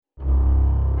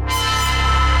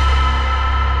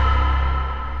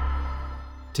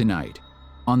Tonight,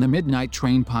 on the Midnight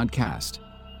Train podcast,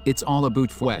 it's all about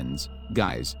friends,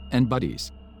 guys, and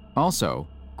buddies. Also,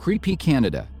 creepy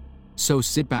Canada. So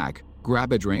sit back,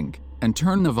 grab a drink, and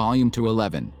turn the volume to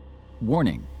 11.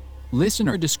 Warning: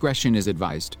 listener discretion is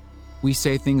advised. We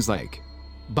say things like,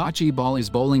 bocce ball is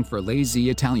bowling for lazy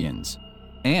Italians,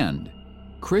 and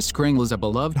Kris Kringle is a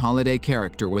beloved holiday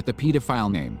character with a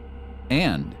pedophile name.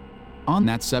 And, on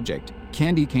that subject,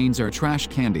 candy canes are trash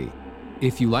candy.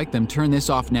 If you like them, turn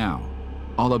this off now.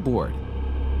 All aboard.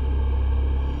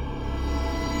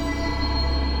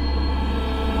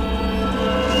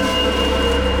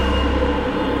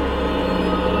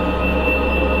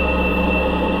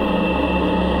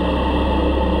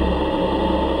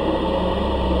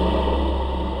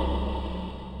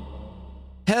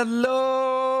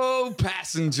 Hello,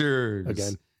 passengers.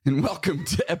 Again. And welcome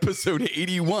to episode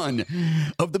 81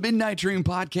 of the Midnight Train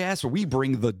podcast, where we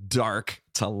bring the dark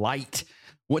to light.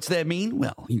 What's that mean?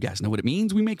 Well, you guys know what it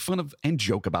means. We make fun of and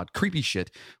joke about creepy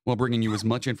shit while bringing you as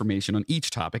much information on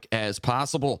each topic as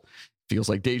possible. Feels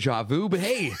like deja vu, but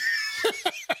hey,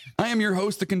 I am your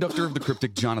host, the conductor of the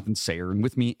cryptic, Jonathan Sayer, and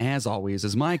with me, as always,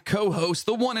 is my co-host,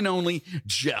 the one and only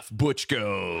Jeff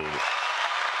Butchko.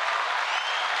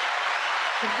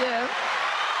 Jeff.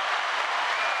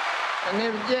 My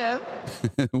name is Jeff.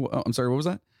 I'm sorry, what was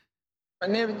that? My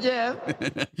name is Jeff.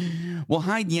 Well,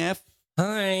 hi, Jeff.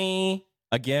 Hi.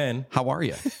 Again. How are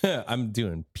you? I'm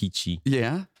doing peachy.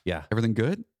 Yeah? Yeah. Everything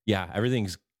good? Yeah.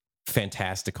 Everything's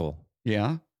fantastical.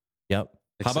 Yeah? Yep.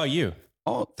 How about you?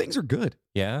 Oh, things are good.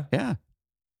 Yeah. Yeah.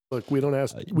 Look, we don't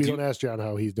ask John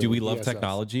how he's doing. Do we He love asks us.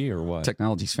 technology or what?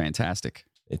 Technology's fantastic.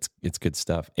 It's good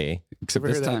stuff, eh? Except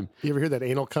Ever this hear time. You ever hear that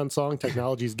anal cunt song,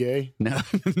 Technology's Gay? No.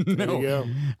 There No. you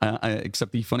go.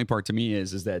 Except the funny part to me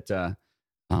is that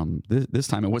this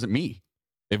time it wasn't me.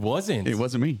 It wasn't. It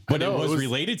wasn't me. But No, it it was was-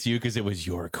 related to you because it was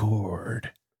your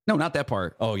chord. No, not that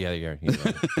part. Oh, yeah.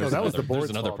 No, that was the board's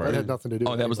another fault. part. That had nothing to do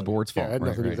with That was the anybody. board's fault. Yeah, it had Right,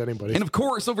 nothing to do right. with anybody. And of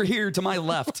course, over here to my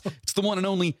left, it's the one and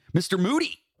only Mr.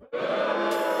 Moody.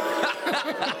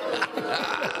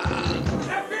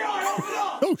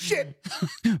 Oh, shit.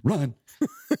 Run.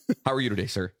 How are you today,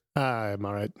 sir? I'm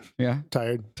all right. Yeah.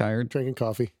 Tired. Tired? Drinking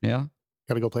coffee. Yeah.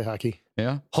 Got to go play hockey.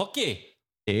 Yeah. Hockey.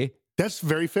 Eh? That's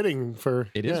very fitting for...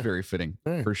 It is very fitting,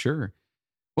 Yeah. for sure.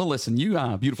 Well, listen, you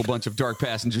beautiful bunch of dark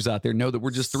passengers out there know that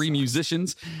we're just three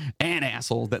musicians and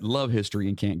assholes that love history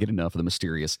and can't get enough of the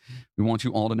mysterious. We want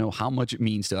you all to know how much it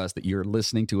means to us that you're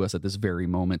listening to us at this very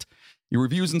moment. Your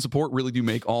reviews and support really do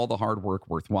make all the hard work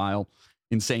worthwhile.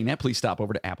 In saying that, please stop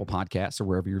over to Apple Podcasts or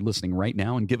wherever you're listening right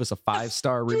now and give us a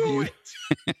 5-star review.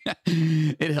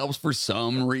 It helps for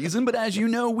some reason, but as you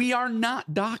know, we are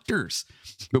not doctors,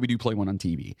 but we do play one on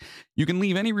TV. You can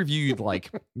leave any review you'd like.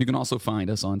 You can also find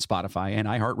us on Spotify and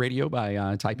iHeartRadio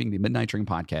by typing the Midnight Train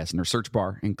podcast in their search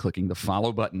bar and clicking the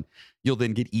follow button. You'll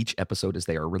then get each episode as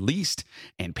they are released,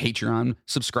 and Patreon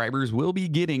subscribers will be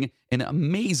getting an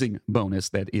amazing bonus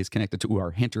that is connected to our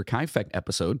Hinter Kaifek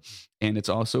episode. And it's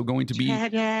also going to be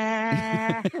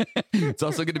it's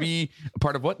also going to be a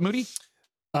part of what, Moody?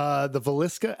 The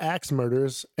Velisca axe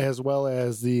murders, as well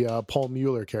as the Paul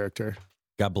Mueller character.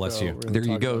 God bless So you. we're gonna There you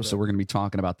talk go. about So that. we're going to be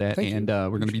talking about that. Thank you. And we're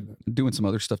going to be Appreciate doing some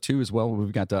other stuff too as well.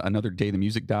 We've got another Day the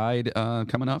Music Died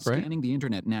coming up, right? Scanning the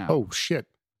internet now. Oh, shit.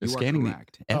 you are Scanning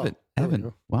correct. Evan. there we Evan.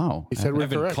 go. Wow. He said we're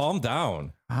Evan, correct. calm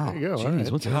down. Wow. There you go. All Jeez,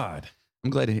 right. what's up? God. I'm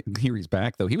glad to hear he's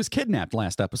back, though. He was kidnapped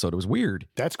last episode. It was weird.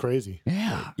 That's crazy.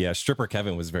 Yeah. Yeah, stripper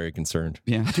Kevin was very concerned.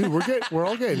 Yeah. Dude, we're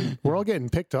all getting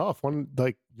picked off.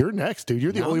 You're next, dude.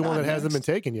 You're the No, only I'm one not that hasn't been next.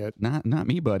 taken yet. Not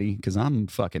me, buddy, because I'm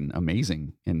fucking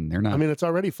amazing. And they're not. I mean, it's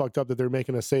already fucked up that they're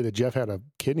making us say that Jeff had a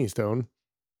kidney stone.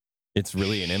 It's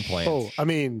really an implant. Oh, I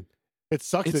mean, it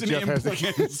sucks it's that Jeff has a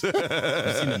You've seen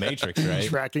The Matrix, right?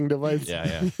 tracking device.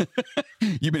 Yeah, yeah.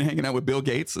 You've been hanging out with Bill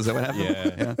Gates? Is that what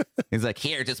happened? Yeah. He's like,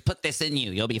 here, just put this in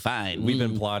you. You'll be fine. We've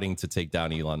been plotting to take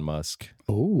down Elon Musk.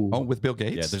 Oh, with Bill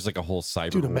Gates? Yeah, there's like a whole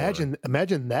cyber dude, war.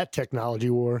 imagine that technology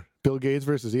war. Bill Gates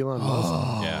versus Elon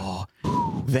Musk.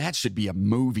 Oh, that should be a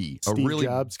movie. Steve a really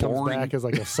Jobs comes boring. back as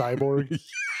like a cyborg.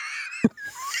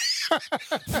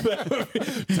 Dun,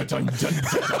 dun, dun, dun.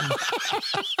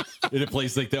 And it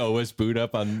plays like the OS boot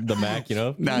up on the Mac, you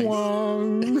know? Nice.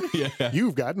 Wong. Yeah.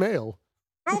 You've got mail.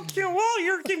 I'll kill all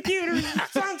your computers, you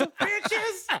sons of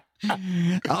bitches.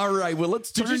 All right, well,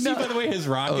 let's Did you turn see, up. by the way, his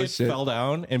rocket shit. fell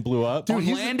down and blew up? Dude, On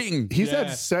he's- landing. He's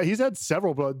Yeah. he's had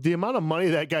several, but the amount of money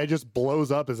that guy just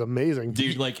blows up is amazing.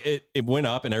 Dude, like it went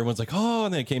up and everyone's like, oh,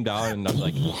 and then it came down and I'm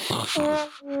like, It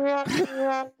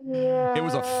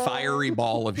was a fiery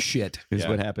ball of shit is Yeah.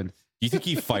 what happened. do you think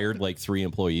he fired like 3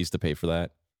 employees to pay for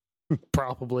that?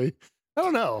 Probably. I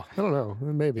don't know.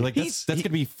 Maybe. Like that's gonna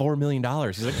be $4 million.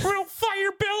 He's like, We'll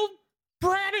fire Bill,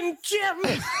 Brad, and Jim.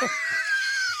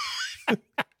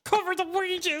 Cover the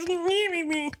wages.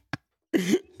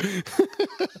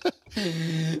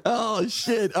 Oh,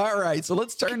 shit. All right. So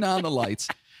let's turn down the lights,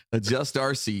 adjust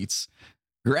our seats,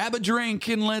 grab a drink,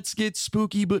 and let's get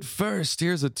spooky. But first,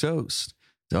 here's a toast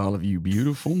to all of you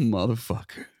beautiful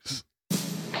motherfuckers.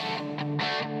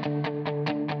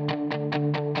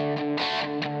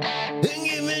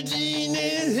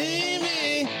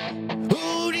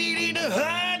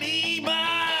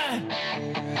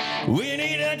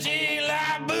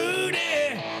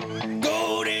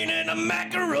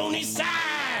 Macaroni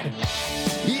side.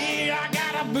 Yeah, I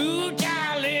got a boot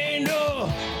calendar.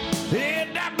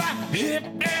 Hit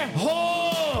that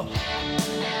hole.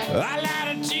 I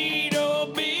like a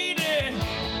Cheeto baby.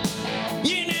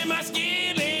 In my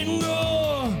skillet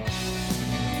go.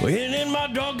 And then my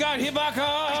dog got hit by a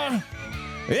car.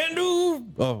 And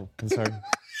oh, I'm sorry.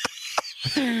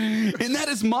 And that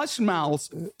is Mushmouth's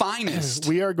finest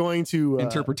We are going to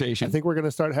interpretation. I think we're going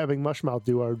to start having Mushmouth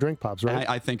do our drink pops, right?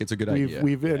 I think it's a good idea.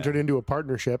 We've entered into a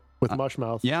partnership with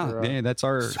Mushmouth. Yeah, that's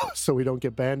our. So we don't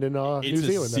get banned in New it's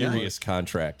Zealand. a serious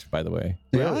contract, by the way.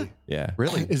 Really? Yeah.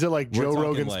 Really? Is it like We're Joe talking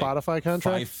Rogan like Spotify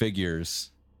contract? 5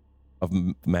 figures of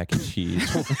mac and cheese.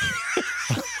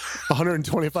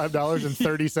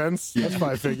 $125.30. That's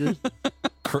 5 figures.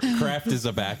 Kraft is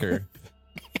a backer.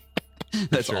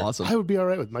 That's Sure. awesome. I would be all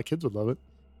right with. My kids would love it.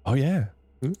 Oh yeah.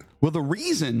 Well, the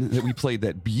reason that we played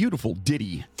that beautiful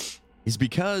ditty is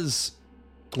because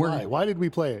Why did we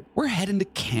play it? we're heading to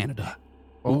Canada.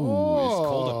 Ooh, it's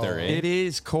cold up there, eh? It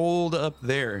is cold up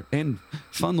there. And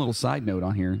fun little side note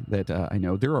on here that I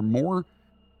know there are more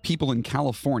people in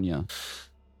California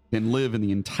than live in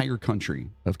the entire country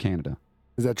of Canada.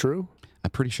 Is that true?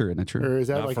 I'm pretty sure. Isn't that true? Or is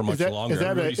that Not like for much longer. is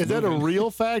that Everybody's a moving.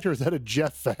 real fact or is that a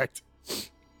Jeff fact?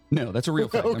 No, that's a real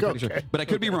fact. I'm pretty sure. Okay. But I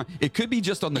could be wrong. It could be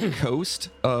just on the coast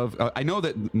of. I know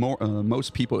that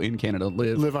most people in Canada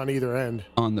live on either end.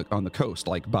 on the coast,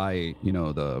 like by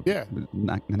the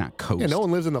not coast. Yeah, no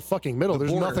one lives in the fucking middle. The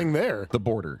There's border. nothing there. The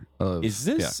border. Is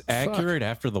this accurate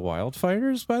after the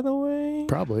wildfires, by the way?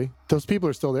 Probably. Those people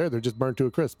are still there. They're just burnt to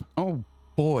a crisp. Oh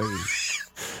boy!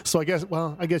 So I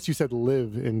guess you said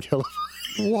live in California.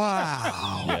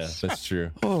 Wow. Yeah, that's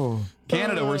true. Oh,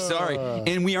 Canada, we're sorry,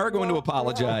 and we are going to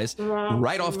apologize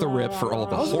right off the rip for all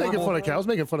the I was making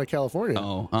horrible. fun of California.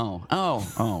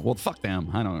 Oh. Well, fuck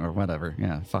them. I don't know. Whatever.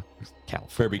 Yeah. Fuck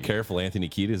California. Better be careful. Anthony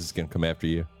Kiedis is going to come after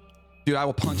you. Dude, I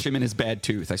will punch him in his bad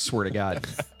tooth. I swear to God.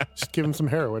 Just give him some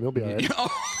heroin. He'll be all right. Oh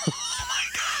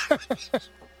my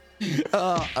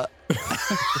God.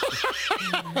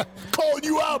 Calling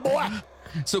you out, boy.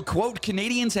 So, quote,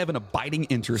 Canadians have an abiding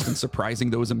interest in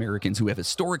surprising those Americans who have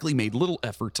historically made little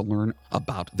effort to learn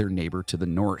about their neighbor to the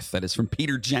north. That is from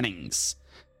Peter Jennings.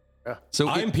 Yeah. So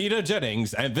I'm Peter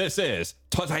Jennings, and this is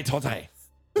Tote. it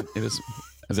is.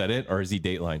 Is that it, or is he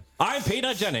Dateline? I'm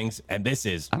Peter Jennings, and this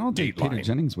is I don't think Dateline. Peter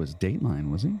Jennings was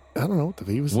Dateline, was he? I don't know.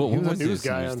 He was, Well, he was what a was news his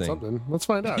guy news on thing? something. Let's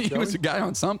find out. He shall was we? a guy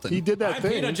on something. He did that I'm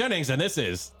thing. Peter Jennings, and this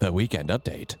is the Weekend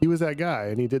Update. He was that guy,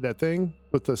 and he did that thing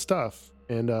with the stuff,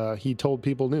 and he told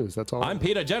people news. That's all. I'm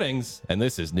Peter Jennings, and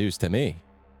this is news to me.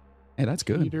 Hey, that's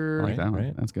good. Peter- I like that one.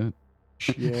 Right. That's good.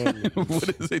 Yeah. What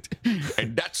is it?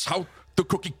 And that's how the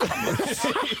cookie crumbles.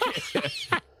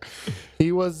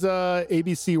 He was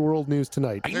ABC World News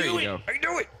Tonight. There you go. I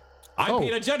knew it. I'm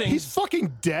Peter Jennings, He's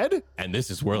fucking dead? and this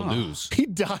is World News. He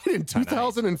died in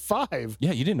 2005.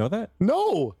 Yeah, you didn't know that?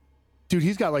 No. Dude,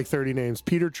 he's got like 30 names.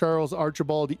 Peter Charles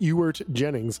Archibald Ewart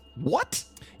Jennings. What?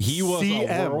 He was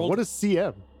CM. What is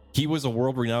CM? He was a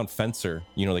world-renowned fencer.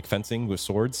 You know, like fencing with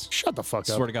swords. Shut the fuck up.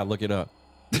 Swear to God, look it up.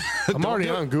 I'm already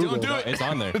on Google. Don't do it. It's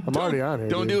on there. I'm already on here.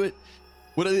 Don't do it.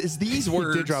 What is these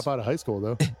words? He did drop out of high school,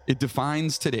 though. It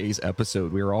defines today's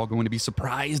episode. We are all going to be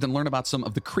surprised and learn about some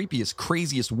of the creepiest,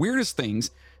 craziest, weirdest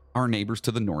things our neighbors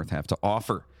to the north have to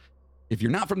offer. If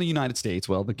you're not from the United States,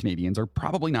 well, the Canadians are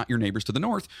probably not your neighbors to the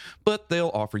north, but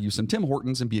they'll offer you some Tim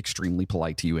Hortons and be extremely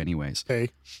polite to you anyways. Hey.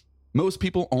 Most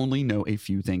people only know a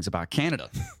few things about Canada.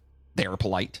 They are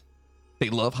polite. They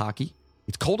love hockey.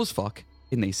 It's cold as fuck.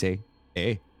 And they say,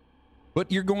 hey. But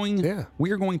we are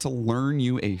going to learn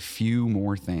you a few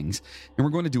more things. And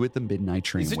we're going to do it the midnight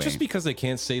train Is it way. just because they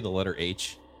can't say the letter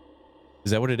H?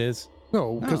 Is that what it is?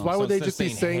 No, because why So would they instead just be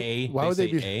of saying, hey, why would they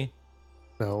say be, A?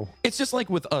 no. It's just like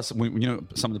with us, someone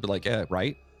would be like,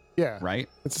 right? Yeah. Right?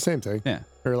 It's the same thing. Yeah.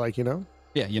 Or like, Yeah,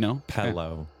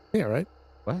 Pello. yeah, right?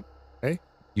 What? Hey.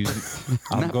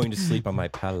 I'm going to sleep on my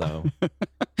pillow.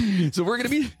 So we're going to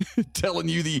be telling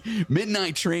you the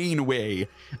midnight train way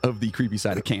of the creepy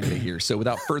side of Canada here. So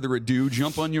without further ado,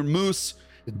 jump on your moose,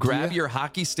 grab your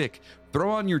hockey stick,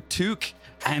 throw on your toque,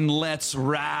 and let's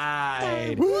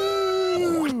ride.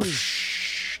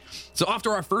 So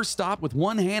after our first stop with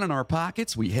one hand in our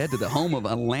pockets, we head to the home of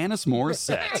Alanis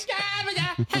Morissette.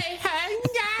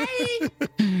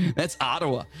 That's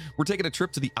Ottawa. We're taking a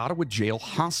trip to the Ottawa Jail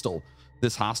Hostel.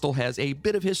 This hostel has a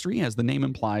bit of history. As the name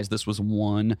implies, this was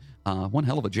one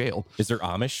hell of a jail. Is there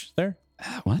Amish there?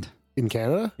 What? In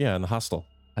Canada? Yeah, in the hostel.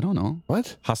 I don't know.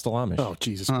 What? Hostel Amish. Oh,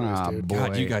 Jesus Christ, dude. boy.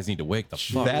 God, you guys need to wake the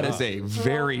fuck That up. is a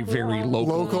very, very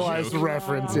Localized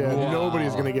reference, yeah. Wow.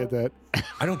 Nobody's going to get that.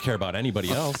 I don't care about anybody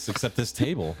else except this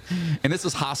table. And this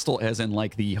is hostel as in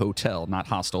like the hotel, not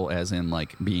hostel as in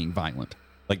like being violent.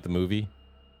 Like the movie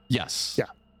Yes. Yeah.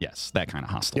 Yes, that kind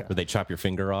of hostel. Yeah. where they chop your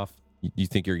finger off. You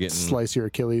think you're getting... Slice your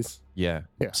Achilles. Yeah.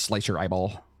 Slice your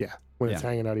eyeball. Yeah. When it's Yeah.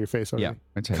 hanging out of your face already.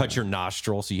 Yeah. Cut your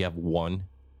nostril so you have one.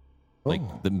 Like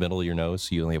the middle of your nose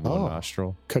so you only have one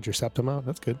nostril. Cut your septum out.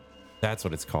 That's good. That's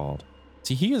what it's called.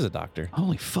 See, he is a doctor.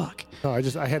 Holy fuck. No, I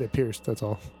had it pierced. That's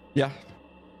all. Yeah.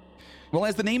 Well,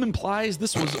 as the name implies,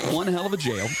 this was one hell of a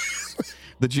jail.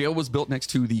 The jail was built next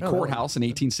to the courthouse in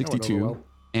 1862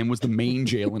 and was the main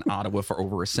jail in Ottawa for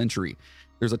over a century.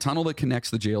 There's a tunnel that connects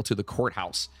the jail to the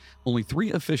courthouse. Only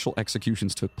 3 official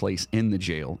executions took place in the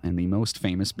jail, and the most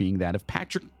famous being that of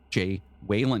Patrick J.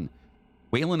 Whalen.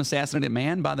 Whalen assassinated a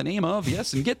man by the name of,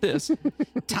 yes, and get this,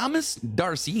 Thomas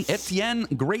Darcy Etienne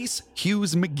Grace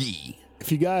Hughes McGee.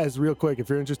 If you guys, real quick, if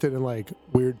you're interested in like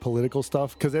weird political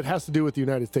stuff, because it has to do with the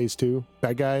United States too.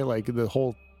 That guy, like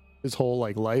his whole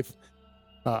like life,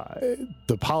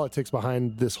 the politics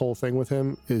behind this whole thing with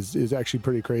him is actually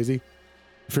pretty crazy.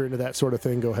 If you're into that sort of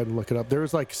thing, go ahead and look it up. There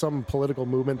was like some political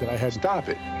movement that I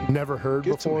had never heard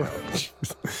before.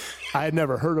 I had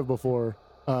never heard of before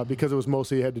because it was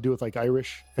mostly had to do with like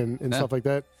Irish and stuff like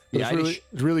that. But it's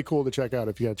really cool to check out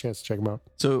if you got a chance to check them out.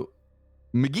 So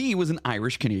McGee was an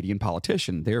Irish Canadian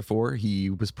politician. Therefore, he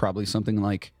was probably something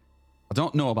like, I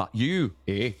don't know about you,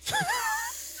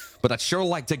 but I'd sure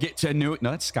like to get to know it.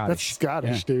 No, that's Scottish. That's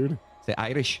Scottish, dude. Say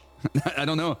Irish. I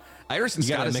don't know. Irish and You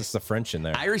gotta Scottish. mix the French in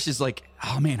there. Irish is like,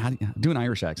 oh man, how do an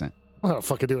Irish accent? I don't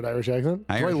fucking do an Irish accent.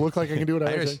 Do I Irish. look like I can do an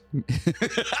Irish accent?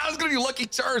 I was going to do Lucky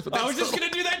Charms, but I was just gonna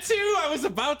do that too. I was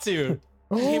about to.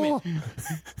 Oh,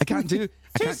 I can't do.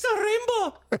 It's a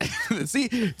rainbow. See,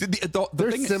 the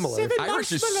they're thing similar. Is,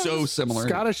 Irish is so similar.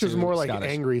 Scottish is to more like Scottish.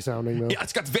 angry sounding though. Yeah,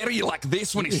 it's got very like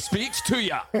this when it speaks to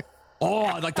you. Oh,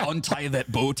 I'd like to untie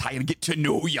that bow tie and get to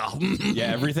know you. Yeah,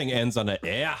 everything ends on a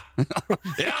yeah.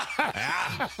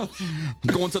 Yeah.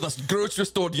 Going to the grocery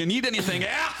store. Do you need anything?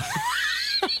 Yeah.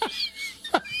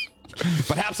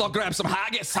 Perhaps I'll grab some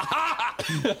haggis.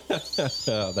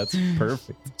 Oh, that's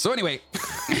perfect. So anyway,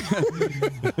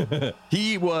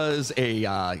 he was a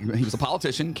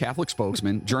politician, Catholic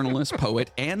spokesman, journalist, poet,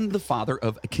 and the father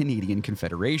of a Canadian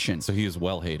Confederation. So he is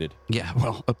well hated. Yeah,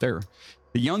 well, up there.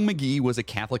 The young McGee was a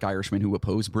Catholic Irishman who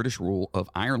opposed British rule of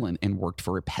Ireland and worked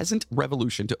for a peasant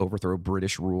revolution to overthrow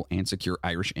British rule and secure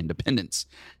Irish independence.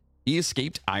 He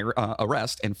escaped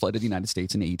arrest and fled to the United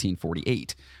States in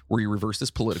 1848, where he reversed his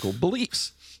political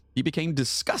beliefs. He became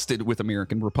disgusted with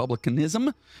American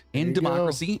republicanism and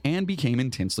democracy and became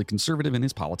intensely conservative in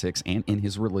his politics and in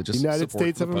his religious United support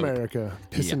States for of the Pope. America,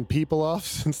 pissing people off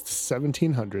since the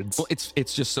 1700s. Well,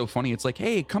 it's just so funny. It's like,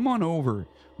 hey, come on over.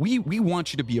 We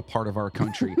want you to be a part of our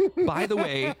country. By the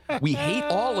way, we hate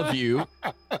all of you,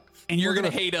 and you're going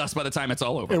to hate us by the time it's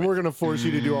all over. And we're going to force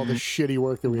you to do all the shitty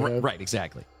work that we have. Right,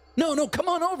 exactly. No, come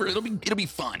on over. It'll be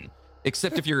fun.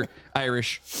 Except if you're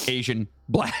Irish, Asian,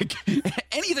 Black,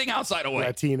 anything outside of white.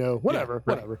 Latino, whatever, Yeah,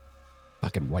 right. whatever.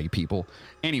 Fucking white people.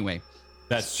 Anyway,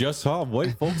 That's just how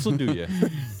white folks will do you.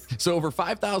 so over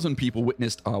 5,000 people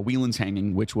witnessed Whelan's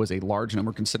hanging, which was a large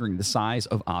number considering the size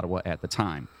of Ottawa at the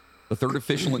time. The third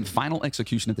official and final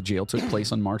execution at the jail took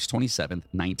place on March 27th,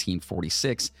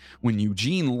 1946, when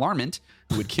Eugène Larment,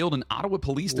 who had killed an Ottawa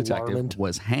police detective, Larment.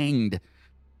 was hanged.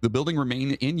 The building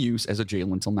remained in use as a jail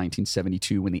until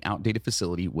 1972, when the outdated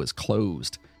facility was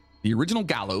closed. The original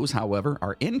gallows, however,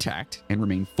 are intact and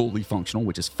remain fully functional,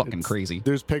 which is fucking crazy.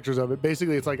 There's pictures of it.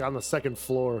 Basically, it's like on the second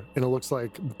floor, and it looks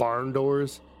like barn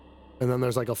doors. And then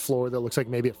there's like a floor that looks like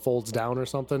maybe it folds down or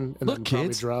something, and Look, then probably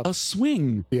kids, drops. a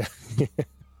swing. Yeah.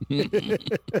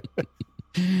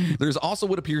 There's also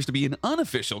what appears to be an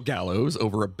unofficial gallows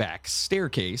over a back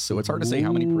staircase, so it's hard to say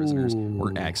how many prisoners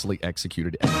were actually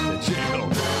executed at the jail.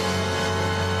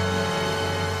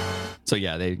 So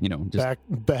yeah, they, just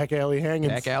back alley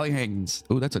hangings. back alley hangings.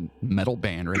 Oh, that's a metal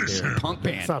band right there. Punk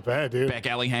band. It's not bad, dude. Back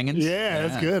alley hangings. Yeah,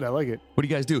 that's good. I like it. What do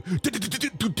you guys do?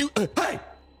 Hey!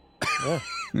 Yeah.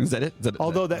 Is that it?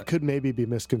 Although that could maybe be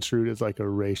misconstrued as like a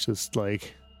racist,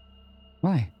 like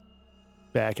Why?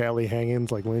 back alley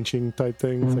hangings, like lynching type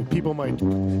things. Like people might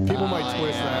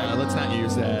twist that. Let's not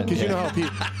use that. Because you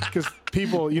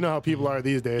know how people are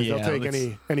these days. Yeah, They'll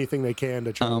take anything they can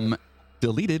to try.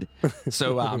 Deleted.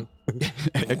 So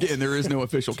again, there is no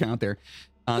official count there.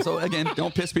 So again,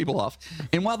 don't piss people off.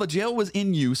 And while the jail was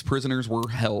in use, prisoners were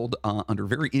held under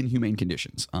very inhumane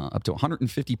conditions. Up to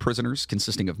 150 prisoners,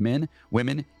 consisting of men,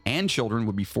 women, and children,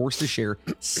 would be forced to share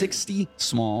 60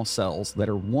 small cells that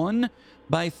are 1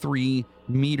 by 3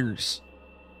 meters.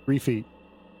 3 feet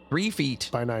 3 feet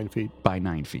by 9 feet. by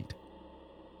 9 feet.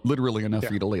 Literally enough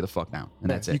for you to lay the fuck down. And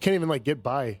that's You it. can't even like get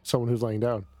by someone who's laying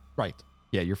down. Right.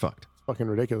 Yeah, you're fucked. Fucking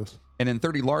ridiculous. And then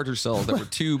 30 larger cells that were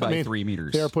 2 by 3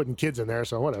 meters. They are putting kids in there,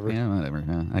 so whatever. Yeah, whatever.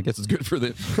 Yeah, I guess it's good for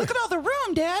the. Look at all the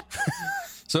room, Dad.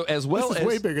 So as well This is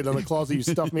way bigger than the closet you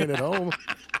stuffed me in at home.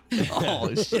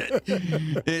 Oh shit!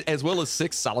 As well as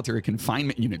 6 solitary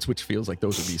confinement units, which feels like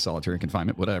those would be solitary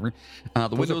confinement, whatever. The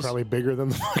Those windows are probably bigger than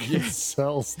the fucking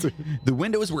cells, dude. The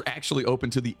windows were actually open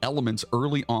to the elements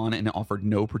early on and offered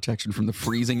no protection from the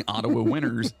freezing Ottawa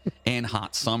winters and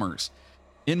hot summers.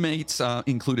 Inmates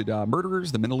included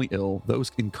murderers, the mentally ill,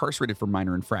 those incarcerated for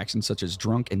minor infractions such as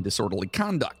drunk and disorderly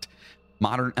conduct.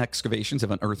 Modern excavations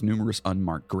have unearthed numerous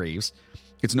unmarked graves.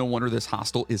 It's no wonder this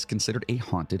hostel is considered a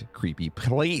haunted, creepy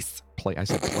place. I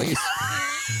said place.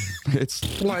 It's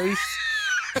Place.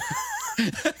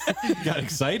 Got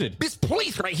excited. this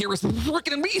place right here is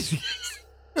freaking amazing.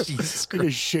 Jesus Like a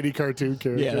shitty cartoon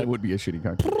character. Yeah, that would be a shitty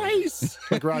card. Place.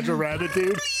 Like Roger Rabbit,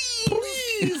 dude.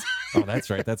 Please. Oh, that's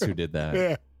right. That's who did that.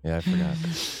 Yeah. Yeah, I forgot.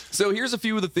 So here's a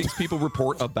few of the things people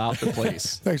report about the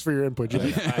place. Thanks for your input,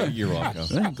 Jimmy. You're welcome.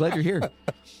 I'm glad you're here.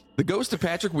 The Ghost of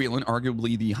Patrick Whelan,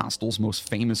 arguably the hostel's most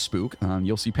famous spook.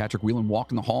 You'll see Patrick Whelan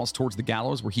walk in the halls towards the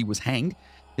gallows where he was hanged.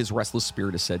 His restless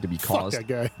spirit is said to be caused that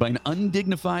guy. by an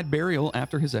undignified burial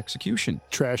after his execution.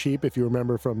 Trash heap, if you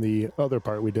remember from the other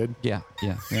part we did. Yeah.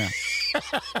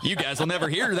 You guys will never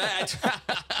hear that.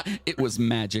 It was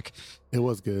magic. It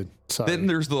was good. Sorry. Then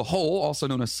there's the hole, also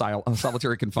known as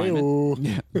solitary confinement. Ew.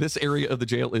 Yeah, this area of the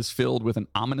jail is filled with an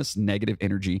ominous negative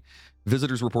energy.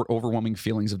 Visitors report overwhelming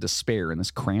feelings of despair in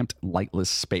this cramped, lightless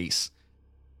space.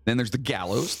 Then there's the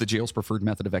gallows, the jail's preferred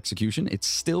method of execution. It's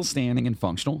still standing and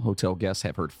functional. Hotel guests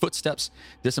have heard footsteps,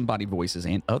 disembodied voices,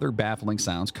 and other baffling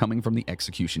sounds coming from the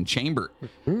execution chamber.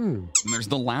 And there's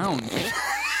the lounge.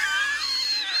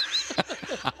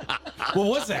 What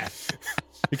was that?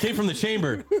 It came from the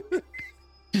chamber.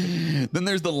 Then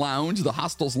there's the lounge. The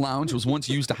hostel's lounge was once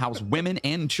used to house women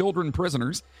and children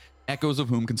prisoners, echoes of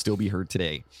whom can still be heard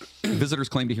today. Visitors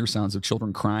claim to hear sounds of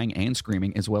children crying and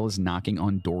screaming, as well as knocking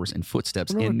on doors and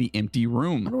footsteps in the empty I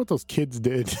room. wonder what those kids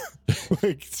did.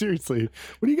 Like, seriously.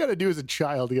 What do you got to do as a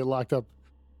child to get locked up?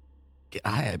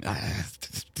 I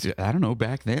don't know,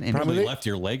 back then. And Probably left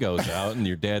your Legos out and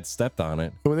your dad stepped on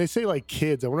it. When they say like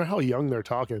kids, I wonder how young they're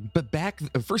talking. But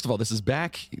first of all, this is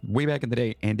way back in the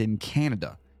day and in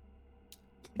Canada.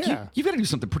 Yeah. You've got to do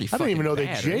something pretty I fucking don't even know they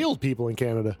bad, jailed people in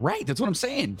Canada. Right, that's what I'm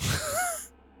saying.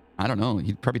 I don't know.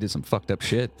 He probably did some fucked up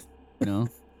shit, you know?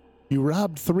 You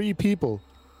robbed 3 people.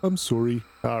 I'm sorry.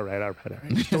 All right.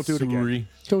 Don't do it again. Sorry.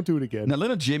 Don't do it again. Now,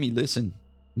 little Jimmy, listen.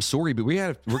 I'm sorry, but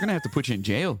we're going to have to put you in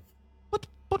jail.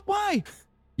 But why?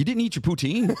 You didn't eat your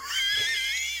poutine.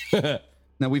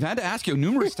 Now, we've had to ask you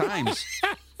numerous times.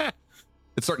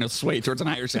 It's starting to sway towards an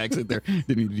Irish accent there.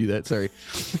 Didn't mean to do that. Sorry.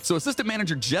 So assistant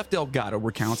manager Jeff Delgado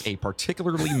recounts a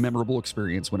particularly memorable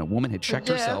experience when a woman had checked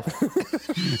herself.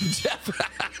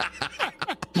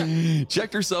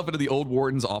 Checked herself into the old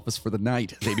warden's office for the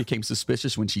night. They became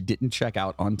suspicious when she didn't check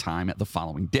out on time at the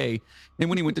following day. And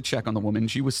when he went to check on the woman,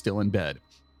 she was still in bed.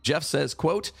 Jeff says,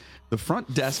 quote, the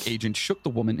front desk agent shook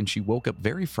the woman and she woke up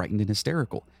very frightened and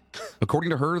hysterical. According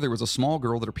to her, there was a small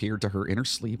girl that appeared to her in her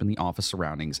sleep in the office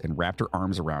surroundings and wrapped her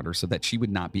arms around her so that she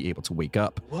would not be able to wake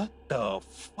up. What the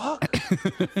fuck?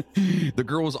 The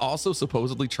girl was also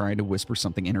supposedly trying to whisper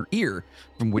something in her ear,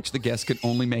 from which the guest could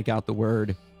only make out the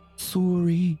word,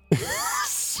 sorry.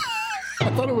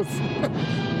 I thought it was...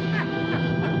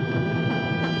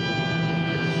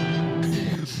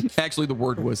 Actually, the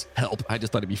word was help. I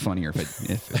just thought it'd be funnier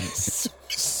if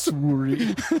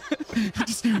Sorry.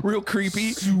 just real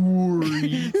creepy.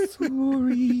 Sorry.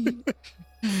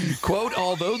 Quote,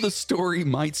 although the story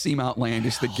might seem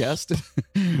outlandish, the guest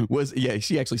was,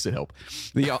 she actually said help.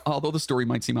 Although the story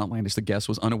might seem outlandish, the guest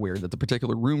was unaware that the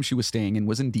particular room she was staying in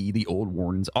was indeed the old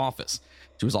warden's office.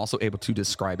 She was also able to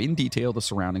describe in detail the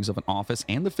surroundings of an office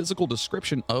and the physical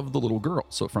description of the little girl.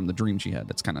 So from the dream she had,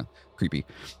 that's kind of creepy.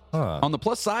 On the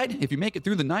plus side, if you make it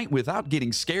through the night without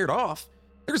getting scared off,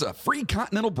 there's a free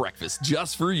continental breakfast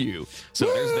just for you. So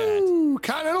there's that.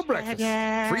 Continental breakfast.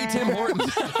 Free Tim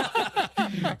Hortons.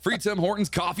 Free Tim Hortons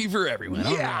coffee for everyone.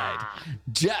 All right.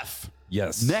 Jeff.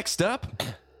 Yes. Next up,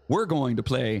 we're going to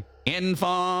play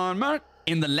Infamous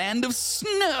in the Land of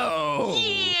Snow.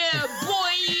 Yeah, boy.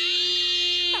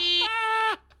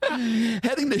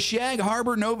 Heading to Shag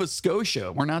Harbor, Nova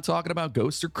Scotia. We're not talking about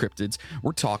ghosts or cryptids.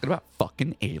 We're talking about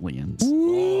fucking aliens.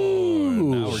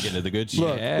 Now we're getting to the good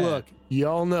shit. Look,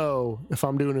 y'all know if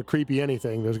I'm doing a creepy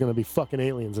anything, there's going to be fucking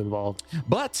aliens involved.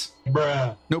 But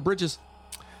no bridges.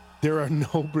 There are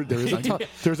no bridges.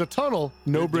 There's a tunnel,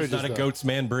 no bridges. There's not a though. Goats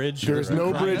Man Bridge. There's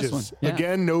no bridges. Yeah.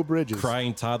 Again, no bridges.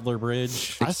 Crying Toddler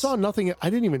Bridge. I saw nothing. I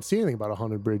didn't even see anything about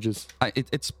 100 bridges. I think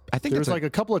There's that's like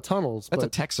a couple of tunnels. that's a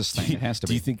But Texas thing. It has to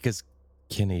Do be. you think because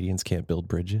Canadians can't build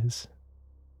bridges?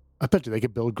 I bet you they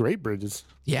could build great bridges.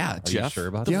 Yeah, Are Jeff. you sure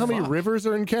about Do you know that? how many rivers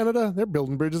are in Canada? They're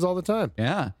building bridges all the time.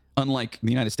 Yeah. Unlike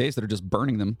the United States that are just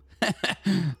burning them.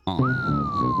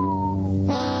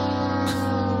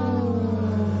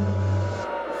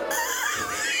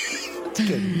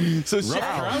 So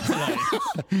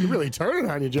You're really turning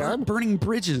on you, John. burning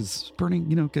bridges,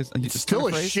 because Still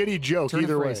a shitty joke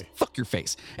either way. Fuck your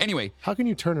face. Anyway, How can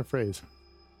you turn a phrase?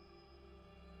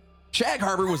 Shag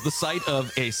Harbor was the site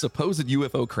of a supposed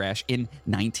UFO crash in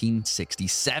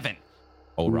 1967.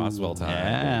 Oh, Roswell time.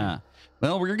 Yeah.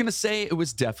 Well, we're going to say it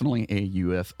was definitely a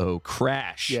UFO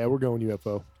crash. Yeah, we're going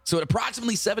UFO. So at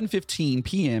approximately 7:15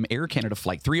 p.m., Air Canada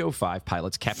Flight 305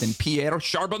 pilots Captain Pierre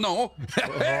Charbonneau.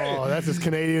 Oh, that's as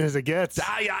Canadian as it gets.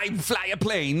 I fly a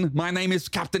plane. My name is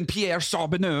Captain Pierre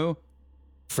Charbonneau.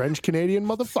 French Canadian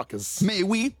motherfuckers. May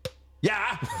we?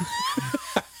 Yeah.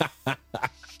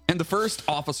 And the first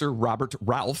officer, Robert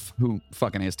Ralph, who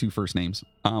fucking has two first names,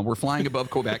 were flying above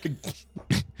Quebec,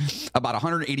 about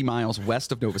 180 miles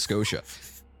west of Nova Scotia.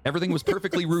 Everything was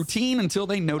perfectly routine until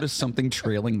they noticed something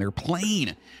trailing their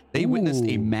plane. They witnessed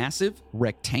a massive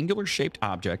rectangular-shaped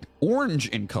object, orange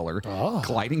in color,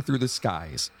 gliding through the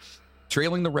skies.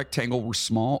 Trailing the rectangle were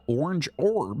small orange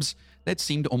orbs that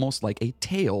seemed almost like a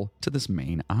tail to this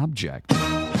main object.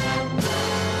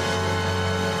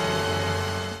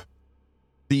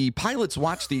 The pilots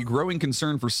watched the growing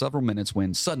concern for several minutes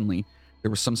when suddenly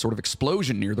there was some sort of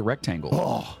explosion near the rectangle.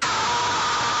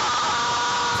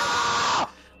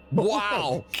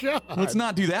 Wow. God. Let's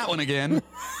not do that one again.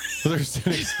 There's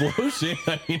an explosion.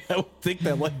 I mean, I would think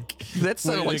that That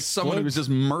sounded like someone who was just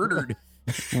murdered.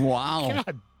 Wow.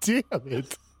 God damn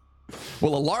it.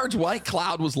 Well, a large white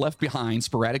cloud was left behind,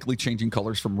 sporadically changing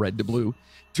colors from red to blue.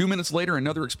 2 minutes later,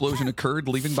 another explosion occurred,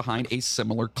 leaving behind a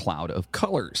similar cloud of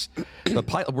colors.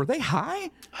 Were they high?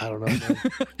 I don't know. Man.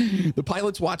 The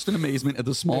pilots watched in amazement at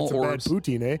the small That's a bad orbs.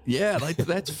 poutine, eh? Yeah,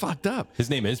 that's fucked up. his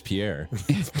name is Pierre.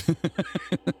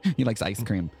 He likes ice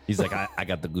cream. He's like, I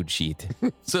got the good sheet.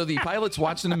 So the pilots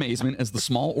watched in amazement as the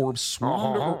small orb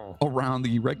swung around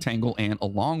the rectangle and,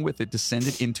 along with it,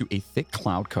 descended into a thick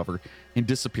cloud cover and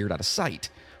disappeared out of sight.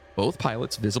 Both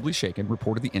pilots, visibly shaken,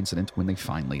 reported the incident when they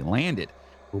finally landed.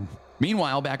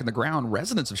 Meanwhile, back in the ground,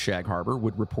 residents of Shag Harbor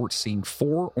would report seeing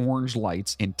 4 orange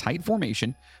lights in tight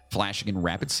formation flashing in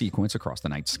rapid sequence across the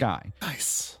night sky.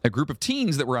 Nice. A group of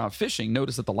teens that were out fishing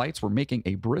noticed that the lights were making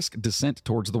a brisk descent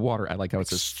towards the water. I like how it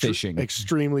says fishing.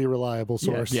 Extremely reliable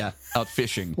source. Yeah, out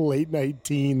fishing. Late night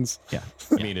teens. Yeah.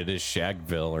 I mean, it is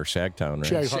Shagville or Shagtown,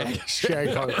 right?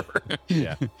 Shag Harbor.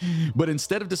 Yeah. But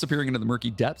instead of disappearing into the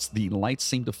murky depths, the lights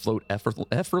seemed to float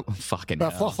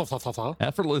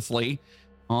effortlessly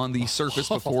on the surface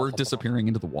before disappearing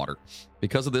into the water.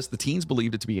 Because of this, the teens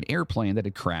believed it to be an airplane that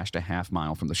had crashed a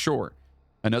half-mile from the shore.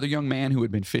 Another young man who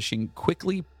had been fishing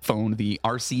quickly phoned the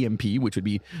RCMP, which would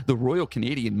be the Royal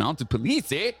Canadian Mounted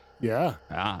Police, eh? Yeah.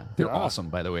 They're awesome,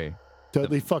 by the way.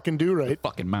 Totally fucking do right.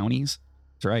 Fucking Mounties.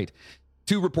 That's right.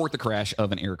 To report the crash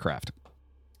of an aircraft.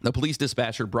 The police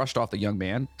dispatcher brushed off the young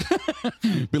man,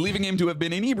 believing him to have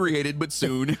been inebriated, but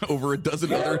soon over a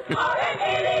dozen other...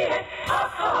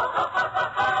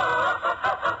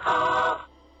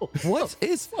 What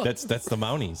is That's the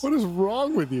Mounties. What is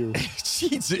wrong with you?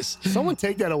 Jesus? Someone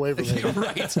take that away from me.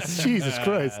 Right. Jesus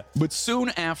Christ. But soon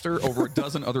after, over a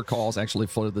dozen other calls actually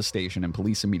flooded the station, and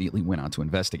police immediately went out to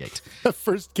investigate. The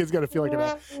first kid's got to feel like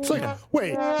an It's like,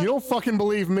 wait, you don't fucking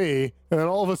believe me, and then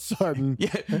all of a sudden,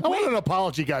 I want an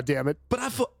apology, goddammit.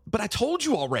 But I told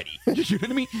you already. You know what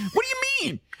I mean? What do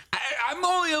you mean? I'm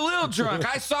only a little drunk.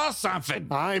 I saw something.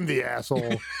 I'm the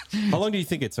asshole. How long do you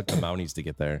think it took the Mounties to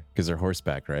get there? Because they're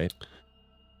horseback, right?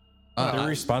 Their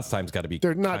response time's got to be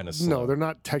They're not. kind of slow. No, they're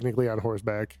not technically on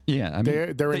horseback. Yeah, I mean,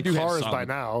 they're they in do have cars some. by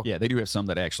now. Yeah, they do have some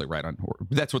that actually ride on horse.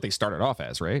 That's what they started off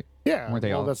as, right? Yeah, Weren't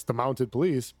they all- that's the mounted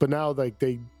police. But now, like,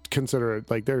 they consider it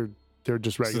like they're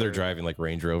just regular. So they're driving like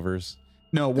Range Rovers.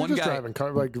 No, They're one just guy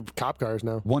driving like cop cars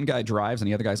now. One guy drives and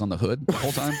the other guy's on the hood the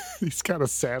whole time. He's got a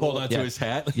saddle. Hold on Yeah. to his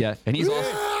hat. Yeah, and he's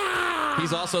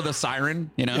also the siren.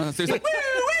 You know, so he's like, woo,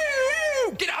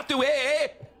 woo, woo, get out the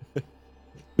way.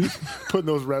 Putting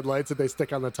those red lights that they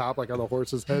stick on the top, like on the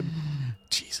horse's head.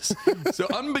 Jesus. So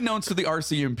unbeknownst to the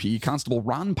RCMP, Constable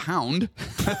Ron Pound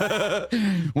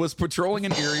was patrolling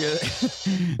an area.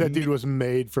 That dude was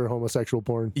made for homosexual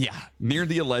porn. Yeah, near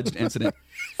the alleged incident.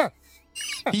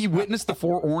 He witnessed the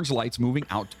 4 orange lights moving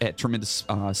out at tremendous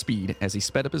speed. As he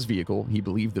sped up his vehicle, he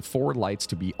believed the 4 lights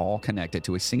to be all connected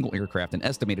to a single aircraft and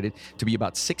estimated it to be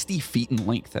about 60 feet in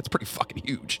length. That's pretty fucking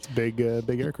huge. Big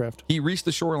aircraft. He reached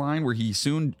the shoreline where he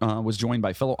soon was joined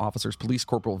by fellow officers, Police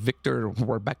Corporal Victor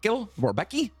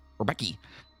Warbecki,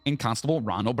 and Constable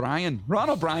Ron O'Brien. Ron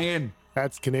O'Brien.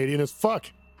 That's Canadian as fuck.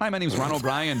 Hi, my name's Ron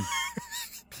O'Brien.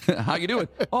 How you doing?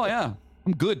 Oh, yeah,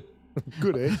 I'm good.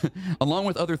 Good, eh? Along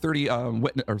with other 30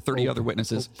 other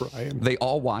witnesses, O'Brien. they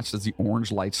all watched as the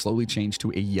orange light slowly changed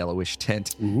to a yellowish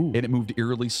tint, and it moved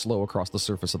eerily slow across the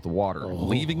surface of the water,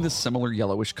 leaving the similar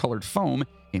yellowish colored foam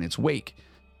in its wake.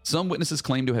 Some witnesses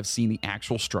claim to have seen the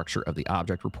actual structure of the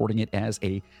object, reporting it as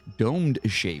a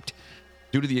domed-shaped.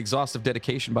 Due to the exhaustive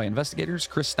dedication by investigators,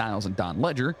 Chris Stiles and Don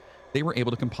Ledger, they were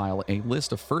able to compile a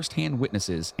list of first-hand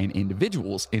witnesses and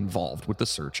individuals involved with the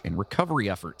search and recovery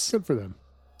efforts. Good for them.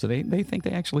 So they think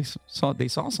they actually saw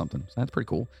something. So that's pretty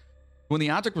cool. When the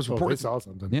object was reported, They saw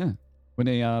something. yeah, when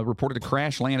they reported a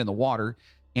crash land in the water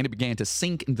and it began to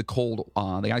sink into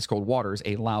the ice cold waters,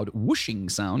 a loud whooshing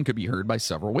sound could be heard by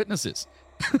several witnesses.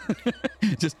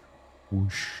 Just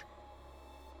whoosh,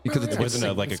 because It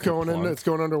wasn't like It's a going in. kerplunk. It's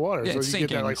going underwater. yeah, so it's you sinking.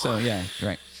 get that like So yeah,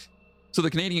 right. So the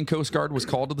Canadian Coast Guard was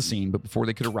called to the scene, but before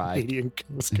they could arrive, Canadian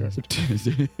Coast Guard.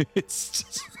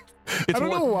 it's I don't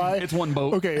know why. It's one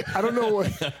boat. Okay, I don't know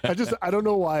what. I don't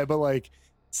know why, but like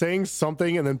saying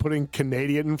something and then putting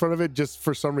Canadian in front of it just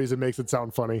for some reason makes it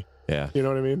sound funny. Yeah. You know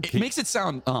what I mean? It makes it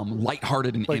sound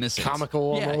lighthearted and Like innocent,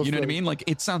 comical Yeah, almost, you know what I like- mean? Like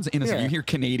it sounds innocent. Yeah. You hear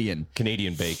Canadian.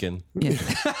 Canadian bacon. Yeah.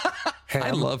 Ham.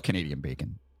 I love Canadian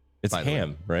bacon. It's By the way.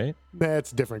 ham, right?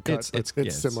 That's different cut. It's yeah,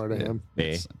 similar to yeah, him.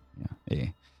 it's- yeah.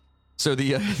 So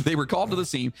they were called to the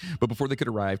scene, but before they could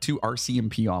arrive, 2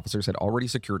 RCMP officers had already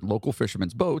secured local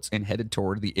fishermen's boats and headed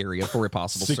toward the area for a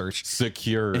possible search.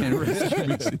 Secure. And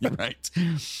rescue. Right.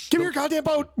 Give me your goddamn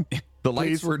boat. The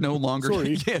lights Please. were no longer.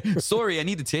 Sorry. Yeah, sorry, I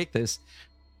need to take this.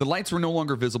 The lights were no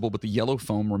longer visible, but the yellow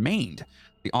foam remained.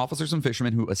 The officers and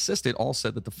fishermen who assisted all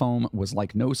said that the foam was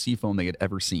like no sea foam they had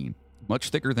ever seen, much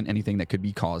thicker than anything that could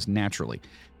be caused naturally.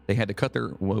 They had to cut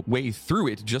their way through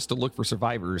it just to look for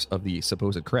survivors of the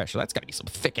supposed crash. So that's got to be some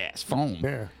thick ass foam.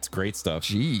 Yeah. It's great stuff.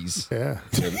 Jeez. Yeah.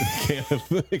 Can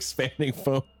of expanding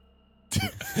foam.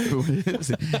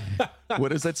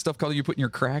 What is that stuff called you put in your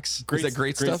cracks? Is that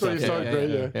great stuff?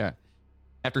 stuff. Yeah.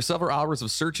 After several hours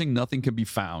of searching, nothing could be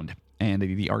found. And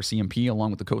the RCMP,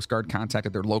 along with the Coast Guard,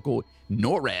 contacted their local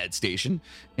NORAD station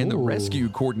and the Ooh, Rescue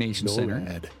Coordination Center,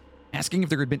 NORAD. asking if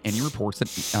there had been any reports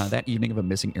that evening of a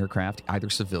missing aircraft, either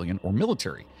civilian or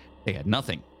military. They had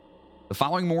nothing. The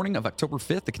following morning of October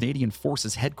 5th, the Canadian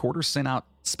Forces headquarters sent out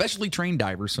specially trained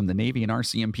divers from the Navy and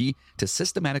RCMP to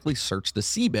systematically search the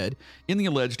seabed in the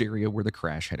alleged area where the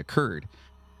crash had occurred.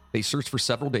 They searched for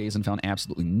several days and found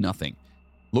absolutely nothing.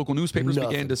 Local newspapers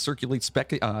began to circulate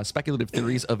speculative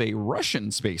theories of a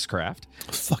Russian spacecraft,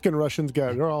 Fucking Russians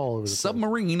they're all over the place.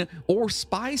 submarine, or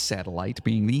spy satellite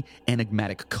being the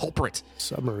enigmatic culprit.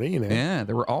 Submarine, eh? Yeah,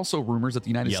 there were also rumors that the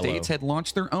United Yellow. States had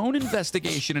launched their own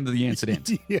investigation into the incident.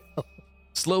 Yeah.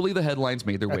 Slowly, the headlines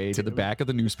made their way to the back of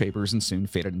the newspapers and soon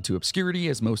faded into obscurity,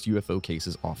 as most UFO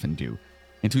cases often do.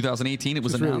 In 2018, it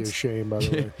was It's really a announced. shame, by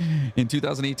the way. In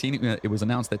 2018, it was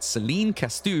announced that Celine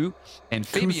Castou and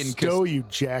Fabian Cousteau, you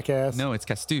jackass. No, it's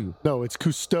Castou. No, it's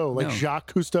Cousteau, like No.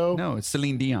 Jacques Cousteau. No, it's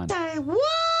Celine Dion.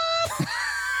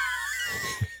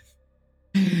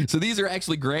 So these are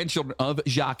actually grandchildren of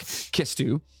Jacques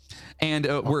Castou. And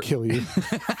I'll we're kill you.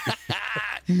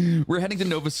 We're heading to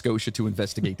Nova Scotia to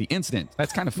investigate the incident.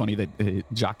 That's kind of funny that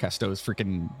Jacques Cousteau's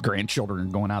freaking grandchildren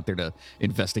are going out there to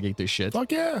investigate this shit.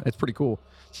 Fuck yeah. That's pretty cool.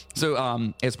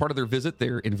 So as part of their visit,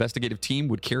 their investigative team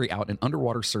would carry out an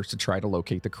underwater search to try to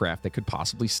locate the craft that could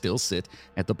possibly still sit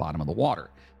at the bottom of the water.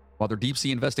 While their deep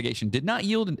sea investigation did not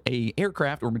yield a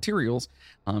aircraft or materials,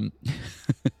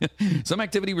 some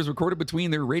activity was recorded between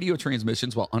their radio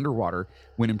transmissions while underwater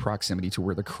when in proximity to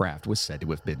where the craft was said to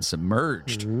have been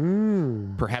submerged.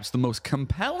 Perhaps the most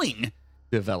compelling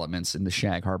developments in the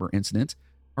Shag Harbor incident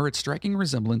are its striking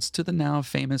resemblance to the now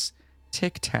famous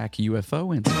Tic Tac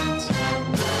UFO incident.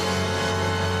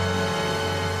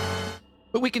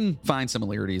 But we can find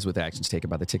similarities with actions taken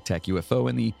by the Tic Tac UFO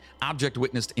and the object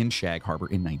witnessed in Shag Harbor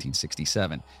in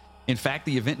 1967. In fact,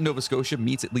 the event in Nova Scotia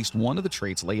meets at least one of the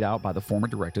traits laid out by the former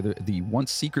director of the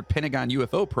once secret Pentagon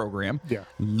UFO program,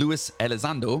 Luis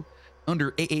Elizondo,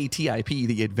 under AATIP,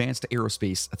 the Advanced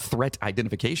Aerospace Threat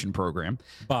Identification Program.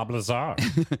 Bob Lazar.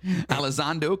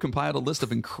 Elizondo compiled a list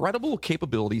of incredible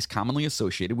capabilities commonly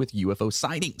associated with UFO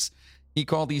sightings. He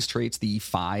called these traits the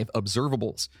 5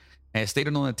 observables. As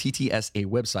stated on the TTSA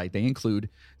website, they include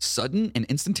sudden and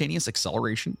instantaneous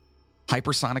acceleration,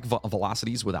 hypersonic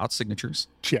velocities without signatures,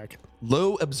 Check.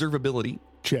 low observability,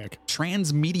 Check.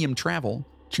 transmedium travel,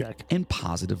 Check. and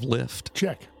positive lift.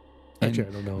 Check. And Actually,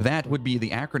 I don't know. that would be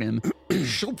the acronym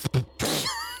SHLTP.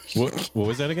 What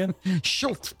was that again?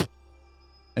 SHLTP.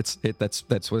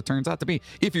 That's what it turns out to be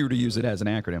if you were to use it as an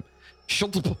acronym.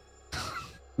 SHLTP.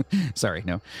 Sorry,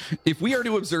 no. If we are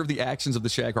to observe the actions of the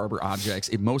Shag Harbor objects,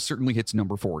 it most certainly hits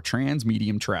number 4,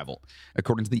 transmedium travel.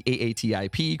 According to the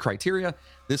AATIP criteria,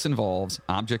 this involves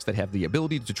objects that have the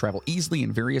ability to travel easily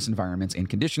in various environments and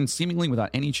conditions, seemingly without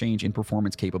any change in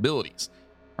performance capabilities.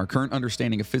 Our current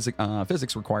understanding of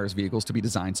physics requires vehicles to be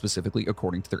designed specifically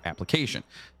according to their application.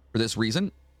 For this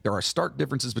reason, there are stark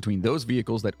differences between those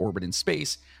vehicles that orbit in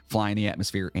space, fly in the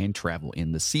atmosphere, and travel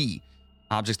in the sea.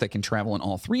 Objects that can travel in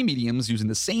all 3 mediums using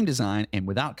the same design and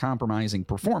without compromising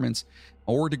performance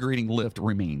or degrading lift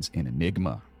remains an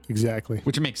enigma. Exactly.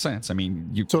 Which makes sense. I mean,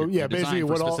 basically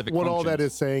what all that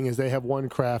is saying is they have one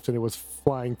craft and it was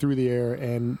flying through the air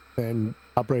and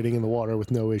operating in the water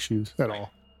with no issues at all.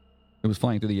 It was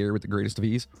flying through the air with the greatest of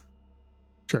ease.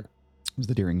 Sure. It was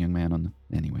the daring young man on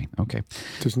the... Anyway, okay.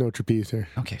 There's no trapeze here.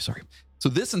 Okay, sorry. So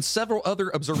this and several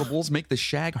other observables make the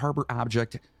Shag Harbor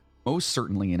object most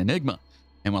certainly an enigma.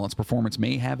 And while its performance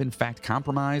may have in fact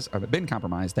been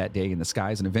compromised that day in the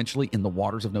skies and eventually in the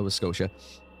waters of Nova Scotia,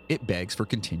 it begs for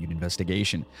continued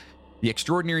investigation. The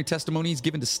extraordinary testimonies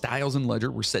given to Stiles and Ledger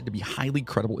were said to be highly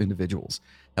credible individuals.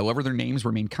 However, their names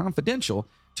remain confidential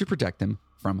to protect them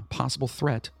from possible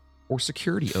threat or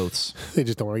security oaths. They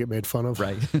just don't want to get made fun of.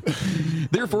 Right.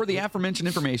 Therefore, the aforementioned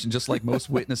information, just like most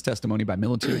witness testimony by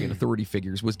military and authority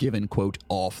figures, was given, quote,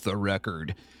 off the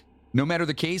record. No matter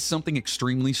the case, something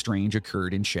extremely strange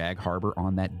occurred in Shag Harbor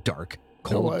on that dark,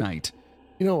 cold night.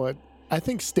 You know what? I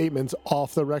think statements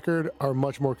off the record are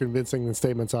much more convincing than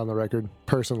statements on the record,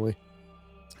 personally.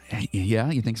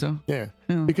 Yeah, you think so? Yeah.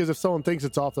 Because if someone thinks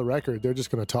it's off the record, they're just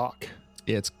going to talk.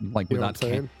 It's like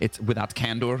it's without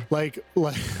candor. Like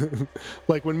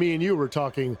when me and you were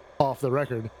talking off the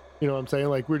record, you know what I'm saying?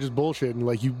 Like we're just bullshitting.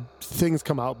 Like things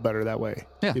come out better that way.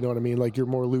 Yeah. You know what I mean? Like you're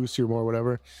more loose, you're more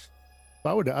whatever.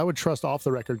 I would trust off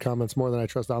the record comments more than I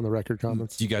trust on the record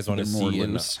comments. Do you guys want to see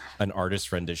an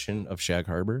artist rendition of Shag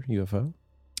Harbor UFO?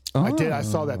 Oh. I did. I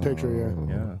saw that picture.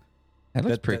 Yeah. That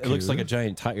looks pretty. It looks like a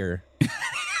giant tire.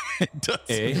 It does.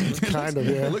 It's kind of.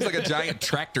 Yeah. It looks like a giant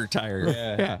tractor tire.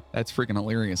 Yeah. That's freaking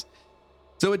hilarious.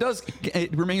 So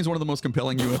it remains one of the most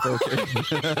compelling UFO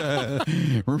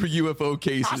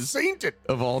cases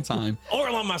of all time.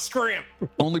 Oil on my scrimp.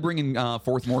 Only bringing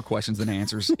forth more questions than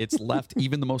answers. It's left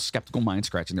even the most skeptical mind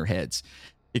scratching their heads.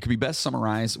 It could be best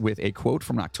summarized with a quote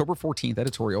from an October 14th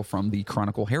editorial from the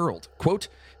Chronicle Herald. Quote,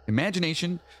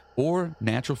 imagination or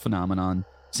natural phenomenon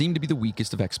seem to be the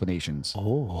weakest of explanations.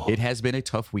 Oh. It has been a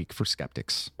tough week for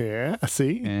skeptics. Yeah,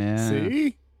 see? Yeah.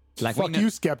 See? Like fuck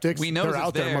you, skeptics. They're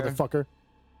out there, motherfucker.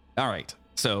 All right.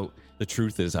 So the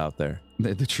truth is out there.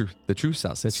 The truth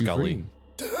shall set you free.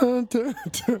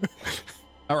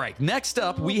 All right. Next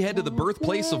up, we head to the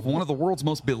birthplace of one of the world's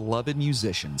most beloved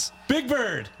musicians. Big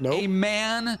Bird. Nope. A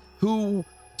man who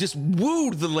just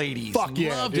wooed the ladies. Fuck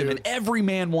yeah, loved dude. him, and every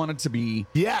man wanted to be.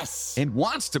 Yes. And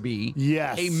wants to be.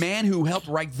 Yes. A man who helped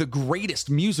write the greatest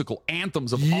musical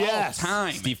anthems of all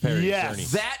time. Steve Perry's Journey.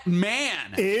 That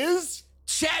man is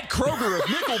Chad Kroeger of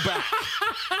Nickelback.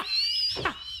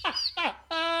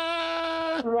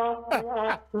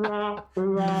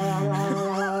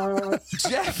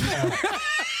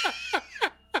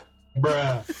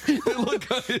 Look,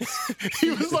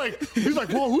 he was like,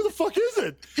 whoa, who the fuck is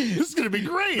it? This is gonna be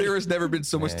great. there has never been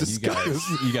so much Man, disgust.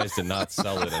 you guys did not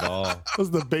sell it at all. That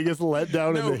was the biggest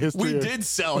letdown in the history. we of- did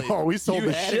sell it. Oh, we sold You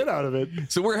the had shit it. out of it.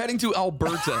 So we're heading to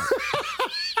Alberta.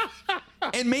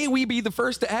 And may we be the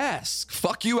first to ask,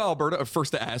 fuck you, Alberta, or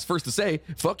first to say,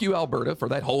 fuck you, Alberta, for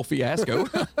that whole fiasco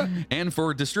and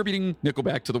for distributing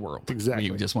Nickelback to the world.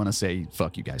 Exactly. We just want to say,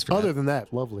 fuck you guys for Other that. than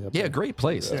that, lovely. Up Yeah, there. great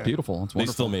place. It's beautiful. It's They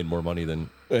wonderful. still made more money than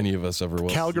any of us ever will.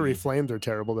 Calgary Flames are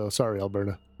terrible, though. Sorry,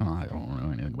 Alberta. Oh, I don't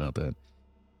know anything about that.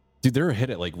 Dude, they're a hit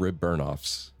at like rib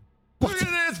burn-offs. Look at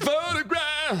this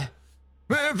photograph.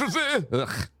 Ugh.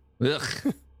 Ugh. Ugh.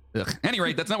 At any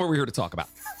rate, that's not what we're here to talk about.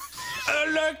 I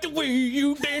like the way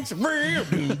you dance around.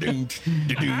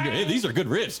 Hey, these are good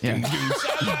riffs. Yeah.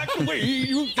 I like the way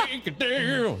you take it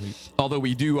down. Although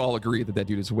we do all agree that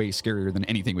dude is way scarier than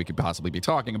anything we could possibly be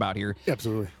talking about here.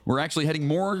 Absolutely. We're actually heading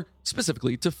more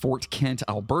specifically to Fort Kent,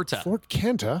 Alberta. Fort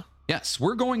Kent, huh? Yes,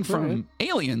 we're going from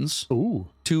aliens Ooh.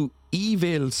 to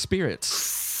evil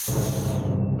spirits.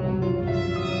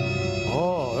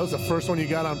 Oh, that was the first one you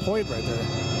got on point right there.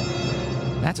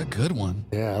 That's a good one.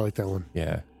 Yeah, I like that one.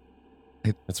 Yeah.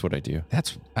 That's what I do.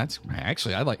 That's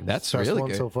actually I like that's Best really one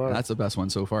good. so far. That's the best one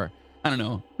so far. I don't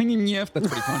know. Yeah, that's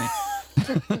pretty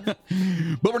funny.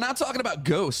 But we're not talking about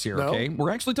ghosts here, No. okay? We're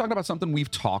actually talking about something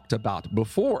we've talked about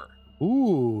before.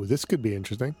 Ooh, this could be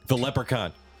interesting. The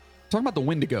leprechaun. Talking about the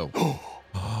Wendigo.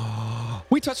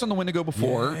 We touched on the Wendigo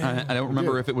before. Yeah, I don't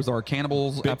remember if it was our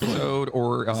cannibals episode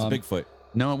or It's Bigfoot.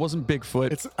 no, it wasn't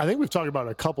Bigfoot. I think we've talked about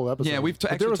it a couple episodes. Yeah, we've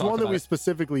But actually there was talked one that about we it.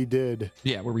 specifically did.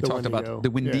 Yeah, where we the talked about Wendigo. the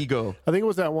Yeah. Wendigo. I think it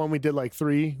was that one we did like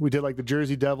 3. We did like the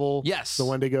Jersey Devil. Yes. The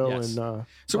Wendigo Yes. and So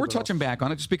we're something touching back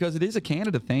on it just because it is a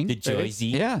Canada thing. The Jersey.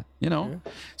 Yeah, you know.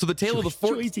 So the tale of the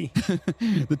Fort Jersey.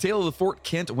 the tale of the Fort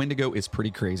Kent Wendigo is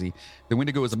pretty crazy. The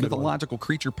Wendigo is a mythological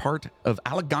creature, part of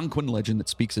Algonquin legend that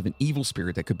speaks of an evil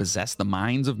spirit that could possess the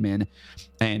minds of men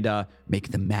and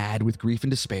make them mad with grief and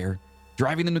despair,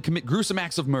 driving them to commit gruesome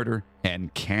acts of murder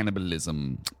and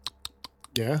cannibalism.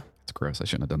 Yeah. It's gross. I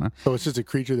shouldn't have done that. So it's just a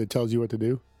creature that tells you what to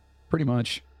do. Pretty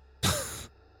much.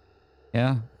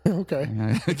 Yeah. Okay.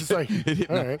 It's just like,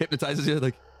 all right. hypnotizes you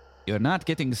like, you're not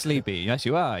getting sleepy. Yes,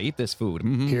 you are. Eat this food.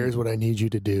 Mhm. Here's what I need you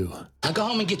to do. Now go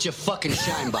home and get your fucking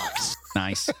shine box.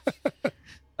 Nice.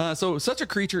 So such a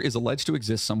creature is alleged to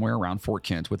exist somewhere around Fort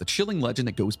Kent with a chilling legend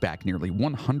that goes back nearly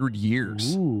 100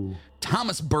 years. Ooh.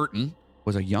 Thomas Burton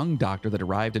was a young doctor that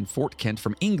arrived in Fort Kent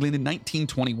from England in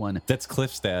 1921. That's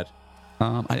Cliff's dad.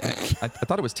 I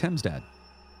thought it was Tim's dad.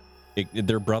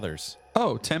 They're brothers.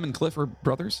 Oh, Tim and Cliff are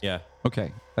brothers? Yeah.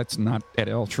 Okay, that's not at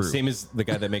all true. Same as the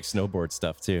guy that makes snowboard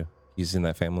stuff, too. He's in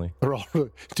that family. They're all,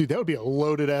 dude, that would be a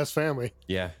loaded ass family.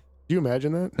 Yeah. Do you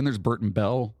imagine that? Then there's Burton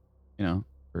Bell, you know.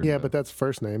 or Yeah, the- but that's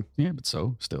first name. Yeah, but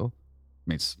so still. I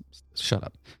mean, shut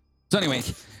up. So anyway,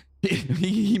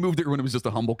 he moved there when it was just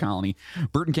a humble colony.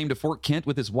 Burton came to Fort Kent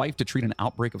with his wife to treat an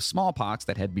outbreak of smallpox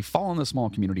that had befallen the small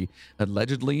community,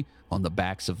 allegedly on the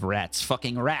backs of rats.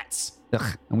 Fucking rats.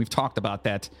 Ugh. And we've talked about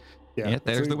that. Yeah,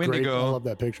 there's it's the great- Wendigo. I love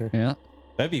that picture. Yeah.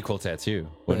 That'd be a cool tattoo,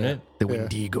 wouldn't Yeah. it? The Yeah.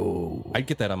 Wendigo. I'd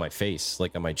get that on my face,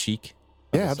 like on my cheek.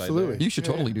 on Yeah, the side absolutely. there. You should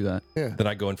totally do that. Yeah. Then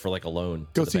I'd go in for like a loan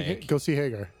Go to the see bank. go see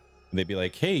Hagar. And they'd be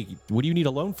like, hey, what do you need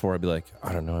a loan for? I'd be like,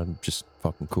 I don't know. I'm just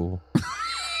fucking cool.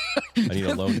 I need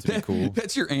a loan to be cool.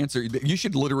 That's your answer. You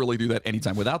should literally do that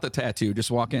anytime without the tattoo. Just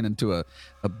walk into a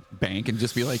bank and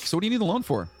just be like, so what do you need a loan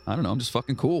for? I don't know. I'm just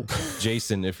fucking cool.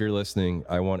 Jason, if you're listening,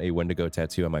 I want a Wendigo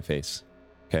tattoo on my face.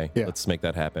 Okay, Yeah. let's make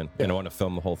that happen. And I want to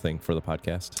film the whole thing for the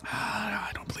podcast.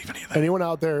 I don't believe any of that. Anyone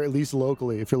out there, at least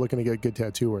locally, if you're looking to get good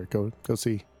tattoo work, go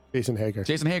see Jason Hagar.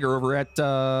 Jason Hager over at,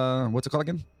 what's it called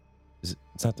again? Is it?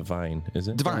 It's not Divine, is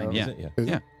it? Divine, Is yeah. it? Yeah. Is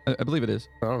Yeah, it? I believe it is.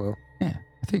 I don't know. Yeah,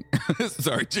 I think.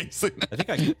 Sorry, Jason. I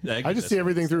think I just see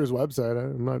everything through his website.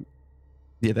 I'm not.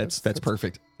 Yeah, that's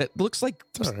perfect. It looks like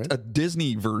all right. a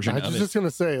Disney version I of was it, just gonna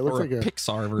say it looks or like a a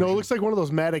Pixar version. no. It looks like one of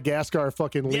those Madagascar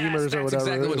fucking yes, lemurs that's or whatever.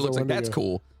 exactly what it is looks a like. That's Wendigo.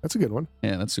 cool. That's a good one.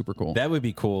 Yeah, that's super cool. That would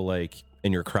be cool, like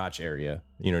in your crotch area.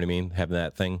 You know what I mean? Having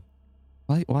that thing.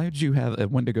 Why did you have a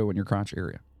Wendigo in your crotch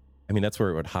area? I mean, that's where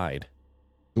it would hide.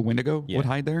 The Wendigo Yeah. would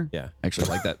hide there? Yeah. Actually,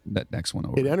 I like that next one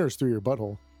over. It enters through your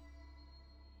butthole.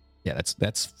 Yeah,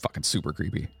 that's fucking super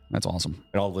creepy. That's awesome.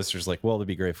 And all the listeners are like, well, it'd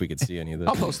be great if we could see any of this.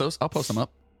 I'll post those. I'll post them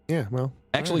up. Yeah, well,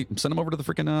 Actually, send them over to the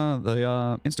freaking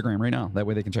Instagram right now. That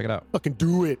way they can check it out. fucking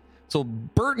do it. So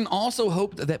Burton also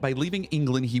hoped that by leaving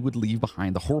England, he would leave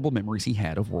behind the horrible memories he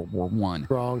had of World War I.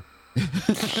 Wrong.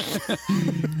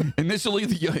 Initially,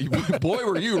 boy,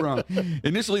 were you wrong.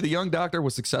 Initially, the young doctor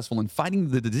was successful in fighting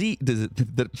the disease.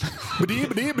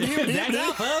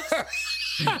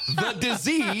 the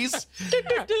disease.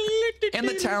 And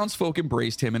the townsfolk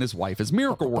embraced him and his wife as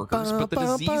miracle workers. But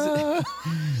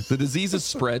the disease's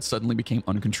spread suddenly became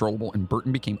uncontrollable, and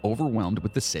Burton became overwhelmed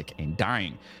with the sick and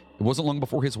dying. It wasn't long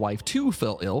before his wife, too,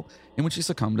 fell ill, and when she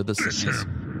succumbed to the sickness,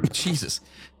 Jesus,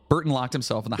 Burton locked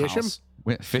himself in the house.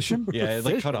 Fish him? Yeah, it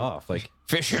like cut off. Like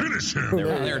Fish him.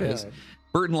 There it is.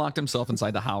 Burton locked himself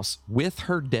inside the house with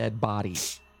her dead body.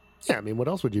 Yeah, I mean, what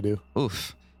else would you do?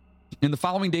 Oof. In the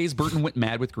following days, Burton went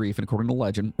mad with grief and, according to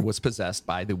legend, was possessed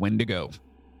by the Wendigo.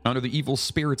 Under the evil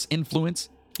spirit's influence,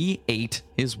 he ate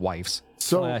his wife's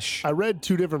flesh. I read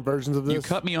 2 different versions of this. You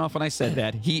cut me off when I said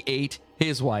that. He ate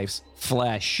his wife's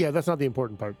flesh. Yeah, that's not the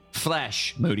important part.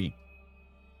 Flesh, Moody.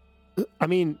 I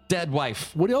mean, Dead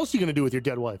wife. what else are you going to do with your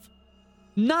dead wife?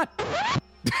 Not.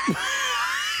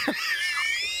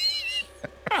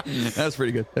 That's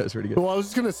pretty good. Well, I was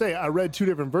just going to say, I read 2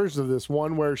 different versions of this.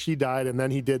 One where she died and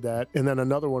then he did that, and then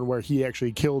another one where he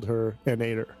actually killed her and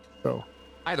ate her. So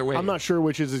Either way. I'm not sure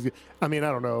which is. I mean,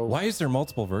 I don't know. why is there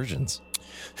multiple versions?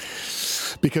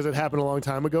 Because it happened a long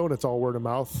time ago and it's all word of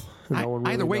mouth. And no one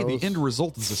really Either way, knows. the end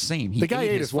result is the same. He The guy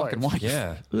ate his fucking wife.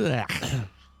 Yeah. Ugh.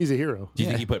 He's a hero. Do you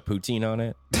think he put poutine on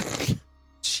it?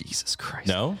 Jesus Christ.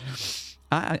 No.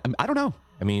 I don't know.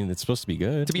 I mean, it's supposed to be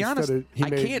good. To be honest, he I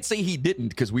can't say he didn't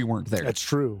because we weren't there. That's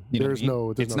true. You know There's what I mean?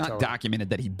 no. There's It's no not telling. documented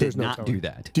that he There's did no not telling. do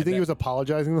that. Do you think he was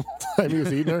apologizing the whole time he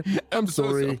was eating her? I'm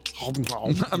sorry.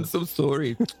 I'm so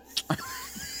sorry.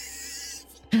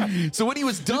 So when he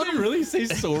was Did done, they really say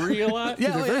sorry a lot?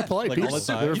 Yeah, They're very polite Like people. all the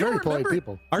time. They're You very don't polite remember?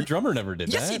 people. Our drummer never did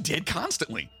yes, that. he did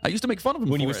constantly. I used to make fun of him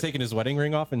When he for was it. taking his wedding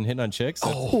ring off and hitting on chicks.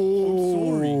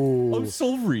 Oh, I'm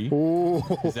sorry.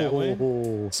 Is that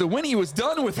way? So when he was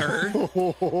done with her,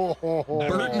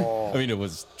 Burton, I mean, it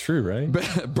was true, right?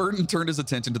 Burton turned his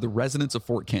attention to the residents of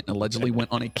Fort Kent and allegedly went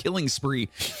on a killing spree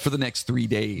for the next 3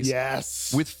 days.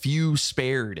 Yes. With few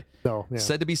spared. No, yeah.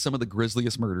 Said to be some of the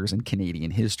grisliest murders in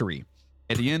Canadian history.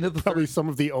 At the end of the Probably some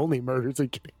of the only murders in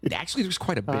Canada. Actually, there's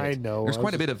quite a bit. I know. There's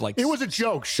quite a bit of like. It was a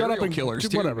joke. Shut up serial and killers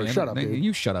dude, too. whatever. Man. Shut up, dude.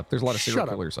 You shut up. There's a lot of serial Shut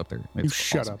up. killers up there. You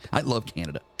shut up. I love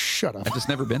Canada. Shut up. I've just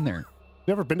never been there.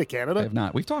 Never been to Canada? I have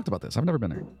not. We've talked about this. I've never been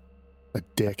there. A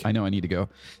dick. I know I need to go.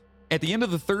 At the end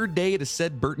of the 3rd day, it is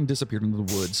said Burton disappeared into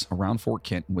the woods around Fort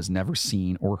Kent and was never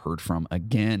seen or heard from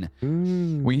again.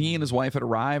 When he and his wife had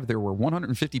arrived, there were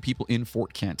 150 people in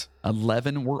Fort Kent.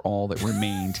 11 were all that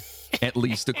remained, at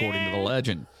least according to the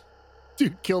legend.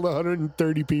 Dude killed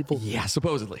 130 people. Yeah,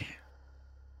 supposedly.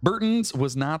 Burton's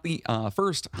was not the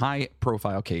first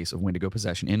high-profile case of Wendigo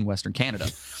possession in Western Canada.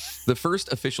 The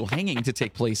first official hanging to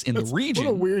take place in the region.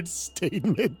 What a weird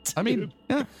statement. I mean,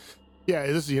 yeah. Yeah,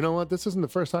 you know what? This isn't the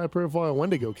first high-profile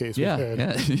Wendigo case we've had.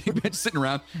 Yeah. You've been sitting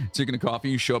around, drinking a coffee,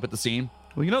 you show up at the scene.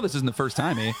 Well, you know this isn't the first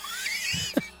time, eh?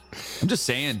 I'm just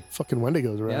saying. Fucking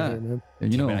Wendigos around here, man.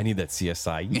 You know, Man, I need that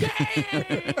CSI.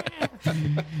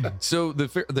 So the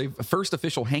first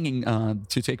official hanging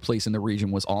to take place in the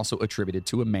region was also attributed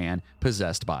to a man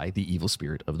possessed by the evil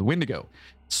spirit of the Wendigo.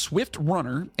 Swift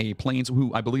Runner, a Plains,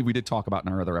 who I believe we did talk about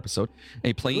in our other episode,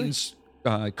 a Plains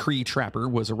Cree trapper,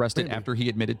 was arrested after he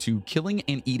admitted to killing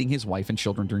and eating his wife and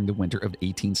children during the winter of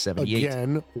 1878.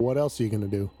 Again, what else are you going to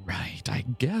do? Right, I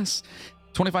guess.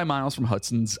 25 miles from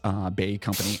Hudson's Bay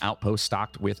Company outpost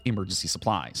stocked with emergency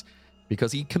supplies.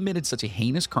 Because he committed such a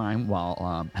heinous crime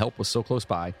while help was so close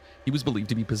by, he was believed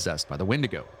to be possessed by the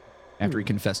Wendigo. After he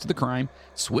confessed to the crime,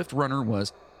 Swift Runner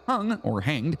was hung or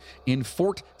hanged in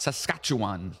Fort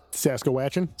Saskatchewan.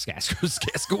 Saskatchewan?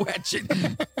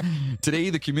 Saskatchewan. Today,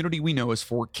 the community we know as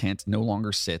Fort Kent no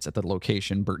longer sits at the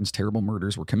location Burton's terrible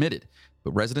murders were committed.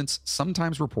 But residents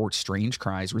sometimes report strange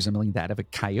cries resembling that of a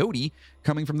coyote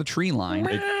coming from the tree line.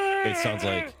 It sounds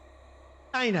like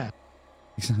China.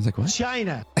 It sounds like what?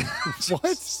 China.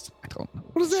 What? I don't know.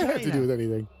 What does that have to do with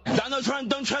anything? Donald Trump,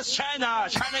 don't trust China.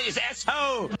 China is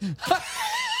asshole.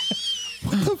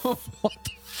 What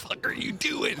the fuck are you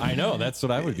doing? I know. That's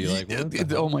what I would be like. What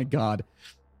the Oh my God.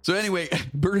 So anyway,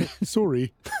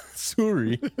 Sorry.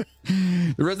 Sorry.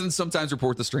 the residents sometimes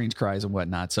report the strange cries and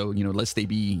whatnot. So, lest they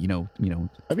be, Have you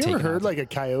ever taken heard out. like a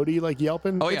coyote like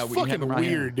yelping? Oh yeah, it's we have fucking them right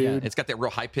here. weird, Yeah, dude. it's got that real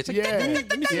high pitch. Yeah,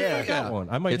 yeah. I got one.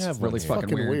 I might It's have really one. fucking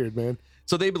Fucking weird. weird, man.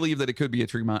 So they believe that it could be a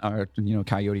tree,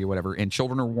 coyote or whatever, and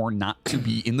children are warned not to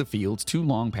be in the fields too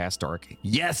long past dark.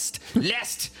 Lest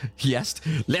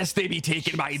they be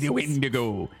taken by the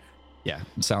Wendigo. Yeah,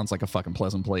 sounds like a fucking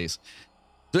pleasant place.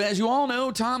 So as you all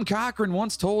know, Tom Cochrane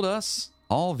once told us,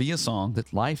 all via song,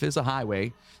 that life is a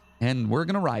highway, and we're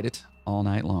gonna ride it all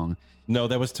night long. No,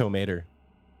 that was Tomater.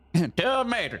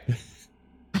 Tomater.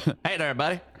 Hey there,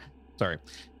 buddy. Sorry.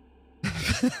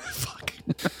 Fuck.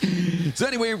 So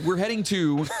anyway, we're heading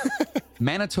to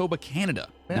Manitoba, Canada.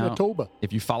 Manitoba. Now,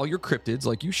 if you follow your cryptids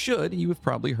like you should, you have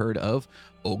probably heard of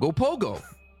Ogopogo.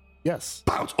 Yes.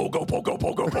 Bounce, Ogo, Pogo,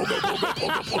 Pogo, Pogo, Pogo,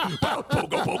 Pogo, Pogo,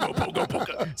 Pogo, Pogo, Pogo,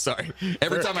 Pogo. Sorry.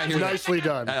 Every time I hear Nicely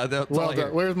done. Well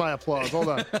done. Where's my applause? Hold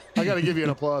on. I got to give you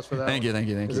an applause for that. Thank you.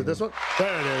 Is it this one?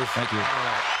 There it is. Thank you.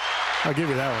 I'll give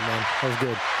you that one, man. That was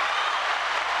good.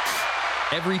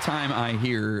 Every time I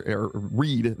hear or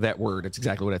read that word, it's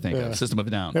exactly what I think of. System of a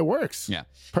Down. It works. Yeah.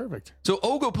 Perfect. So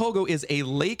Ogopogo is a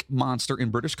lake monster in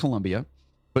British Columbia,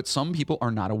 but some people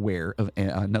are not aware of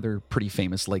another pretty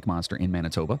famous lake monster in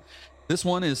Manitoba. This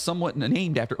one is somewhat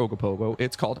named after Ogopogo.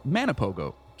 It's called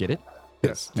Manipogo. Get it?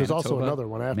 Yes. There's also another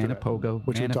one after Manipogo, that,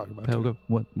 which we'll talk about.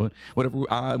 Manipogo,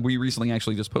 whatever. We recently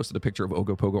actually just posted a picture of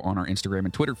Ogopogo on our Instagram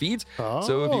and Twitter feeds. Oh,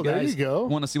 so if you there guys you go.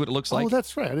 want to see what it looks like. Oh,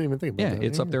 that's right. I didn't even think about that. Yeah,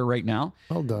 it's up there right now.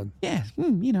 Well done. Yeah,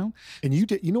 you know. And you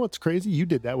did. You know what's crazy? You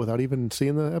did that without even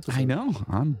seeing the episode. I know.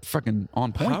 I'm fucking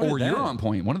on point. How did Or you're that- on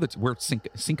point. One of the we're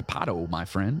syncopado, my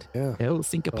friend. Yeah. El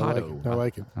syncopado. I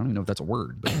like it. I don't even know if that's a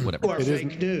word, but whatever. Or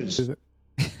fake news. Is it?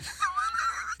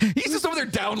 He's just over there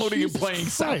downloading and playing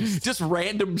sound, Christ. just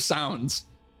random sounds.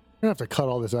 We're gonna have to cut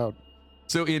all this out.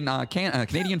 So in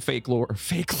Canadian fake lore,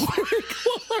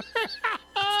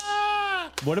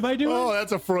 What am I doing? Oh,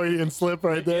 that's a Freudian slip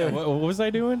right Yeah, there. what was I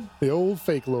doing? The old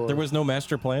fake lore. There was no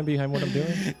master plan behind what I'm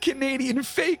doing. Canadian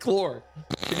fake lore,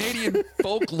 Canadian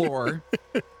folklore.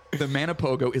 The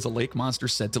Manipogo is a lake monster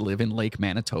said to live in Lake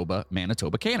Manitoba,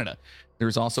 Manitoba, Canada.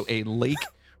 There's also a Lake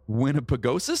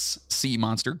Winnipegosis sea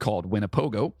monster called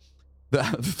Winnipogo,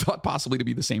 thought possibly to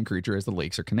be the same creature as the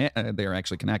lakes are they are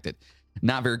actually connected.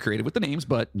 Not very creative with the names,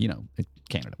 but you know,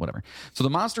 Canada, whatever. So the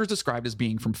monster is described as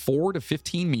being from 4 to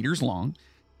 15 meters long.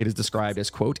 It is described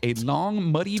as, quote, a long,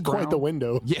 muddy brown. Quite the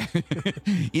window. Yeah.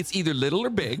 It's either little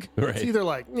or big. Right. It's either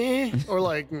like or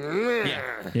like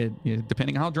Yeah,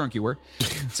 depending on how drunk you were.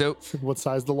 So what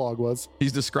size the log was.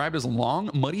 he's described as a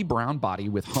long, muddy brown body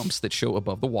with humps that show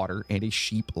above the water and a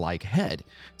sheep-like head.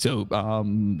 So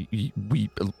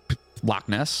Loch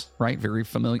Ness, right? Very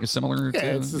familiar, similar. Yeah,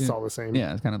 to, it's all the same.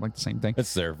 Yeah, it's kind of like the same thing.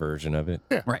 That's their version of it.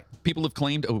 Right. People have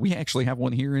claimed, we actually have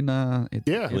one here in Lake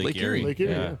Erie. Lake Erie.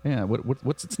 Yeah. Yeah.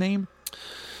 What's its name?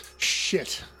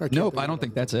 Shit. Nope, I don't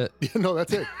think that's it. No,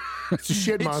 that's it. It's a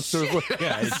shit monster.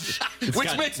 Yeah, it's Which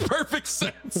got, makes perfect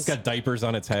sense. it's got diapers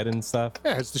on its head and stuff.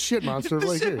 Yeah, it's the shit monster of The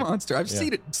Lake shit Erie. monster. I've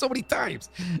seen it so many times.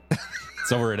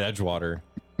 It's over at Edgewater.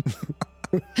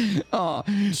 Oh,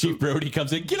 Chief Brody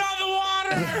comes in. Get on the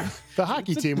water. The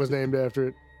hockey team was named after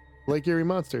it. Lake Erie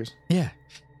Monsters. yeah.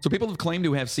 So people have claimed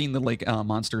to have seen the lake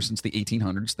monster since the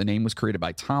 1800s. The name was created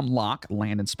by Tom Locke,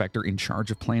 land inspector in charge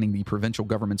of planning the provincial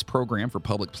government's program for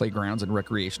public playgrounds and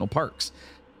recreational parks.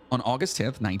 On August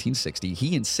 10th, 1960,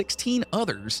 he and 16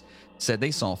 others said they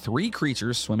saw 3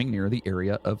 creatures swimming near the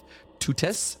area of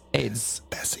Tutes Aids.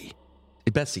 Bessie.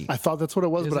 I thought that's what it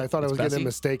was, Is but it? I thought I It's was getting Bessie? it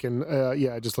mistaken.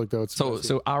 Yeah, I just looked out.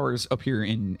 So ours up here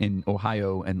in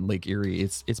Ohio and Lake Erie,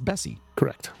 it's Bessie.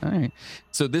 correct. All right.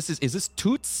 So is this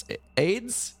Toots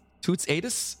Aids? Toots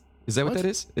Aidis? Is that what What? that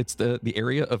is? It's the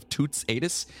area of Toots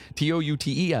Aidis.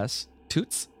 Toutes.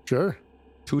 Toots? Sure.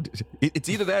 It's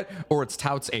either that or it's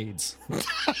Touts AIDS.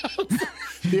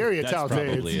 The area That's touts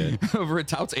probably AIDS. it. Over at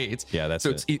Touts AIDS. Yeah, that's so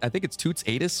it. I think it's Toots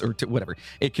Aidis or whatever.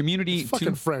 A community.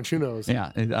 Fucking French. Who knows?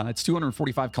 Yeah, it's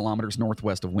 245 kilometers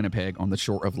northwest of Winnipeg on the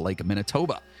shore of Lake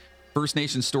Manitoba. First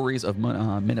Nation stories of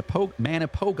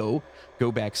Manipogo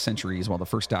go back centuries, while the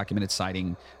first documented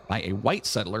sighting by a white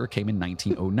settler came in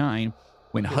 1909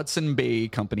 when Hudson Bay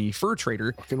Company fur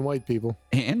trader Fucking white people.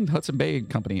 and Hudson Bay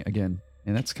Company again.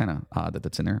 And that's kind of odd that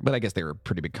that's in there. But I guess they were a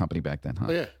pretty big company back then, huh?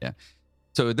 Oh, yeah. Yeah.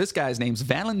 So this guy's name's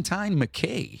Valentine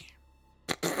McKay.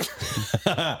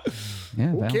 Yeah,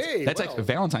 Okay, that's well. actually,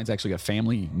 Valentine's actually a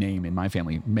family name in my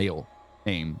family, male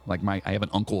name. Like I have an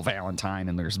Uncle Valentine,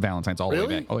 and there's Valentine's all the way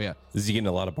Really? back. Oh yeah, Is he getting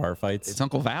a lot of bar fights? it's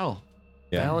Uncle Val.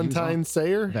 Yeah. Valentine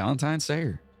Sayer. Valentine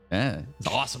Sayer. Yeah, it's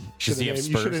awesome. Does he have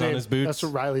spurs on his boots? That's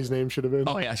what Riley's name should have been.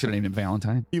 Oh yeah, I should have named him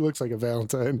Valentine. He looks like a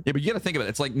Valentine. Yeah, but you got to think of it.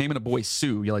 It's like naming a boy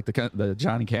Sue. You like the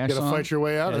Johnny Cash You gotta song? fight your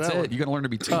way out of That's that it. one. You got to learn to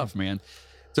be tough, man.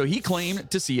 So he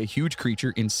claimed to see a huge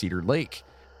creature in Cedar Lake.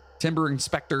 Timber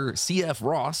Inspector C.F.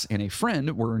 Ross and a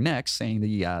friend were next, saying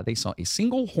they saw a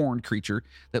single horned creature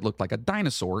that looked like a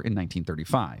dinosaur in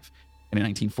 1935. And in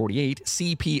 1948,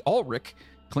 C.P. Ulrich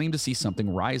claimed to see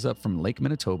something rise up from Lake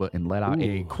Manitoba and let out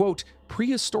a, quote,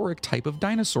 prehistoric type of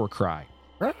dinosaur cry.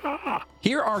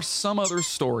 Here are some other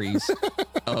stories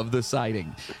of the sighting.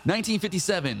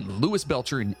 1957, Louis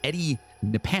Belcher and Eddie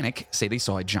Nepanic say they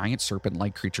saw a giant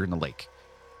serpent-like creature in the lake.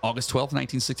 August 12th,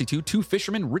 1962, two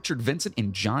fishermen, Richard Vincent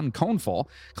and John Conefall,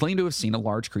 claimed to have seen a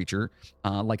large creature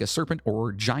like a serpent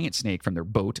or giant snake from their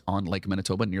boat on Lake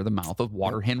Manitoba near the mouth of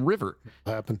Waterhen River.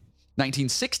 What happened?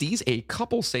 1960s, a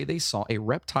couple say they saw a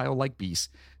reptile-like beast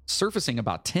surfacing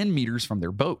about 10 meters from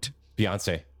their boat.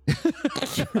 Beyonce.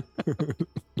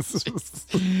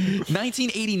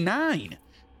 1989,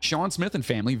 Sean Smith and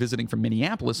family visiting from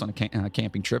Minneapolis on a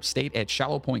camping trip stayed at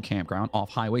Shallow Point Campground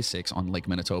off Highway 6 on Lake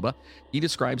Manitoba. He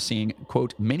described seeing,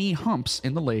 quote, many humps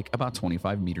in the lake about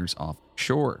 25 meters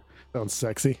offshore. Sounds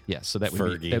sexy. Yes, so that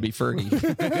would be Fergie.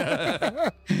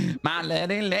 My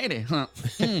lady, huh?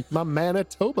 My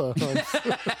Manitoba.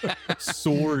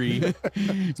 Sorry.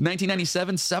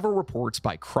 1997, several reports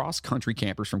by cross-country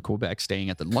campers from Quebec staying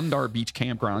at the Lundar Beach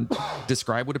Campground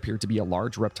describe what appeared to be a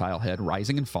large reptile head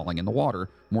rising and falling in the water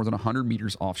more than 100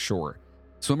 meters offshore.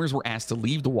 Swimmers were asked to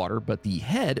leave the water, but the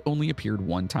head only appeared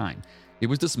one time. It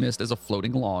was dismissed as a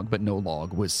floating log, but no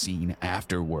log was seen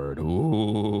afterward.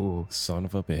 Ooh. Son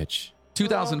of a bitch.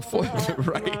 2004,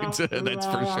 right, that's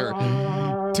for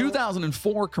sure.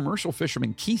 2004, commercial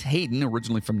fisherman Keith Hayden,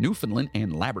 originally from Newfoundland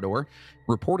and Labrador,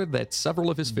 reported that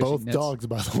several of his fishing Both nets... dogs,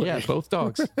 by the way. Yeah, both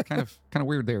dogs. kind of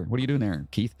weird there. What are you doing there,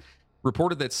 Keith?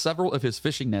 Reported that several of his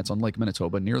fishing nets on Lake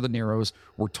Manitoba near the Narrows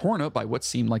were torn up by what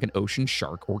seemed like an ocean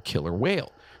shark or killer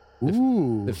whale.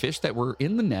 The fish that were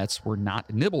in the nets were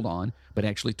not nibbled on, but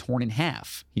actually torn in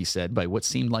half, he said, by what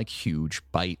seemed like huge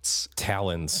bites.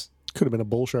 Talons. Could have been a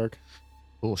bull shark.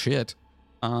 Bullshit.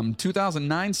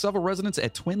 2009, several residents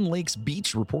at Twin Lakes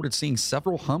Beach reported seeing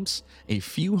several humps a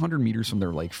few hundred meters from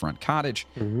their lakefront cottage.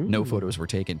 No photos were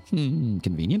taken.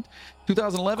 Convenient.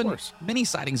 2011, many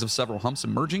sightings of several humps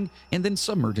emerging and then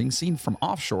submerging seen from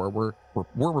offshore were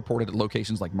reported at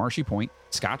locations like Marshy Point,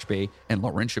 Scotch Bay, and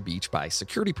Laurentia Beach by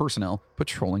security personnel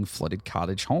patrolling flooded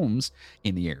cottage homes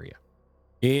in the area.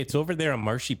 It's over there on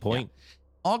Marshy Point. Yeah.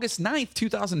 August 9th,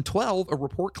 2012, a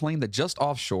report claimed that just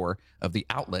offshore of the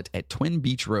outlet at Twin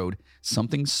Beach Road,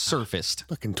 something surfaced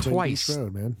Fucking Twin twice. Beach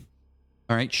Road, man.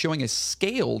 All right, showing a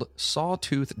scaled,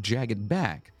 sawtooth, jagged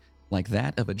back like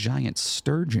that of a giant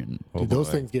sturgeon. Dude, those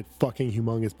things get fucking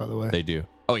humongous, by the way. They do.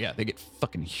 Oh, yeah, they get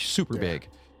fucking super big.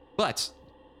 But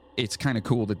it's kind of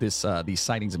cool that these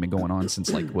sightings have been going on since,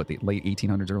 like, what, the late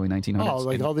 1800s, early 1900s? Oh,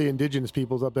 like all the indigenous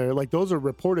peoples up there. Like, those are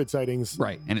reported sightings.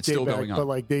 Right, and it's still going on. But,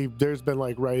 like, there's been,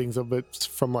 like, writings of it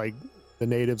from, like, the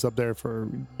natives up there for,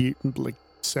 like,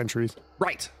 centuries.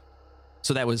 Right.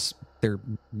 So that was their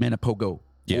Manipogo.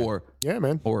 Yeah. Yeah,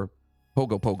 man. Or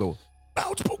Pogo. Bounce,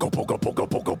 pogo, pogo, pogo, pogo,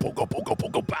 pogo, pogo,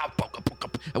 pogo, bow, pogo, pogo.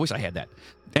 I wish I had that.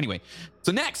 Anyway,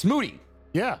 so next, Moody.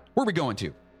 Yeah. Where are we going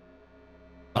to?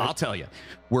 I'll tell you.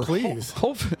 Please.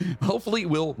 Hopefully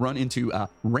we'll run into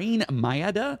Rain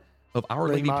Maida of Our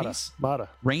Rain Lady Mata. Peace. Mata.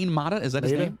 Rain Mata, is that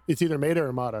his Maida? name? It's either Maida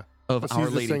or Mata. Of She's Our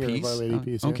the Lady singer Peace. Of Our Lady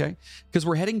Peace. Okay. Because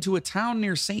we're heading to a town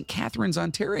near St. Catharines,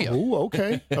 Ontario. Oh,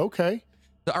 okay. Okay.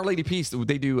 The Our Lady Peace,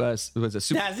 they do was a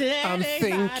super. I'm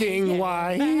thinking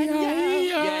why.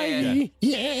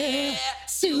 Yeah.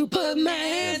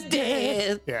 Superman's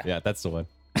dead. Yeah, that's the one.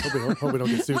 Hope we don't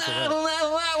get sued for that.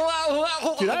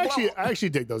 Dude, I actually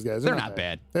dig those guys. They're not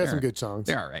bad. They have some good songs.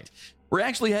 They're all right. We're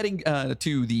actually heading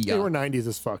to the... They were 90s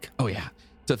as fuck. Oh, yeah.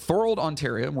 To Thorold,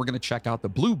 Ontario, and we're going to check out the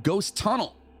Blue Ghost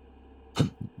Tunnel.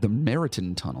 The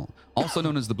Meriton Tunnel, also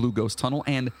known as the Blue Ghost Tunnel,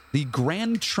 and the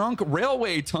Grand Trunk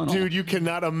Railway Tunnel. Dude, you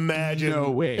cannot imagine.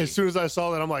 No way. As soon as I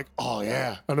saw that, I'm like, oh,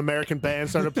 yeah. An American band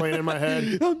started playing in my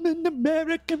head. I'm an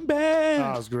American band.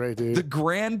 Oh, it was great, dude. The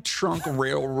Grand Trunk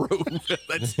Railroad.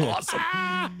 That's awesome.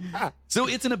 So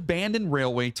it's an abandoned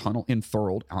railway tunnel in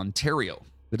Thorold, Ontario.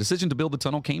 The decision to build the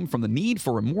tunnel came from the need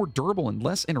for a more durable and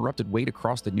less interrupted way to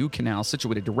cross the new canal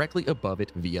situated directly above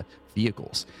it via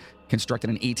vehicles. Constructed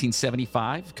in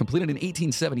 1875, completed in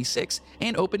 1876,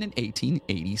 and opened in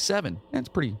 1887. That's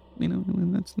pretty,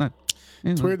 that's not...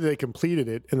 It's weird that they completed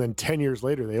it, and then 10 years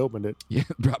later, they opened it. Yeah,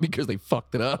 probably because they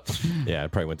fucked it up. Yeah,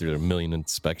 it probably went through a million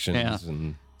inspections. Yeah.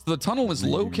 And So the tunnel is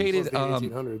located... The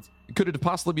 1800s. Could it have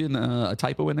possibly been a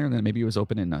typo in there, and then maybe it was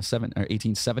open in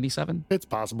 1877? It's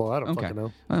possible. I don't fucking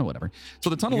know. Whatever. So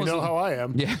the tunnel You is... know how I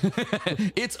am. Yeah,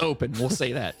 it's open. We'll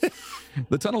say that.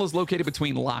 The tunnel is located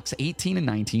between locks 18 and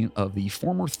 19 of the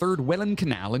former 3rd Whalen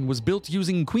Canal and was built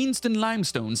using Queenston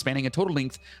limestone, spanning a total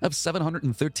length of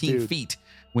 713 Dude, feet.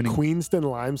 Queenston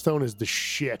limestone is the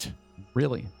shit.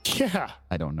 Really? Yeah.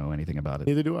 I don't know anything about it.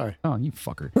 Neither do I. Oh, you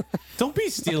fucker. don't be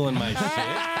stealing my shit.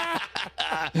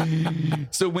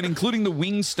 So when including the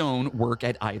wingstone work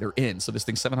at either end, so this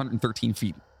thing's 713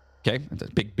 feet. Okay, it's a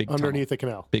big Underneath tunnel. the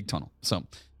canal. Big tunnel. So,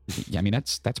 yeah, I mean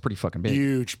that's pretty fucking big.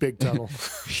 Huge, big tunnel.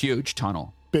 Huge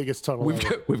tunnel. Biggest tunnel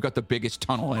ever. We've got the biggest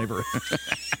tunnel ever.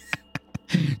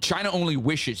 China only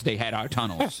wishes they had our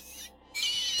tunnels.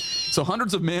 So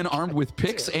hundreds of men armed with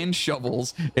picks and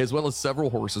shovels, as well as several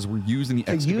horses, were used in the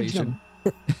excavation.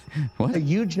 What? A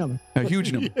huge number. A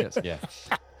huge number. Yes. Yeah.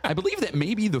 I believe that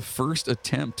may be the first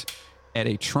attempt at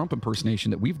a Trump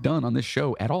impersonation that we've done on this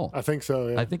show at all. I think so.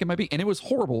 Yeah. I think it might be, and it was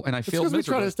horrible, and I failed Because we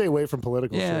try miserably. to stay away from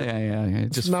political shit. Yeah. It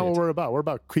It's just not what fit. we're about. We're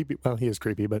about creepy. Well, he is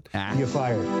creepy, but You're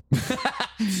fired.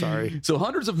 sorry. So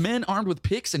hundreds of men armed with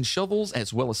picks and shovels,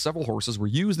 as well as several horses, were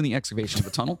used in the excavation of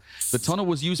the tunnel. The tunnel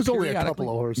was used There's only a periodically. couple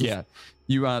of horses.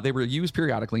 Yeah, they were used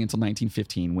periodically until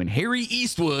 1915, when Harry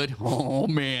Eastwood. Oh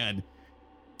man,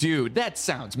 dude, that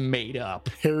sounds made up.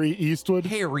 Harry Eastwood.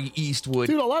 Harry Eastwood.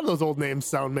 Dude, a lot of those old names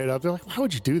sound made up. They're like, why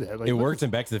would you do that? Like, It worked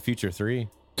in Back to the Future 3.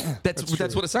 That's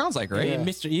what it sounds like, right? Hey,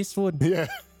 Mr. Eastwood, Yeah.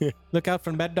 look out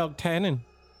for Mad Dog Tannen.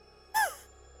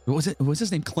 Was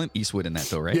his name Clint Eastwood in that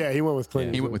though, right? Yeah, he went with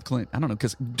Clint. He went with Clint. I don't know,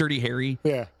 because Dirty Harry,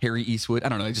 Yeah. Harry Eastwood. I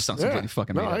don't know. It just sounds completely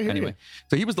fucking made No, I up. hear Anyway, you.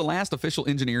 so he was the last official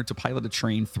engineer to pilot a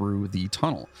train through the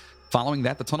tunnel. Following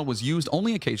that, the tunnel was used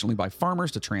only occasionally by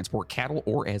farmers to transport cattle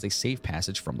or as a safe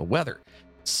passage from the weather.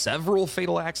 Several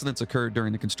fatal accidents occurred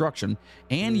during the construction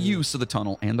and use of the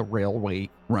tunnel and the railway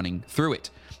running through it.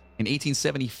 In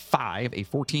 1875, a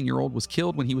 14-year-old was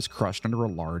killed when he was crushed under a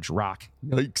large rock.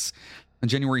 Yikes. On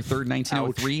January 3rd,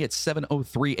 1903, at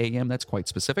 7:03 a.m., that's quite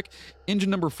specific, engine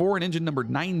number 4 and engine number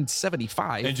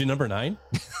 975. Engine number 9?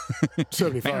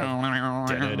 75.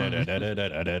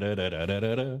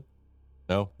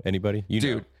 No? Anybody? You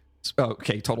Dude,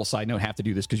 okay, total side note, have to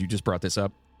do this because you just brought this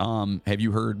up. Have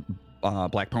you heard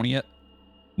Black Pony yet?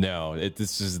 know. No,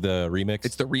 this is the remix.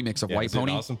 It's the remix of Yeah, White is it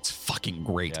Pony. awesome? It's fucking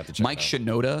great. Yeah, I have to check Mike it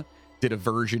Shinoda did a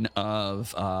version of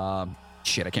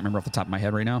shit, I can't remember off the top of my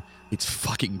head right now. It's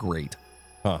fucking great.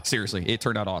 Huh. Seriously, it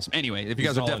turned out awesome. Anyway, if you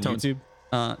Is guys it are all on Deftones,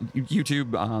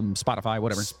 YouTube, Spotify,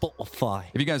 whatever. Spotify.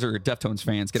 If you guys are Deftones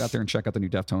fans, get out there and check out the new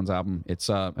Deftones album. It's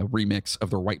a remix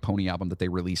of their White Pony album that they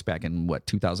released back in,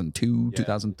 2002, Yeah.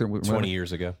 2003? 20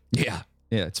 years ago. Yeah,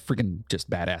 it's freaking just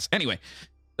badass. Anyway,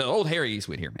 the old Harry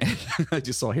Eastwood here. I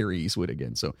just saw Harry Eastwood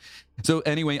again. So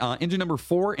anyway, engine number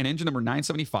 4 and engine number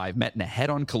 975 met in a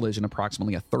head-on collision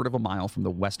approximately a third of a mile from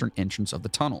the western entrance of the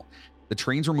tunnel. The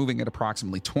trains were moving at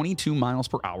approximately 22 miles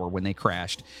per hour when they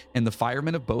crashed, and the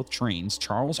firemen of both trains,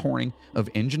 Charles Horning of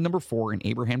engine number 4 and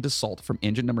Abraham Dassault from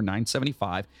engine number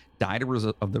 975, died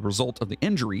of the result of the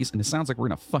injuries. And it sounds like we're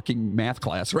in a fucking math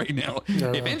class right now.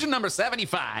 If engine number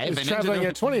 75 He's and traveling engine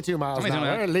at 22 miles an 22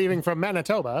 hour, leaving from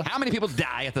Manitoba. how many people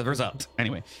die at the result?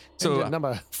 Anyway, so Engine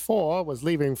number 4 was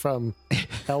leaving from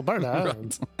Alberta.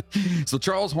 So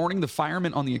Charles Horning, the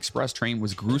fireman on the express train,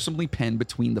 was gruesomely pinned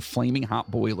between the flaming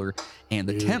hot boiler and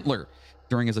the Tentler.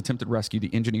 During his attempted rescue,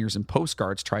 the engineers and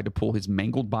postguards tried to pull his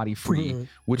mangled body free,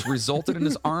 which resulted in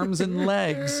his arms and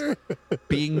legs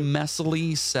being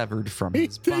messily severed from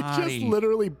his He body. just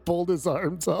literally pulled his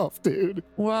arms off, dude.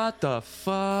 What the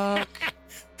fuck?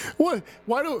 What?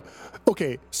 Why do?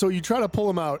 Okay, so you try to pull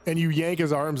him out and you yank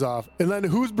his arms off, and then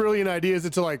whose brilliant idea is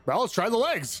it to like, well, let's try the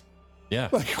legs? Yeah.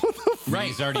 Like what the? Right.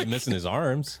 He's already missing his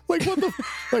arms. Like what the?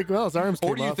 Like well, his arms. Or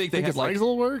came do you off. think they had his like legs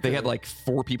will work? they had like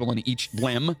 4 people on each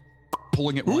limb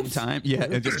pulling at one time? Yeah.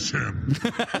 It just,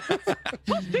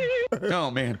 oh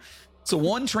man. So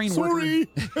one train Sorry.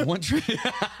 worker,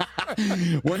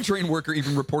 one train worker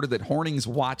even reported that Horning's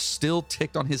watch still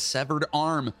ticked on his severed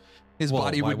arm. His Well,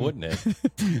 body why wouldn't. wouldn't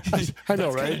it? I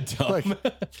know, That's right? kinda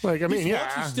dumb. Like I mean, His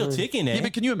yeah, watch is still ticking, eh? Yeah,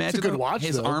 but can you imagine good though, watch,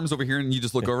 his though. arms over here and you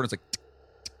just look over and it's like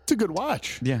it's a good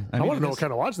watch. yeah. I mean, want to know it what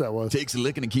kind of watch that was. takes a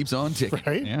lick and it keeps on ticking.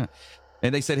 Right? Yeah.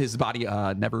 And they said his body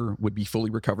never would be fully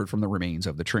recovered from the remains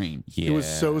of the train. Yeah. It was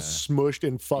so smushed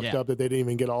and fucked Yeah. up that they didn't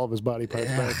even get all of his body parts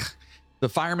back. The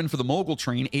fireman for the mogul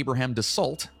train, Abraham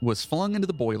Dassault, was flung into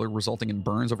the boiler, resulting in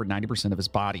burns over 90% of his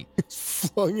body.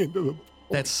 Flung into the.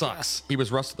 That sucks. He was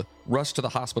rushed to the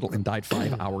hospital and died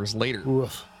 5 hours later.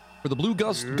 Oof. For the Blue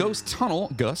Ghost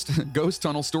Tunnel,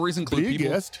 stories include Blue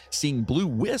people Ghost? seeing blue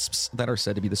wisps that are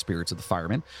said to be the spirits of the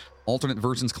firemen. Alternate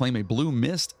versions claim a blue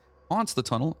mist haunts the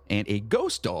tunnel and a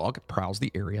ghost dog prowls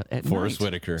the area at Forrest night.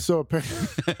 Whitaker. So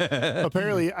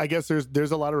apparently, I guess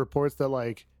there's a lot of reports that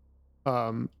like,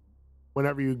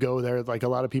 whenever you go there, like a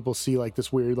lot of people see like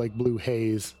this weird like blue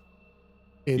haze.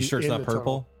 You sure it's in not the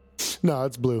purple? tunnel. No,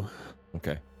 it's blue.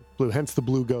 Okay. Blue, hence the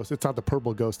blue ghost. It's not the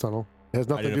purple ghost tunnel. It has I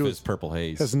nothing to didn't do know if with. it's purple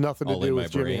haze. Has nothing to all do in my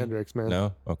with Jimi brain. Hendrix, man.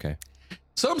 No? Okay.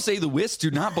 Some say the wisps do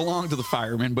not belong to the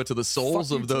firemen, but to the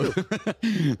souls Fuck of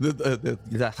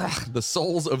the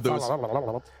souls of those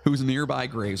whose nearby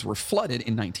graves were flooded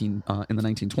in the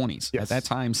 1920s. Yes. At that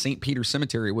time, St. Peter's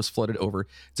Cemetery was flooded over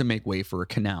to make way for a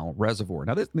canal reservoir.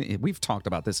 Now, we've talked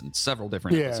about this in several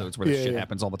different Yeah, episodes where this yeah, shit yeah.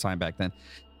 happens all the time back then.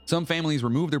 Some families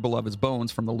removed their beloved's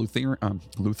bones from the Lutheran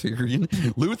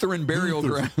burial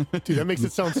ground. Dude, that makes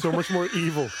it sound so much more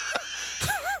evil.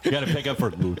 You got to pick up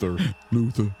for Luther.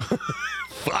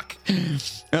 Fuck.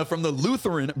 From the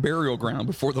Lutheran burial ground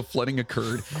before the flooding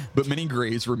occurred, but many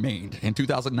graves remained. In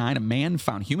 2009, a man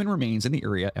found human remains in the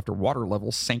area after water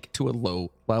levels sank to a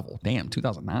low level. Damn,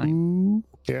 2009.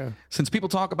 Yeah. Since people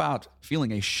talk about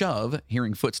feeling a shove,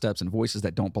 hearing footsteps and voices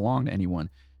that don't belong to anyone,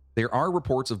 there are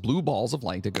reports of blue balls of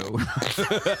light to go.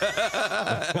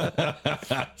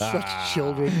 Such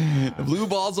children. Blue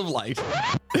balls of light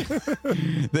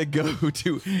that go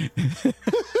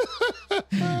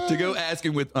to go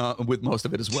asking with most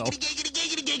of it as well.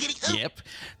 Yep.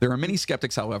 There are many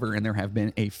skeptics, however, and there have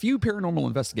been a few paranormal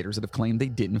investigators that have claimed they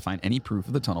didn't find any proof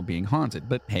of the tunnel being haunted.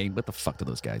 But hey, what the fuck do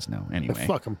those guys know anyway?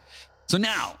 Fuck them. So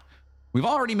now, we've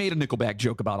already made a Nickelback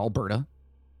joke about Alberta,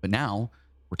 but now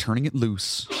we're turning it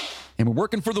loose. And we're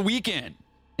working for the weekend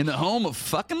in the home of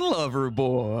fucking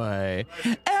Loverboy.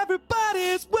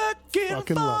 Everybody's working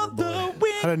Fucking for Loverboy. the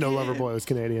weekend. I didn't know Loverboy was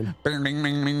Canadian.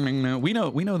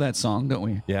 We know that song, don't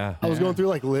we? Yeah. I was going through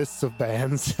like lists of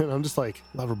bands, and I'm just like,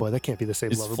 Loverboy, that can't be the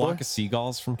same Is Loverboy. Flock of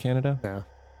Seagulls from Canada? No,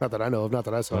 not that I know of, not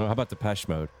that I Oh, saw. how about Depeche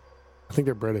Mode? I think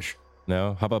they're British.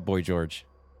 No. How about Boy George?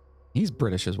 He's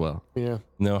British as well. Yeah.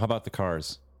 No. How about the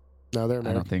Cars? No, they're I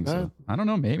American. don't think so. I don't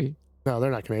know, maybe. No,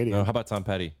 they're not Canadian. No. How about Tom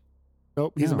Petty?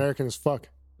 Nope, he's No. American as fuck.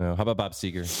 No. How about Bob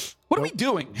Seger? What are we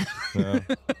doing? No.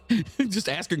 Just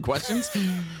asking questions.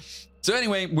 So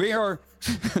anyway, we are,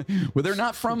 well, they're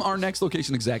not from our next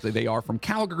location exactly. They are from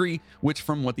Calgary, which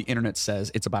from what the internet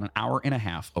says, it's about an hour and a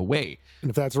half away. And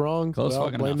if that's wrong, Close well,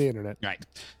 fucking blame enough. the internet. Right.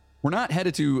 We're not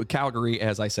headed to Calgary,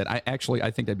 as I said. I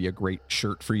think that'd be a great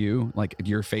shirt for you. Like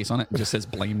your face on it just says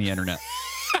blame the internet.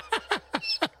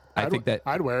 I think that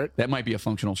I'd wear it. that might be a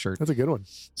functional shirt. That's a good one.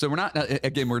 So we're not,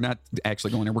 again, we're not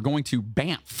actually going there. We're going to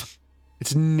Banff.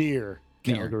 It's near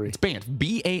Near. Calgary. It's Banff.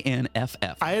 Banff.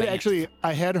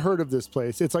 I had heard of this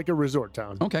place. It's like a resort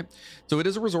town. Okay. So it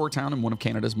is a resort town and one of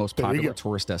Canada's most There you popular go.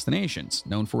 tourist destinations.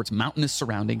 Known for its mountainous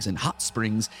surroundings and hot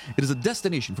springs, it is a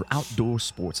destination for outdoor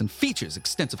sports and features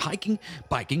extensive hiking,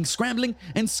 biking, scrambling,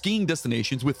 and skiing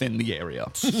destinations within the area.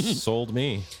 Sold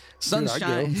me. I'd go.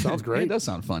 Sunshine. Sounds great. It does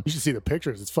sound fun. You should see the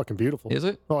pictures. It's fucking beautiful. Is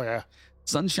it? Oh, yeah.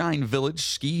 Sunshine Village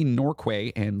Ski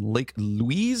Norquay and Lake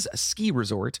Louise Ski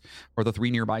Resort are the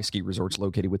three nearby ski resorts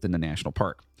located within the national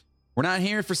park. We're not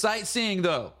here for sightseeing,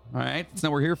 though. All right? That's not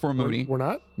what we're here for, Moody. We're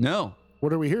not? No.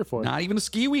 What are we here for? Not even a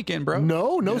ski weekend, bro.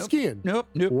 No Nope. skiing. Nope.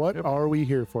 What Nope. are we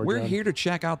here for, We're John? here to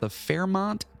check out the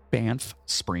Fairmont Banff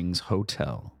Springs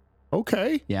Hotel.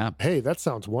 Okay. Yeah. Hey, that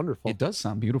sounds wonderful. It does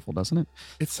sound beautiful, doesn't it?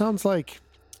 It sounds like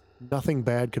nothing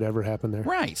bad could ever happen there.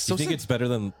 Right. Do So you think it's better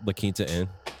than La Quinta Inn?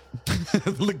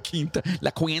 La Quinta.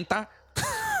 La Cuenta? I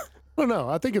don't know.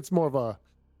 I think it's more of a,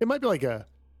 it might be like a,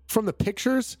 from the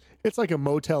pictures, it's like a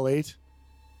Motel 8.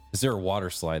 Is there a water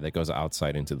slide that goes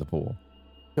outside into the pool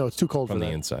No, it's too cold from for the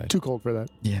that. inside? Too cold for that.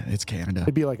 Yeah, it's Canada.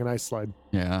 It'd be like an ice slide.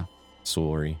 Yeah.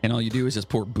 Sorry. And all you do is just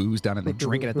pour booze down and they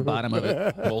drink it at the bottom of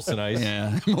it. Molson Ice.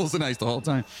 Yeah. Molson Ice the whole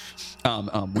time.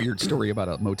 Weird story about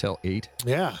a Motel 8.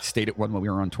 Yeah. Stayed at one when we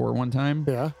were on tour one time.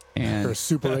 Yeah. And Or a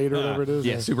Super 8 or whatever it is.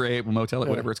 yeah, Super 8 Motel, Yeah.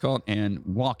 whatever it's called, and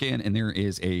walk in, and there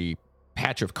is a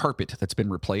patch of carpet that's been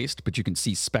replaced, but you can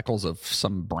see speckles of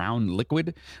some brown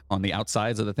liquid on the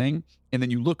outsides of the thing. And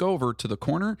then you look over to the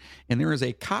corner, and there is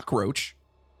a cockroach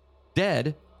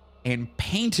dead and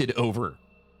painted over.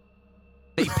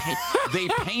 They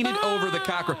painted over the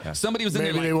cockroach. Somebody was in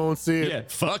Maybe there they like, won't see it. yeah,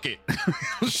 fuck it.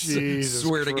 Jesus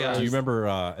Swear to Christ. God. Do you remember,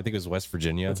 I think it was West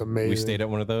Virginia. That's amazing. We stayed at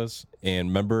one of those. And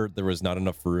remember, there was not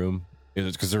enough room. It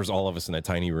was because there was all of us in that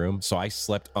tiny room. So I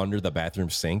slept under the bathroom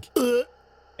sink.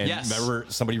 And Yes. remember,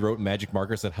 somebody wrote in magic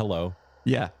marker, said hello.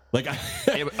 Yeah. Like,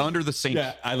 Yeah, but under the sink.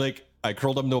 yeah, I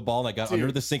curled up into a ball and I got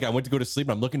under the sink. I went to go to sleep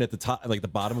and I'm looking at the top, like the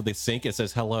bottom of the sink. It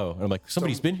says hello. And I'm like,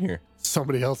 somebody's been here.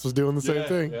 Somebody else was doing the same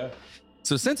thing. Yeah.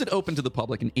 So since it opened to the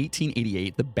public in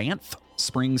 1888, the Banff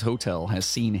Springs Hotel has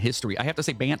seen history. I have to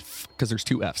say Banff because there's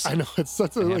two F's. I know. It's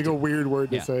such a, have like to. a weird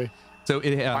word Yeah. to say. So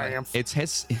it Banff. it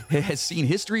has seen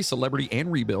history, celebrity,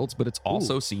 and rebuilds, but it's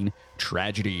also seen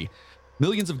tragedy.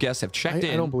 Millions of guests have checked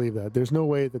in. I don't believe that. There's no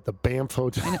way that the Banff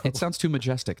Hotel. It sounds too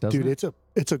majestic, doesn't Dude, it?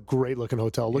 it's a great looking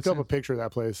hotel. Look It's up a- a picture of that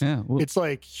place. Yeah, well- It's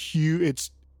like huge.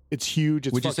 It's huge.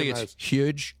 It's Would you say fucking it's nice.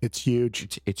 huge? It's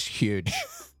huge. It's huge.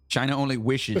 China only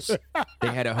wishes they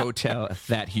had a hotel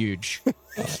that huge.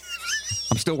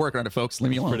 I'm still working on it, folks.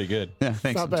 Leave me alone. Pretty good. Yeah,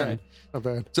 thanks. Not I'm bad. trying. Not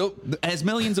bad. So, as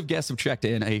millions of guests have checked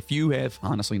in, a few have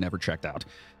honestly never checked out.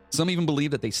 Some even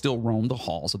believe that they still roam the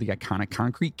halls of the iconic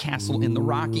concrete castle in the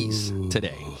Rockies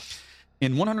today.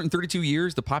 In 132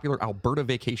 years, the popular Alberta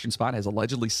vacation spot has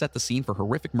allegedly set the scene for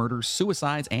horrific murders,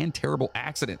 suicides, and terrible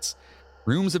accidents.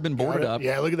 Rooms have been boarded up.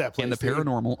 Yeah, look at that place. And the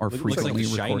paranormal are frequently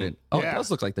like The recorded. Shining. Oh, Yeah. it does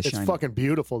look like The Shining. It's fucking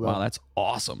beautiful, though. Wow, that's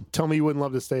awesome. Tell me you wouldn't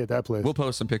love to stay at that place. We'll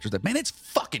post some pictures of that. Man, it's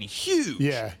fucking huge.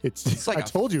 Yeah, it's like I a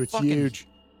told you it's fucking- huge.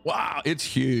 Wow, it's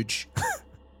huge.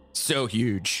 So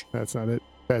huge. That's not it.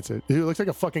 That's it. It looks like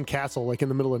a fucking castle, like in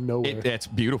the middle of nowhere. It's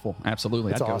beautiful.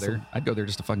 Absolutely. It's I'd go awesome. there. I'd go there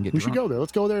just to fucking get We drunk. should go there.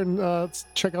 Let's go there and let's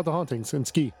check out the hauntings and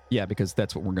ski. Yeah, because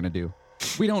that's what we're going to do.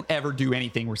 We don't ever do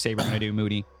anything we say we're going to do,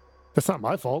 Moody. That's not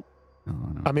my fault. Oh,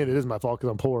 no. I mean, it is my fault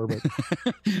because I'm poor, but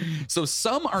So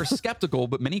some are skeptical,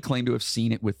 but many claim to have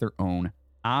seen it with their own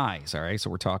eyes. All right, so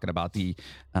we're talking about the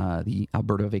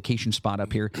Alberta vacation spot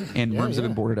up here, and rooms have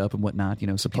been boarded up and whatnot. You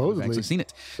know, so people have Supposedly. actually seen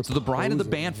it. So the bride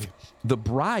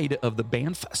of the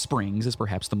Banff Springs is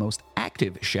perhaps the most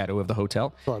active shadow of the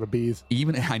hotel. a lot of bees.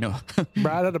 Even I know,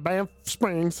 Right out of Banff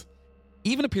Springs.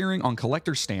 even appearing on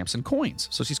collector stamps and coins.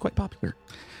 So she's quite popular.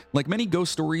 Like many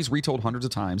ghost stories retold hundreds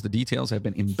of times, the details have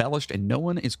been embellished and no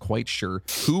one is quite sure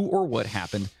who or what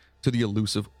happened to the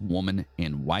elusive woman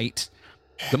in white.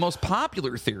 The most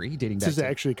popular theory dating back This is to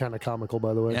actually kind of comical,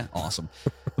 by the way. yeah, awesome.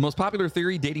 The most popular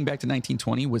theory dating back to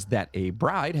 1920 was that a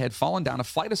bride had fallen down a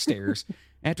flight of stairs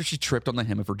after she tripped on the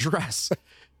hem of her dress.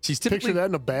 She's typically Picture that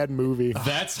in a bad movie.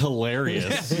 That's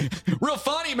hilarious. real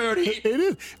funny, Moody. It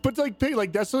is, but like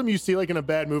that's something you see like in a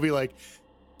bad movie. Like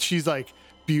she's like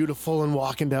beautiful and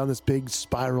walking down this big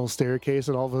spiral staircase,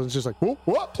 and all of a sudden it's just like whoop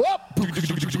whoop whoop.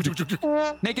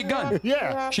 Naked Gun.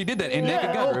 Yeah, She did that in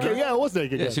Naked Gun. okay, remember? yeah, it was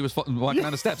naked. Yeah, Gun. she was walking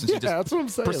down the steps and she Yeah, just that's what I'm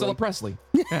saying. Priscilla Like, Presley.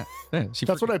 Yeah, she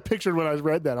that's what I pictured when I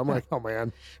read that. I'm like, oh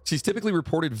man, She's typically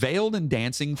reported veiled and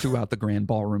dancing throughout the grand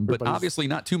ballroom, but Everybody's- obviously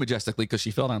not too majestically because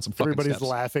she fell down some fucking everybody's steps.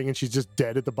 laughing and she's just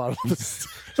dead at the bottom of the.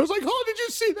 I was like, oh, did you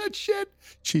see that shit?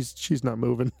 She's not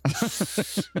moving.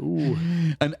 Ooh.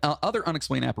 And other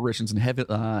unexplained apparitions and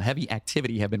heavy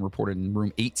activity have been reported in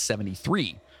room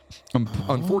 873.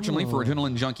 Unfortunately for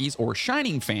adrenaline junkies or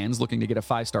Shining fans looking to get a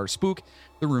 5-star spook,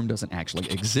 the room doesn't actually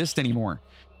exist anymore.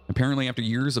 Apparently, after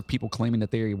years of people claiming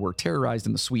that they were terrorized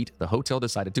in the suite, the hotel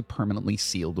decided to permanently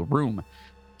seal the room.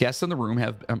 Guests in the room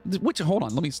have... hold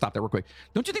on, let me stop that real quick.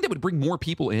 Don't you think that would bring more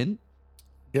people in?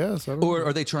 Yes. I don't Or know.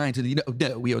 are they trying to...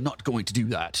 No, we are not going to do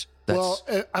that. Well,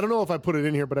 I don't know if I put it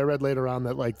in here, but I read later on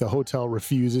that like the hotel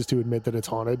refuses to admit that it's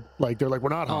haunted. Like they're like, we're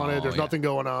not haunted. Oh, There's yeah. nothing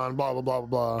going on. Blah blah blah blah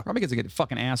blah. Probably because they get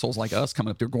fucking assholes like us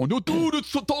coming up there going, oh, dude,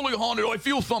 it's totally haunted. I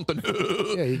feel something.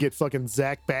 Yeah, you get fucking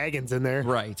Zach Baggins in there.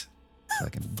 Right.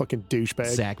 Fucking douchebag.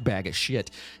 Zach bag of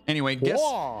shit. Anyway,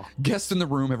 Whoa. guests in the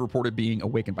room have reported being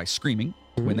awakened by screaming.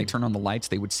 When they turn on the lights,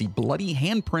 they would see bloody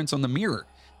handprints on the mirror.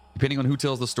 Depending on who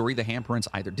tells the story, the handprints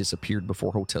either disappeared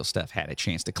before hotel staff had a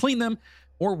chance to clean them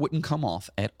or wouldn't come off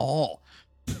at all.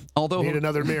 Although Need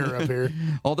another mirror up here.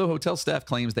 Although hotel staff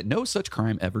claims that no such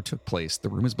crime ever took place, the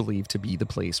room is believed to be the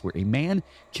place where a man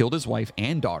killed his wife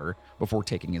and daughter before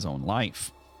taking his own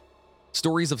life.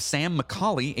 Stories of Sam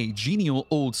Macaulay, a genial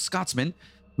old Scotsman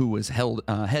who was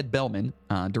head bellman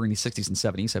during the 60s and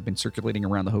 70s, have been circulating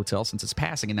around the hotel since its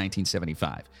passing in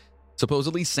 1975.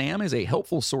 Supposedly, Sam is a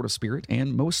helpful sort of spirit,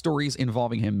 and most stories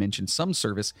involving him mention some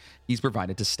service he's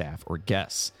provided to staff or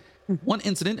guests. One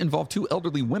incident involved 2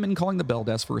 elderly women calling the bell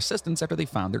desk for assistance after they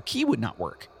found their key would not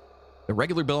work. The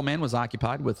regular bellman was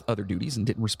occupied with other duties and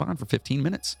didn't respond for 15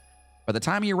 minutes. By the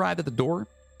time he arrived at the door,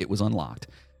 it was unlocked.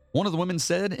 One of the women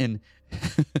said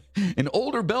an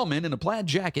older bellman in a plaid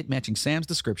jacket matching Sam's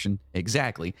description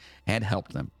exactly had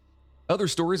helped them. Other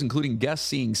stories, including guests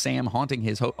seeing Sam haunting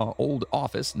his old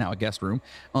office, now a guest room,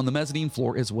 on the mezzanine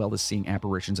floor, as well as seeing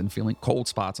apparitions and feeling cold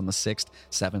spots on the 6th,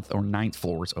 7th, or 9th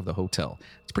floors of the hotel.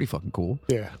 It's pretty fucking cool.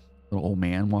 Yeah. Little old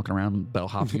man walking around in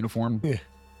bellhop uniform. Yeah.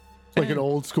 It's like an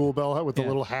old school bell with the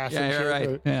little hash and Yeah, shit.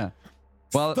 right. Yeah.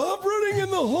 Well, Stop running in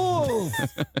the hall.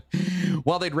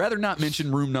 while they'd rather not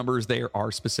mention room numbers, there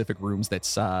are specific rooms that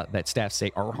staff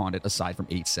say are haunted aside from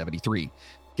 873.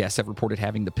 Guests have reported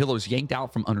having the pillows yanked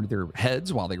out from under their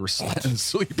heads while they were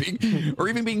sleeping, or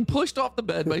even being pushed off the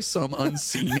bed by some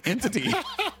unseen entity.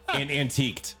 And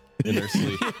antiqued in their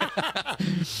sleep.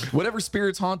 Whatever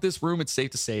spirits haunt this room, it's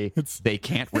safe to say they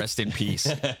can't rest in peace.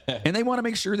 And they want to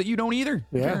make sure that you don't either,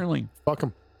 Yeah. apparently. Fuck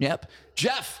him. Yep.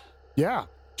 Jeff, Yeah.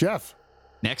 Jeff.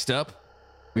 next up,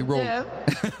 we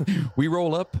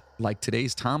roll up like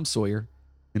today's Tom Sawyer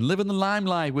and live in the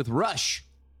limelight with Rush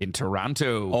in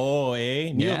Toronto. Oh,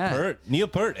 eh? Yeah. Neil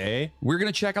Peart, eh? We're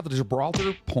going to check out the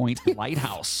Gibraltar Point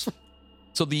Lighthouse.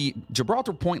 So the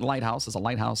Gibraltar Point Lighthouse is a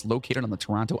lighthouse located on the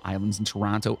Toronto Islands in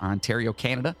Toronto, Ontario,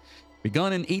 Canada.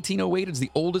 Begun in 1808, it's the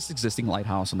oldest existing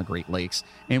lighthouse on the Great Lakes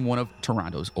and one of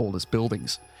Toronto's oldest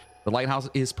buildings. The lighthouse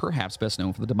is perhaps best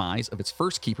known for the demise of its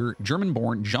first keeper,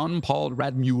 German-born Jean-Paul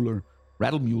Radmuller.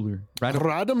 Radamüller.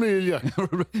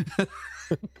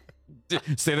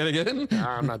 Say that again?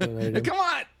 Nah, I'm not doing that again. Come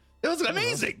on. That was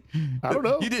amazing. I don't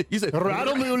know. You did. You said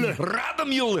Radamüller.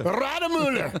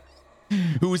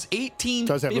 Who was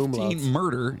Does have 1815 umlauts.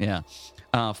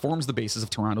 murder, forms the basis of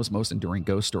Toronto's most enduring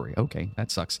ghost story. Okay,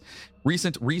 that sucks.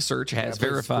 Recent research has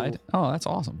verified. Cool. Oh, that's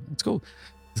awesome. That's cool.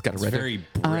 It's got a red very door.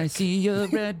 brick. I see a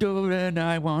red door and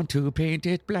I want to paint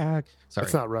it black. Sorry.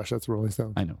 That's not Rush. That's Rolling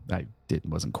Stone. I know.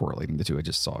 Wasn't correlating the two. I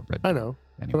just saw a red door. I know.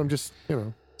 Anyway. But I'm just,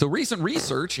 So recent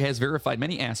research has verified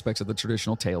many aspects of the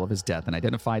traditional tale of his death and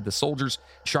identified the soldiers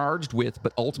charged with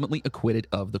but ultimately acquitted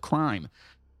of the crime.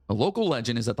 A local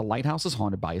legend is that the lighthouse is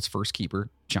haunted by its first keeper,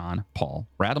 John Paul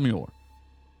Radamüller.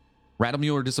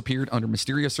 Radamüller disappeared under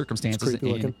mysterious circumstances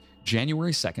in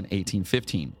January 2nd,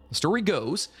 1815. The story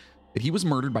goes that he was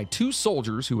murdered by two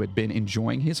soldiers who had been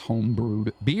enjoying his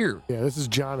home-brewed beer. Yeah, this is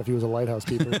John if he was a lighthouse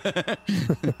keeper.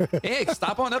 Hey,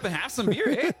 stop on up and have some beer,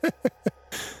 hey?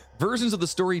 Versions of the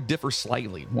story differ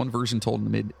slightly. One version told in the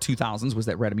mid-2000s was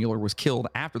that Radamüller was killed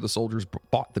after the soldiers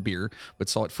bought the beer, but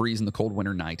saw it freeze in the cold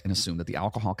winter night and assumed that the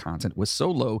alcohol content was so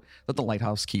low that the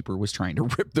lighthouse keeper was trying to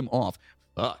rip them off.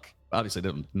 Fuck. Obviously,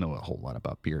 didn't know a whole lot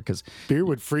about beer because beer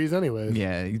would freeze anyways.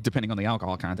 Yeah, depending on the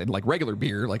alcohol content. Like regular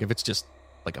beer, like if it's just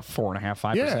like a 4.5%,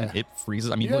 5%, it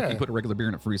freezes. I mean, look, you put a regular beer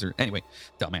in a freezer. Anyway,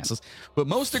 dumbasses. But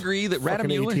most agree that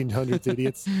Radamüller 1800s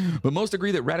idiots. But most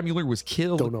agree that Radamüller was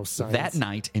killed Don't know science. that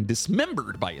night and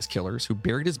dismembered by his killers, who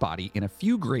buried his body in a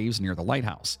few graves near the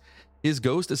lighthouse. His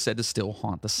ghost is said to still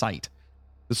haunt the site.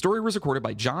 The story was recorded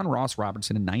by John Ross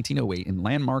Robertson in 1908 in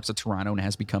Landmarks of Toronto and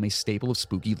has become a staple of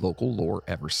spooky local lore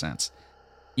ever since.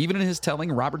 Even in his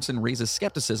telling, Robertson raises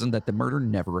skepticism that the murder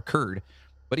never occurred,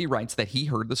 but he writes that he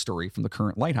heard the story from the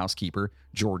current lighthouse keeper,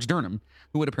 George Durham,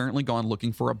 who had apparently gone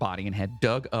looking for a body and had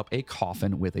dug up a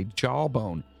coffin with a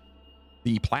jawbone.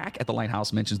 The plaque at the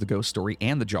lighthouse mentions the ghost story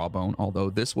and the jawbone, although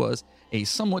this was a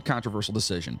somewhat controversial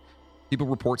decision. People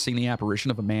report seeing the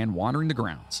apparition of a man wandering the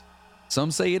grounds.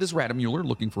 Some say it is Radamüller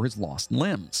looking for his lost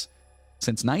limbs.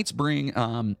 Since nights bring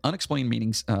unexplained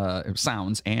meanings,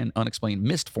 sounds, and unexplained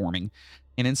mist forming,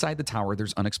 and inside the tower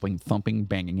there's unexplained thumping,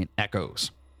 banging, and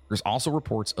echoes. There's also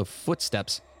reports of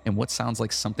footsteps and what sounds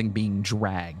like something being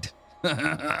dragged.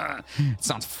 It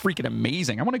sounds freaking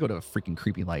amazing. I want to go to a freaking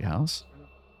creepy lighthouse.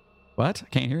 What? I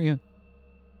can't hear you.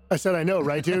 I said I know,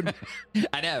 right, dude?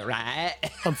 I know, right?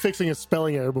 I'm fixing a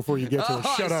spelling error before you get to it.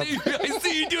 Shut up. I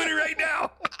see you doing it right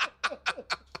now.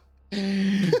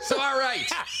 So, all right.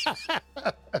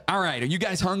 All right. Are you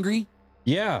guys hungry?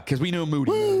 Yeah. Because we know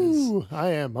Moody is. Woo, I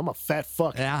am. I'm a fat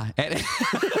fuck. Yeah. At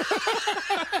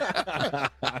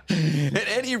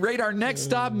any rate, our next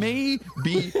stop may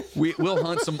be we'll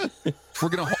hunt some. We're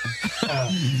gonna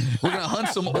hunt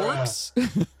some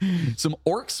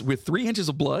orcs with 3 inches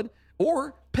of blood,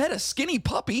 or pet a skinny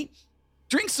puppy,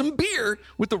 drink some beer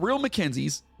with the real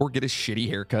Mackenzies, or get a shitty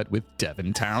haircut with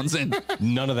Devin Townsend.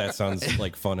 None of that sounds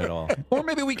like fun at all. Or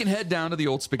maybe we can head down to the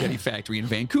old spaghetti factory in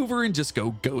Vancouver and just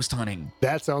go ghost hunting.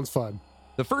 That sounds fun.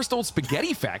 The first old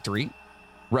spaghetti factory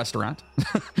restaurant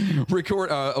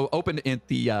opened at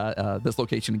this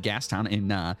location in Gastown in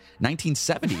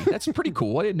 1970. That's pretty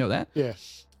cool. I didn't know that. Yeah.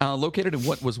 Located in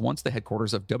what was once the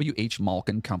headquarters of W.H.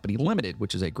 Malkin Company Limited,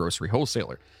 which is a grocery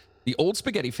wholesaler. The old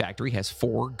spaghetti factory has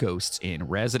 4 ghosts in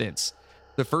residence.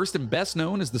 The first and best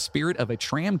known is the spirit of a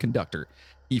tram conductor.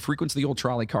 He frequents the old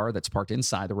trolley car that's parked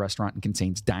inside the restaurant and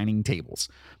contains dining tables.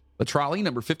 The trolley,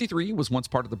 number 53, was once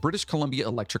part of the British Columbia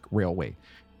Electric Railway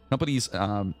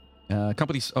the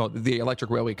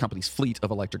Electric Railway Company's fleet of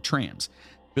electric trams.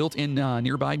 Built in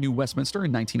nearby New Westminster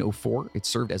in 1904, it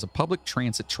served as a public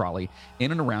transit trolley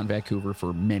in and around Vancouver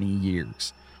for many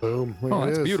years. Boom. Oh,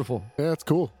 that's beautiful. Yeah, that's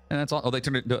cool. And that's all. Oh, they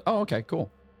turned it into. Oh, okay, cool.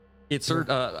 It served,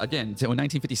 again, so in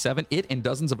 1957, it and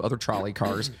dozens of other trolley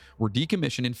cars were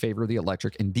decommissioned in favor of the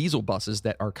electric and diesel buses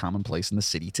that are commonplace in the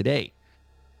city today.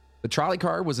 The trolley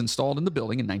car was installed in the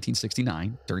building in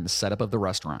 1969 during the setup of the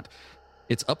restaurant.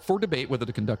 It's up for debate whether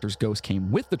the conductor's ghost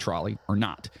came with the trolley or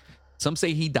not. Some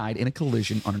say he died in a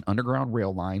collision on an underground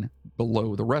rail line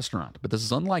below the restaurant, but this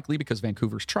is unlikely because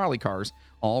Vancouver's trolley cars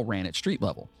all ran at street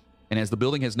level. And as the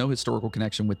building has no historical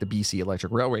connection with the BC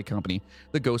Electric Railway Company,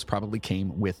 the ghost probably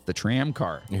came with the tram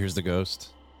car. Here's the ghost.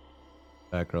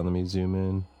 Background, let me zoom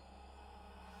in.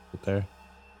 Right there.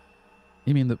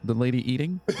 You mean the lady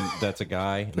eating? That's a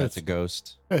guy, and that's a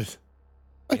ghost. Yeah,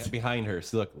 behind her.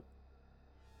 See, look.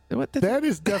 What that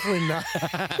is definitely not.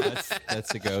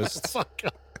 that's a ghost.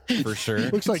 For sure.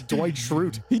 Looks like Dwight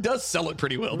Schrute. He does sell it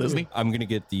pretty well, doesn't he? I'm going to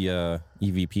get the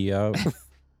EVP out.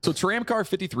 So Tramcar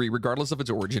 53, regardless of its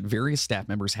origin, various staff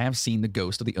members have seen the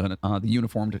ghost of the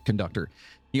uniformed conductor.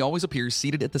 He always appears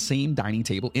seated at the same dining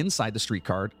table inside the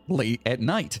streetcar late at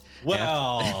night.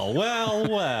 Well.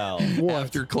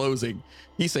 After closing.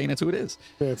 He's saying that's who it is.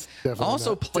 It's definitely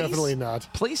Also, not. Definitely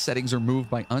not. Place settings are moved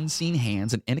by unseen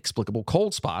hands, and inexplicable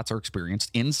cold spots are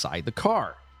experienced inside the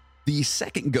car. The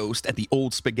second ghost at the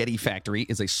old spaghetti factory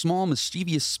is a small,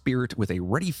 mischievous spirit with a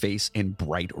ruddy face and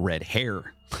bright red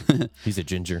hair. He's a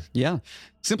ginger. Yeah.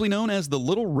 Simply known as the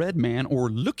Little Red Man or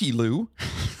Looky Loo.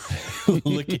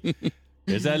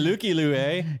 Is that Looky Loo,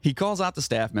 eh? He calls out the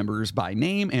staff members by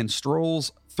name and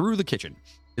strolls through the kitchen.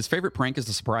 His favorite prank is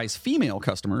to surprise female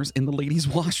customers in the ladies'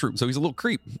 washroom. So he's a little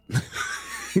creep.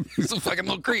 He's a fucking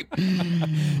little creep.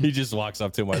 He just walks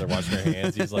up to them while they're washing their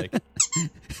hands. He's like,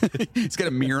 he's got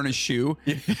a mirror on his shoe,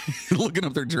 looking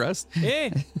up their dress.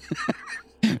 hey.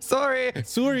 Sorry.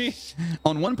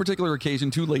 On one particular occasion,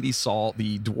 two ladies saw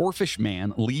the dwarfish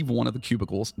man leave one of the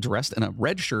cubicles dressed in a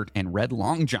red shirt and red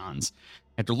long johns.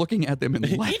 After looking at them and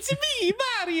It's me,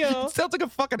 Mario. Sounds like a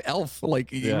fucking elf. Like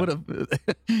he would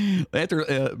have.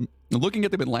 After looking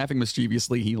at them and laughing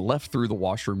mischievously, he left through the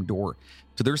washroom door.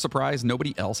 To their surprise,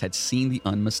 nobody else had seen the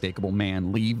unmistakable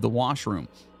man leave the washroom.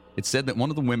 It said that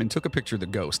one of the women took a picture of the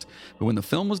ghost, but when the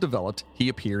film was developed, he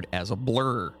appeared as a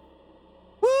blur.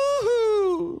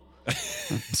 Woohoo!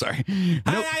 Sorry.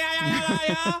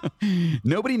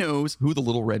 Nobody knows who the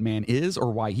Little Red Man is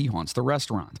or why he haunts the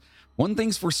restaurant. One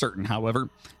thing's for certain, however,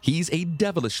 he's a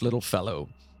devilish little fellow.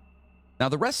 Now,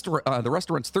 the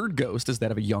restaurant's third ghost is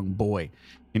that of a young boy.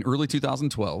 In early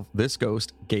 2012, this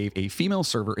ghost gave a female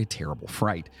server a terrible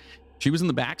fright. She was in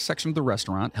the back section of the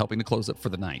restaurant, helping to close up for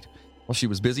the night. While she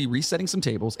was busy resetting some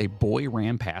tables, a boy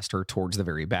ran past her towards the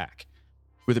very back.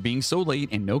 With it being so late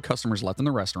and no customers left in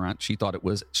the restaurant, she thought it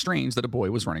was strange that a boy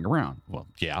was running around. Well,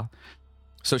 yeah.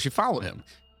 So she followed him.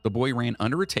 The boy ran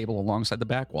under a table alongside the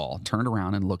back wall, turned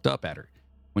around, and looked up at her.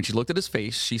 When she looked at his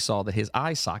face, she saw that his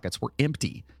eye sockets were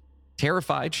empty.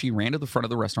 Terrified, she ran to the front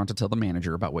of the restaurant to tell the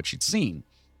manager about what she'd seen.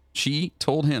 She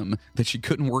told him that she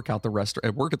couldn't work at the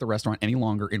restaurant any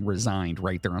longer and resigned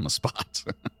right there on the spot.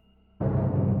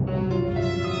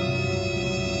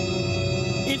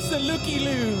 It's the Looky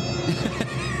Loo.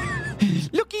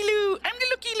 Looky Loo, I'm the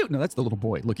Looky Loo. No, that's the little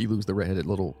boy. Looky Loo's the redheaded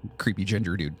little creepy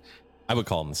ginger dude. I would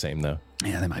call him the same, though.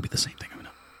 Yeah, they might be the same thing. I don't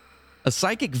know. A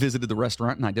psychic visited the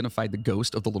restaurant and identified the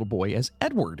ghost of the little boy as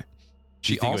Edward.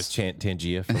 She think it was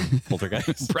Tangia from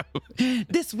Poltergeist.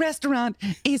 This restaurant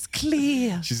is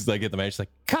clear. She's like at the manager, she's like,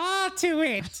 call to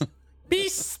it. Be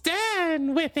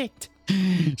stern with it.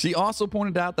 She also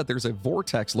pointed out that there's a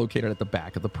vortex located at the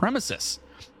back of the premises.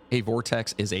 A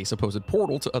vortex is a supposed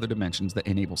portal to other dimensions that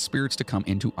enable spirits to come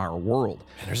into our world.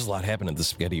 Man, there's a lot happening at the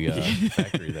spaghetti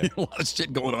factory there. A lot of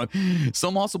shit going on.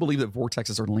 Some also believe that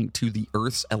vortexes are linked to the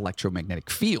Earth's electromagnetic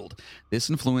field. This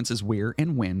influences where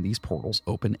and when these portals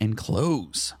open and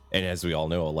close. And as we all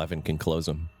know, 11 can close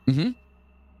them.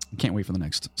 Mm-hmm. Can't wait for the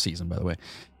next season, by the way.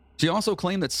 She also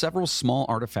claimed that several small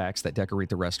artifacts that decorate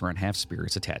the restaurant have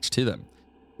spirits attached to them.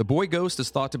 The boy ghost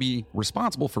is thought to be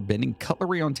responsible for bending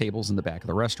cutlery on tables in the back of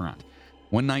the restaurant.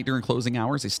 One night during closing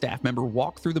hours, a staff member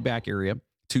walked through the back area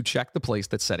to check the place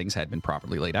that settings had been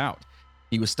properly laid out.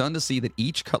 He was stunned to see that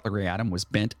each cutlery item was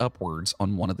bent upwards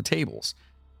on one of the tables.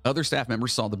 Other staff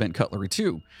members saw the bent cutlery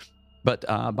too, but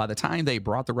by the time they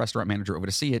brought the restaurant manager over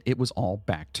to see it, it was all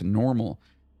back to normal.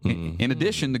 In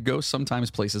addition, the ghost sometimes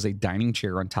places a dining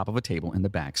chair on top of a table in the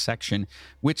back section,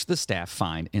 which the staff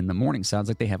find in the morning. Sounds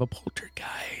like they have a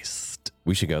poltergeist.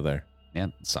 We should go there. Yeah,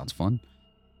 sounds fun.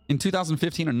 In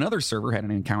 2015, another server had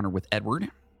an encounter with Edward.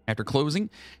 After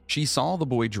closing, she saw the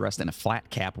boy dressed in a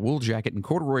flat cap, wool jacket, and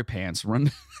corduroy pants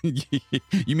run.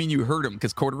 You mean you heard him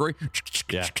because corduroy?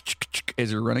 Yeah.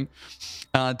 As you're running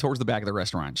towards the back of the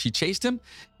restaurant. She chased him,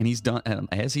 and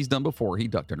as he's done before, he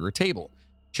ducked under a table.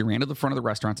 She ran to the front of the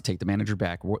restaurant to take the manager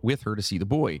back with her to see the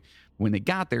boy. When they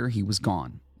got there, he was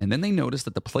gone. And then they noticed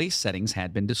that the place settings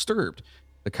had been disturbed.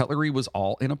 The cutlery was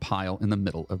all in a pile in the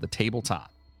middle of the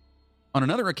tabletop. On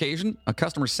another occasion, a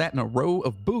customer sat in a row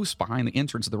of booths behind the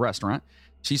entrance of the restaurant.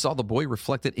 She saw the boy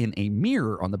reflected in a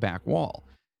mirror on the back wall.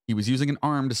 He was using an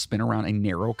arm to spin around a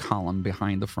narrow column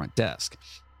behind the front desk.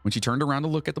 When she turned around to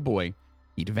look at the boy,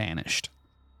 he'd vanished.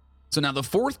 So now the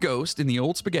fourth ghost in the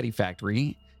old spaghetti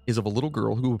factory is of a little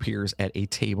girl who appears at a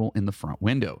table in the front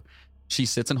window. She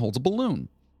sits and holds a balloon.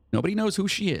 Nobody knows who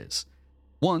she is.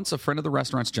 Once, a friend of the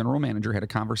restaurant's general manager had a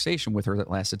conversation with her that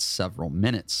lasted several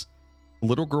minutes. The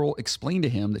little girl explained to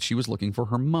him that she was looking for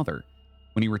her mother.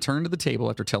 When he returned to the table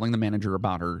after telling the manager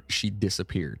about her, she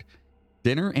disappeared.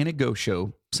 Dinner and a ghost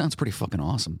show sounds pretty fucking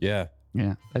awesome. Yeah.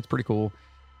 Yeah, that's pretty cool.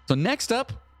 So next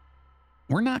up,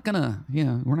 we're not going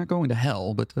to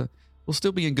hell, but we'll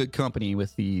still be in good company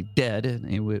with the dead,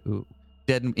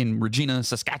 dead in Regina,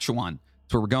 Saskatchewan.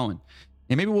 That's where we're going.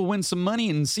 And maybe we'll win some money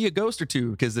and see a ghost or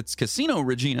two, because it's Casino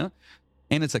Regina,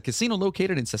 and it's a casino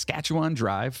located in Saskatchewan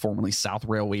Drive, formerly South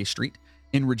Railway Street,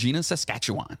 in Regina,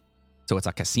 Saskatchewan. So it's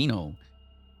a casino.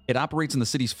 It operates in the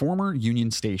city's former Union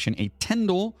Station, a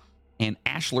Tyndall and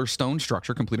ashlar stone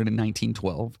structure completed in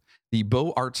 1912. The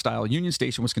Beaux Art style Union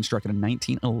Station was constructed in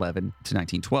 1911 to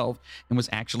 1912 and was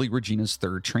actually Regina's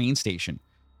third train station.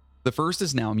 The first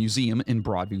is now a museum in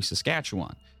Broadview,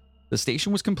 Saskatchewan. The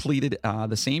station was completed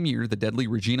the same year the deadly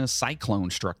Regina cyclone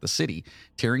struck the city,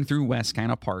 tearing through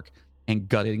Westcana Park and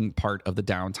gutting part of the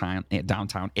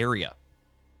downtown area.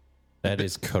 That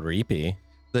is creepy.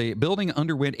 The building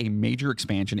underwent a major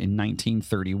expansion in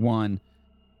 1931,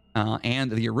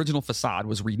 and the original facade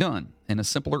was redone in a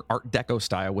simpler Art Deco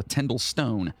style with Tyndall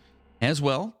stone. As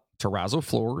well, terrazzo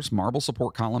floors, marble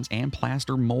support columns, and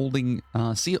plaster molded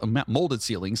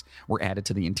ceilings were added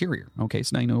to the interior. Okay,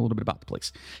 so now you know a little bit about the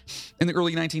place. In the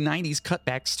early 1990s,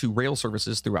 cutbacks to rail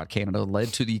services throughout Canada led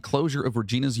to the closure of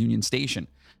Regina's Union Station.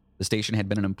 The station had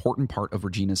been an important part of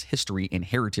Regina's history and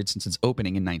heritage since its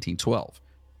opening in 1912.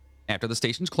 After the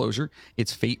station's closure,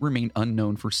 its fate remained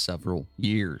unknown for several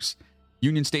years.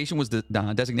 Union Station was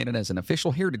designated as an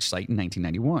official heritage site in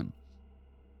 1991.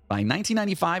 By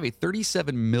 1995, a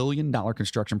 $37 million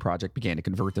construction project began to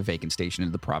convert the vacant station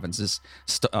into the province's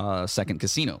second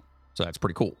casino. So that's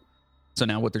pretty cool. So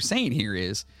now what they're saying here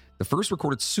is the first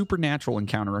recorded supernatural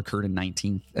encounter occurred in the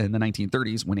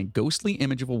 1930s when a ghostly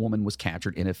image of a woman was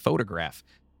captured in a photograph,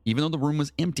 even though the room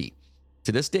was empty.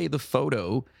 To this day, the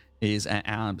photo is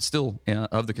still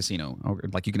of the casino.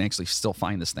 Like, you can actually still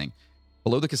find this thing.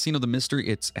 Below the casino, the mystery,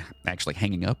 it's actually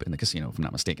hanging up in the casino, if I'm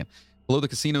not mistaken. Below the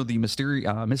casino, the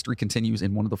mystery continues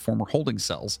in one of the former holding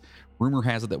cells. Rumor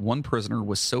has it that one prisoner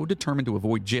was so determined to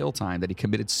avoid jail time that he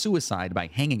committed suicide by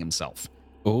hanging himself.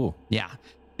 Oh. Yeah.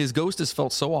 His ghost is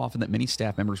felt so often that many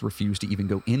staff members refuse to even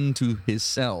go into his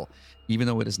cell, even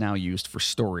though it is now used for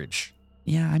storage.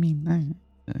 Yeah, I mean,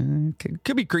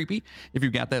 could be creepy if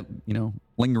you've got that,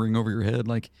 lingering over your head,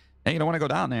 like, hey, you don't want to go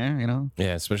down there,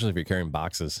 Yeah, especially if you're carrying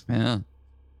boxes. Yeah.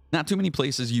 Not too many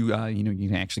places you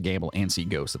can actually gamble and see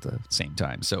ghosts at the same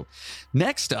time. So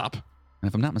next up, and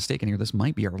if I'm not mistaken here, this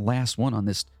might be our last one on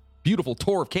this beautiful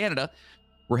tour of Canada.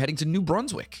 We're heading to New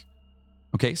Brunswick.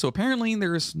 Okay, so apparently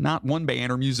there's not one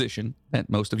band or musician that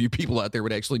most of you people out there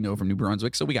would actually know from New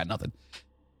Brunswick, so we got nothing.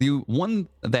 The one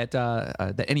that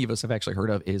any of us have actually heard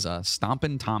of is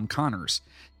Stompin' Tom Connors.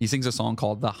 He sings a song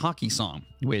called The Hockey Song,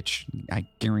 which I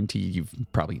guarantee you've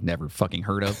probably never fucking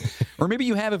heard of. Or maybe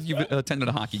you have if you've attended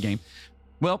a hockey game.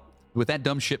 Well, with that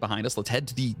dumb shit behind us, let's head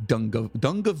to the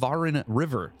Dungavarin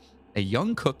River. A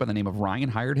young cook by the name of Ryan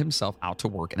hired himself out to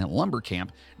work in a lumber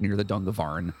camp near the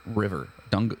Dungavarin River.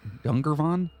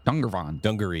 Dungarees.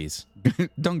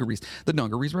 Dungarees. The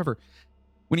Dungarees River.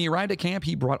 When he arrived at camp,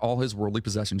 he brought all his worldly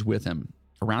possessions with him.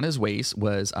 Around his waist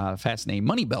was a fastening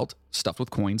money belt stuffed with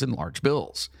coins and large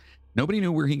bills. Nobody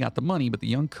knew where he got the money, but the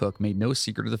young cook made no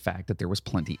secret of the fact that there was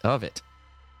plenty of it.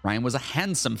 Ryan was a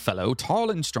handsome fellow, tall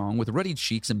and strong, with ruddy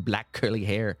cheeks and black curly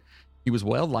hair. He was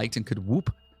well liked and could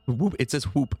whoop. It says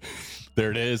whoop.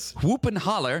 There it is. Whoop and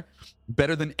holler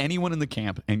better than anyone in the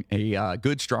camp, and a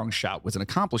good strong shout was an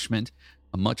accomplishment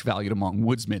much valued among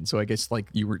woodsmen. So I guess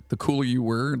like the cooler you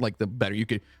were, like the better you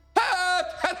could.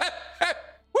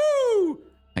 Woo!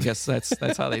 I guess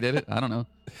that's how they did it. I don't know.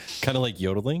 Kind of like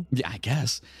yodeling? Yeah, I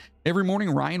guess. Every morning,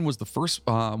 Ryan was the first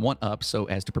one up so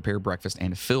as to prepare breakfast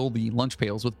and fill the lunch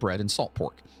pails with bread and salt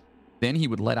pork. Then he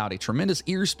would let out a tremendous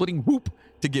ear-splitting whoop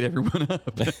to get everyone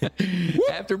up.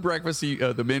 After breakfast,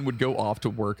 the men would go off to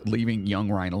work, leaving young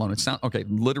Ryan alone.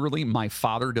 Literally, my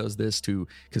father does this too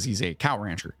because he's a cow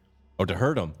rancher. Oh, to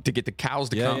hurt him. To get the cows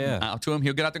to come out to him.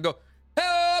 He'll get out there and go,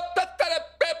 help,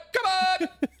 come on,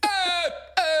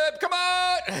 come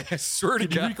on. I swear to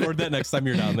God. Record that next time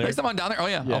you're down there. Next time I'm down there? Oh,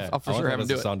 yeah. I'll for sure have him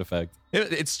do it. Sound effect.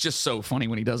 It's just so funny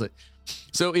when he does it.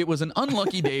 So it was an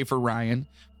unlucky day for Ryan,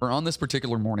 for on this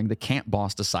particular morning, the camp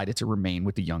boss decided to remain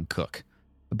with the young cook.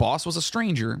 The boss was a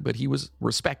stranger, but he was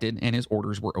respected and his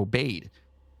orders were obeyed.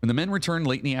 When the men returned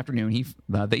late in the afternoon,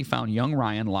 they found young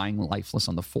Ryan lying lifeless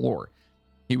on the floor.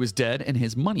 He was dead and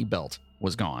his money belt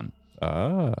was gone.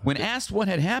 When asked what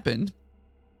had happened,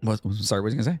 sorry, what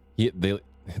was you going to say?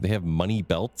 They have money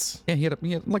belts? Yeah, he had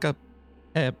like a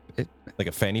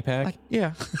fanny pack?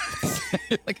 Yeah.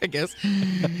 I guess.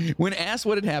 When asked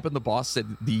what had happened, the boss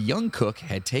said the young cook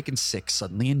had taken sick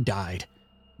suddenly and died.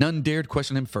 None dared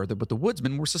question him further, but the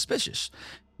woodsmen were suspicious.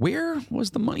 Where was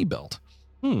the money belt?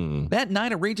 That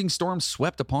night, a raging storm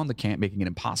swept upon the camp, making it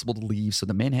impossible to leave, so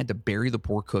the men had to bury the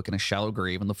poor cook in a shallow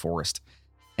grave in the forest.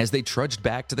 As they trudged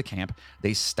back to the camp,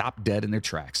 they stopped dead in their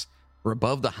tracks. For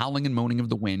above the howling and moaning of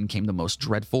the wind came the most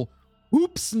dreadful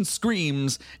whoops and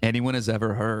screams anyone has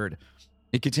ever heard.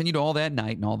 It continued all that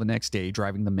night and all the next day,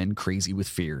 driving the men crazy with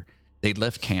fear. They'd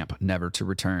left camp, never to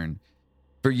return.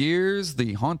 For years,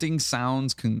 the haunting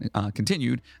sounds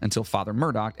continued until Father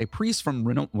Murdoch, a priest from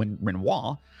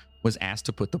Renoir, was asked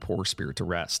to put the poor spirit to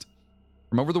rest.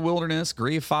 From over the wilderness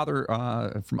grave, Father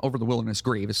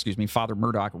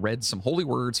Murdoch read some holy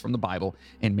words from the Bible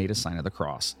and made a sign of the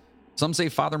cross. Some say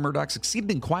Father Murdoch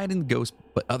succeeded in quieting the ghost,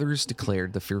 but others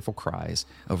declared the fearful cries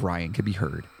of Ryan could be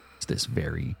heard to this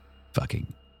very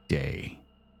fucking day.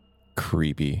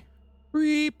 Creepy.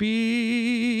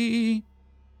 Creepy.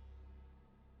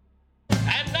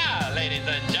 And now, ladies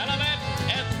and gentlemen,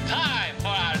 it's time for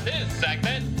our new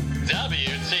segment,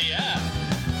 WTF.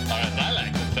 Or as I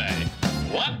like to say,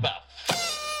 what the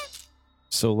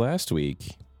So last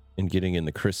week, in getting in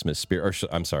the Christmas spirit,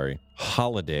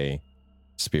 holiday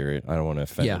spirit, I don't want to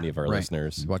offend any of our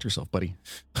listeners. Watch yourself, buddy.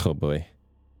 Oh boy.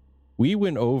 We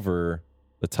went over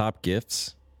the top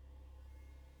gifts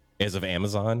as of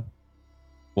Amazon.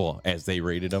 Well, as they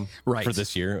rated them for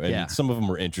this year. And some of them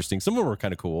were interesting. Some of them were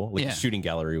kind of cool. Like the shooting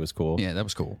gallery was cool. Yeah, that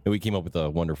was cool. And we came up with a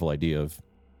wonderful idea of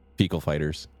fecal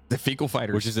fighters. The fecal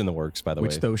fighters. Which is in the works, by the way.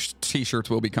 Which those t-shirts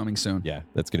will be coming soon. Yeah,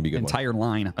 that's going to be good. Entire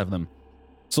line of them.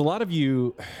 So a lot of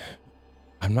you,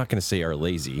 I'm not going to say are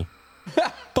lazy,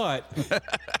 but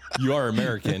you are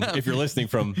American if you're listening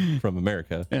from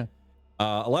America. Yeah.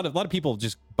 A lot of people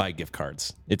just buy gift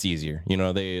cards. It's easier. You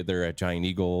know, they're at Giant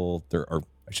Eagle,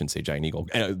 I shouldn't say Giant Eagle,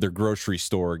 their grocery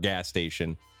store, gas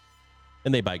station,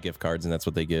 and they buy gift cards, and that's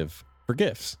what they give for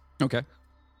gifts. Okay.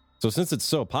 So since it's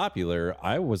so popular,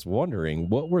 I was wondering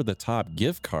what were the top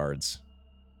gift cards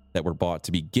that were bought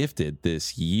to be gifted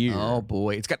this year. Oh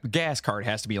boy, it's got the gas card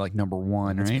has to be like number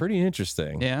one, right? It's pretty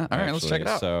interesting. Yeah. All right, let's check it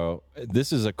out. So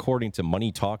this is according to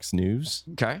Money Talks News.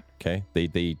 Okay.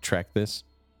 They track this.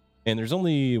 And there's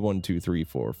only 1, 2, 3,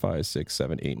 4, 5, 6,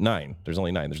 7, 8, 9. There's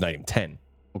only 9. There's not even 10.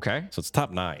 Okay. So it's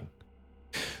top 9.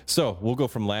 So we'll go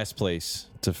from last place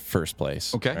to first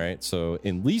place. Okay. All right. So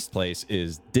in least place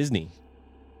is Disney.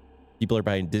 People are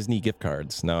buying Disney gift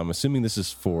cards. Now I'm assuming this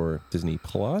is for Disney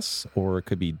Plus or it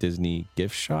could be Disney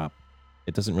Gift Shop.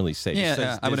 It doesn't really say.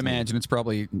 Yeah, I would imagine it's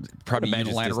probably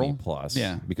bilateral. Disney Plus.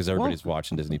 Yeah. Because everybody's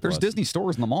watching Disney Plus. There's Disney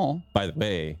stores in the mall. By the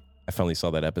way, I finally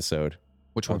saw that episode.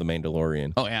 Which one? The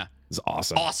Mandalorian. Oh, yeah. It's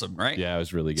awesome. Awesome, right? Yeah, it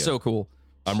was really good. So cool.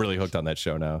 I'm really hooked on that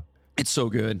show now. It's so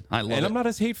good. I love it. And I'm not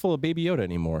as hateful of Baby Yoda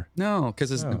anymore. No, because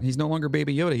he's no longer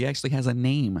Baby Yoda. He actually has a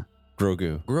name.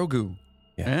 Grogu.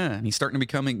 Yeah. And he's starting to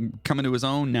coming to his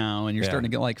own now, and you're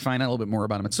starting to find out a little bit more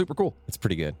about him. It's super cool. It's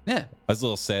pretty good. Yeah. I was a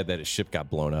little sad that his ship got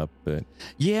blown up, but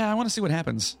yeah, I want to see what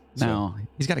happens now.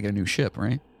 He's got to get a new ship,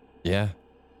 right? Yeah.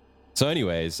 So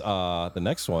anyways, the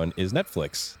next one is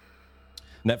Netflix.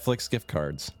 Netflix gift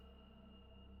cards.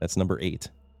 That's number 8.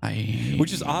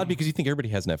 Which is odd because you think everybody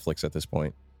has Netflix at this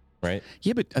point, right?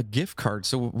 Yeah, but a gift card.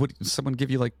 So would someone give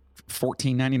you like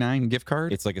 $14.99 gift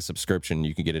card? It's like a subscription.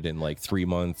 You can get it in like 3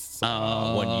 months,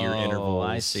 1 year intervals.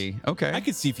 I see. Okay. I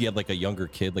could see if you had like a younger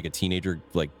kid, like a teenager,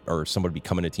 or someone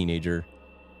becoming a teenager.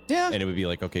 Yeah. And it would be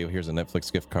like, okay, well, here's a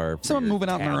Netflix gift card. Someone moving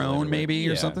out on their own, maybe,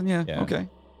 or something. Yeah. Okay.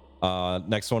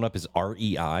 Next one up is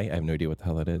REI. I have no idea what the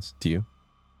hell that is. Do you?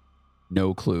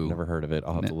 No clue. Never heard of it.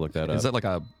 I'll have to look that up. Is that like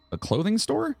a clothing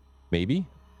store? Maybe.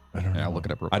 I don't know. I'll look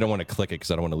it up real quick. I don't want to click it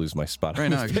because I don't want to lose my spot.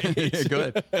 Right now. Yeah,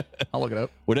 good. I'll look it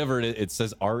up. Whatever it is, it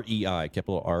says REI,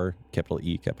 capital R, capital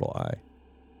E, capital I.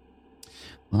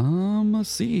 Let's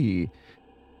see.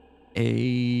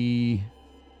 A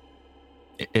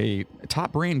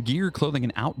top brand gear, clothing,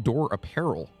 and outdoor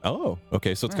apparel. Oh,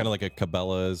 okay. So it's kind of like a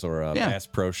Cabela's or a Bass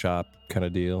Pro Shop kind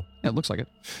of deal. Yeah, it looks like it.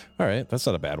 All right. That's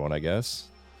not a bad one, I guess.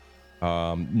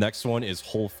 Next one is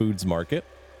Whole Foods Market.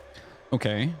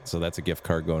 Okay. So that's a gift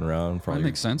card going around. That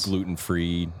makes sense.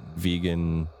 Gluten-free,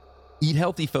 vegan. Eat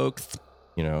healthy, folks.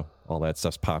 You know, all that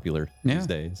stuff's popular these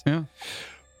days. Yeah.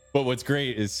 But what's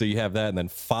great is so you have that, and then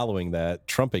following that,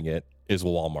 trumping it, is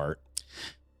Walmart.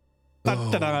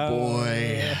 Oh,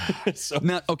 boy.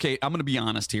 Now, okay, I'm going to be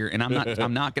honest here, and I'm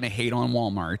not going to hate on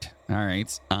Walmart. All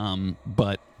right.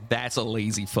 But that's a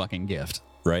lazy fucking gift.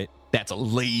 Right? That's a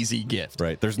lazy gift.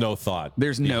 Right. There's no thought.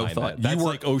 There's no thought. That's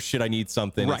like, oh shit, I need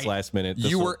something. Right. It's last minute.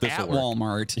 You were at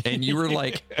Walmart and you were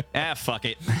like, fuck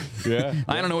it. Yeah.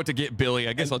 I don't know what to get Billy.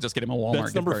 I guess I'll just get him a Walmart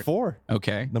That's number 4.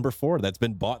 Okay. Number 4. That's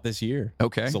been bought this year.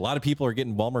 Okay. So a lot of people are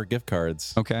getting Walmart gift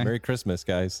cards. Okay. Merry Christmas,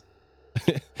 guys.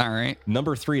 All right.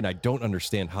 Number 3, and I don't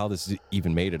understand how this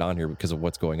even made it on here because of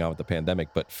what's going on with the pandemic,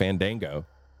 but Fandango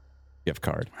gift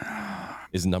card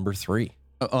is number 3.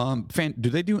 Do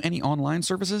they do any online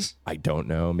services? I don't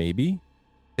know. Maybe.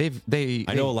 I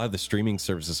know a lot of the streaming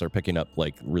services are picking up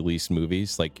like released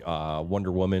movies, like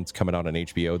Wonder Woman's coming out on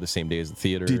HBO the same day as the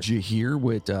theater. Did you hear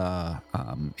what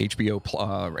HBO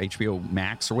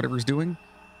Max or whatever is doing?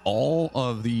 All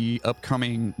of the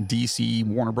upcoming DC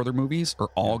Warner Brother movies are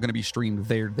all going to be streamed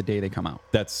there the day they come out.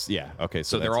 Okay.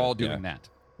 So they're all doing that.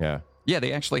 Yeah. Yeah,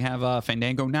 they actually have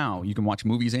Fandango now. You can watch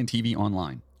movies and TV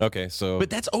online. Okay, so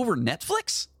but that's over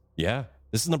Netflix? Yeah,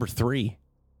 this is number 3.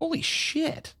 Holy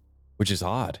shit. Which is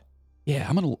odd.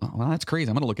 Yeah, that's crazy.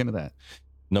 I'm going to look into that.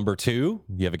 Number 2,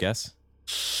 you have a guess?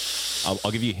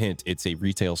 I'll give you a hint. It's a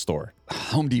retail store.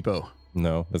 Home Depot.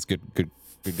 No, that's good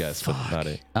guess, but not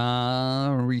it.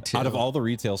 Retail. Out of all the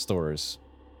retail stores,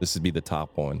 this would be the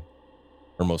top one,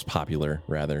 or most popular,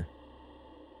 rather.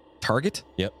 Target?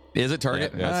 Yep. Is it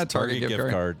Target? Yeah, Target gift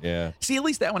card. Yeah. See, at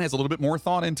least that one has a little bit more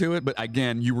thought into it, but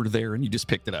again, you were there and you just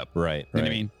picked it up. Right. You know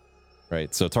what I mean?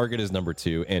 Right. So Target is number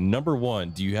 2. And number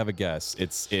 1, do you have a guess?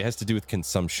 It has to do with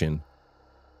consumption.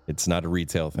 It's not a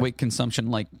retail thing. Wait,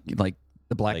 consumption like the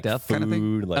Black Death food, kind of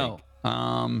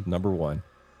thing? Number 1.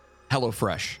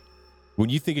 HelloFresh. When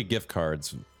you think of gift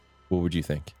cards, what would you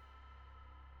think?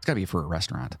 It's got to be for a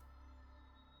restaurant.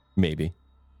 Maybe.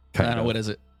 I don't know. What is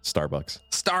it? Starbucks.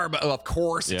 Of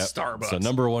course, it's Starbucks. So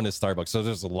number 1 is Starbucks. So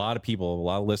there's a lot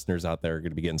of listeners out there are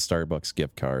going to be getting Starbucks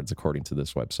gift cards, according to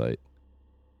this website.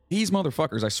 These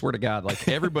motherfuckers, I swear to God, like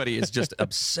everybody is just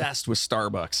obsessed with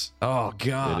Starbucks. Oh,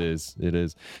 God. It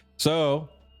is. So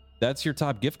that's your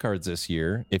top gift cards this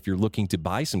year. If you're looking to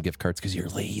buy some gift cards because you're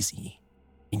lazy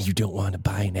and you don't want to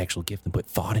buy an actual gift and put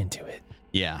thought into it.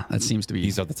 Yeah, that seems to be.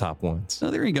 These are the top ones.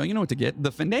 So there you go. You know what to get.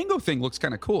 The Fandango thing looks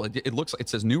kind of cool. It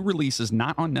says new releases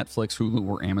not on Netflix, Hulu,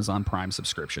 or Amazon Prime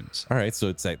subscriptions. All right, so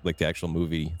it's like the actual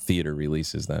movie theater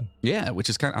releases then. Yeah, which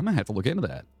is I'm gonna have to look into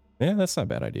that. Yeah, that's not a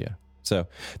bad idea. So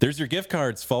there's your gift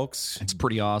cards, folks. It's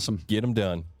pretty awesome. Get them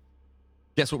done.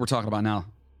 Guess what we're talking about now?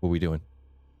 What are we doing?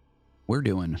 We're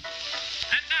doing. And now,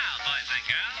 boys and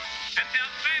girls, it's your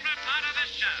favorite part of the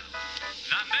show,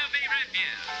 the movie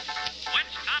review.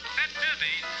 Which top 10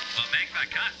 movies will make the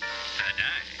cut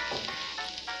today?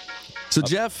 So,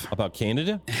 Jeff. About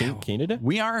Canada? Canada?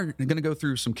 We are going to go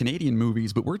through some Canadian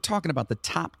movies, but we're talking about the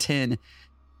top 10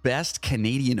 best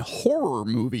Canadian horror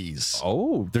movies.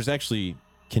 Oh, there's actually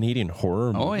Canadian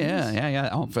horror movies. Oh, yeah.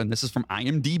 Oh, and this is from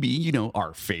IMDb,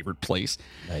 our favorite place.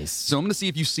 Nice. So I'm going to see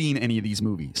if you've seen any of these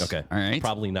movies. Okay. All right.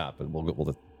 Probably not, but we'll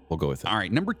go with it. All right.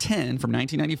 Number 10 from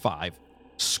 1995,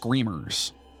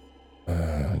 Screamers.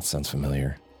 It sounds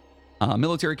familiar.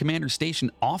 Military commander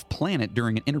stationed off-planet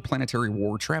during an interplanetary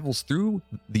war travels through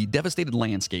the devastated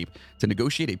landscape to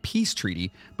negotiate a peace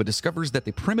treaty, but discovers that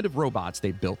the primitive robots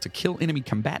they built to kill enemy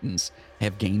combatants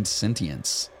have gained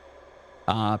sentience.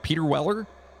 Peter Weller,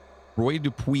 Roy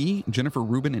Dupuis, Jennifer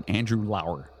Rubin, and Andrew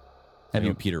Lauer.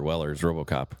 Peter Weller's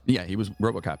RoboCop. Yeah, he was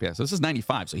RoboCop, yeah. So this is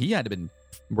 95, so he had to have been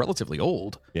relatively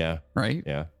old. Yeah. Right?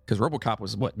 Yeah. Because RoboCop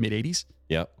was, mid-80s?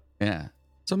 Yep. Yeah.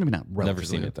 So maybe not relatively. Never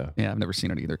seen it, though. Yeah, I've never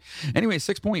seen it either. Anyway,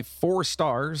 6.4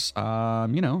 stars.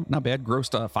 Not bad.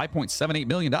 Grossed $5.78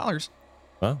 million.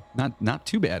 Well, not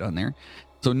too bad on there.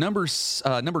 So number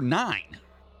 9.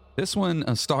 This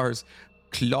one stars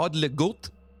Claude Legault,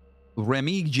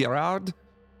 Remy Girard,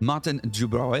 Martin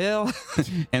Dubreuil,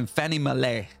 and Fanny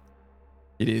Mallet.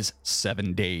 It is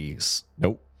 7 Days.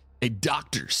 Nope. A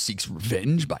doctor seeks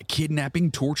revenge by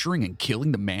kidnapping, torturing, and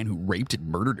killing the man who raped and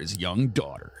murdered his young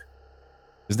daughter.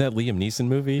 Is that Liam Neeson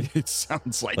movie? It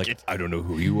sounds like it. I don't know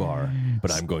who you are,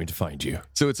 but I'm going to find you.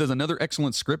 So it says another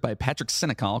excellent script by Patrick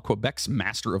Senecal, Quebec's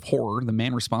master of horror, the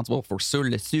man responsible for Sur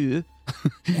le Sud.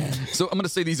 So I'm going to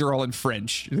say these are all in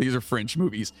French. These are French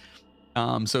movies.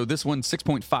 So this one,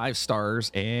 6.5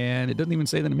 stars, and it doesn't even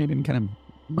say that it made any kind of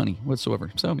money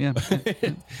whatsoever. So, yeah.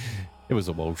 It was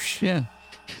a whoosh. Yeah.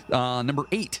 Number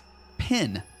 8,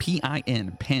 Pen,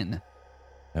 P-I-N, Pen.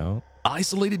 No.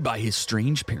 Isolated by his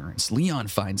strange parents, Leon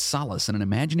finds solace in an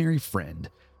imaginary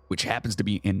friend, which happens to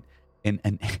be an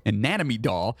anatomy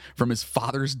doll from his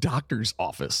father's doctor's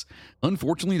office.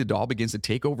 Unfortunately, the doll begins to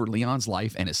take over Leon's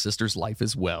life and his sister's life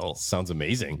as well. Sounds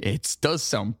amazing. It does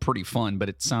sound pretty fun, but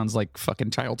it sounds like fucking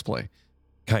child's play.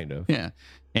 Kind of. Yeah.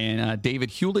 And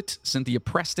David Hewlett, Cynthia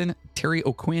Preston, Terry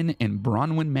O'Quinn, and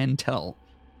Bronwyn Mantell.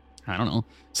 I don't know.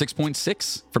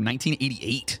 6.6 from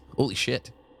 1988. Holy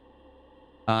shit.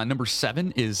 Number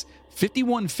 7 is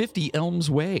 5150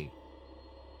 Elms Way.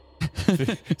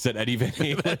 Said Eddie Van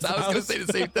Halen's I was going to say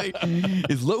the same thing.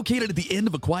 Is located at the end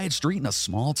of a quiet street in a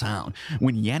small town.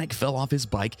 When Yannick fell off his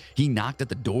bike, he knocked at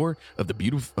the door of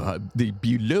the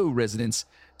Beaulieu residence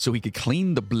so he could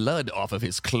clean the blood off of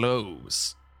his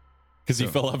clothes. Because he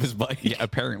fell off his bike? Yeah,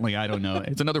 apparently. I don't know.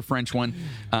 It's another French one.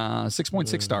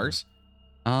 6.6 stars.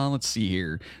 Let's see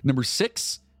here. Number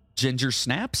 6, Ginger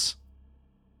Snaps.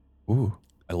 Ooh,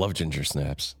 I love Ginger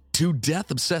Snaps. Two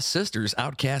death-obsessed sisters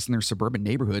outcast in their suburban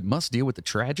neighborhood must deal with the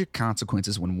tragic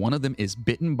consequences when one of them is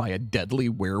bitten by a deadly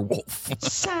werewolf.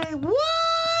 Say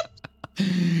what?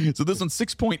 So this one's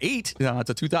 6.8. It's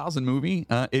a 2000 movie.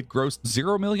 It grossed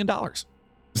 $0 million.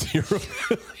 $0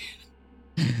 million.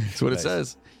 That's what it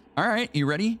says. All right, you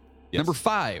ready? Yes. Number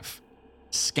 5,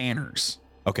 Scanners.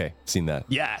 Okay, seen that.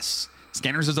 Yes.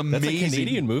 Scanners is amazing. That's a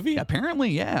Canadian movie? Apparently,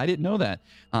 yeah. I didn't know that.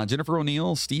 Jennifer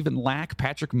O'Neill, Stephen Lack,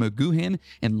 Patrick McGoohan,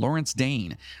 and Lawrence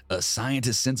Dane. A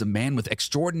scientist sends a man with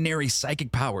extraordinary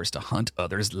psychic powers to hunt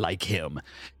others like him.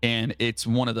 And it's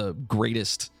one of the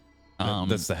greatest...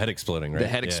 that's the head exploding, right? The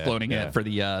head exploding for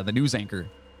the news anchor.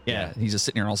 Yeah, he's just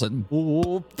sitting here all of a sudden.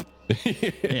 Whoop.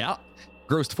 Yeah.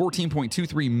 Grossed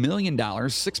 $14.23 million,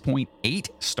 6.8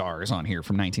 stars on here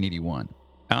from 1981.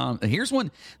 Here's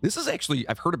one. This is actually,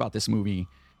 I've heard about this movie,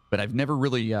 but I've never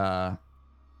really, I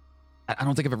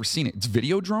don't think I've ever seen it. It's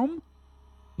Videodrome.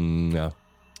 No.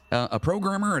 A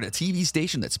programmer at a TV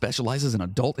station that specializes in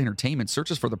adult entertainment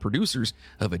searches for the producers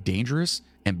of a dangerous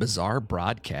and bizarre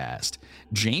broadcast.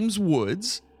 James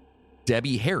Woods,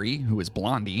 Debbie Harry, who is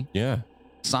Blondie. Yeah.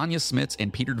 Sonia Smits,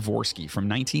 and Peter Dvorsky from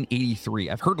 1983.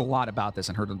 I've heard a lot about this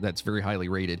and heard that's very highly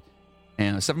rated.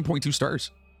 And 7.2 stars.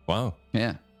 Wow.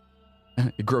 Yeah.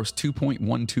 It grossed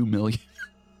 $2.12 million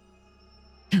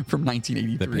from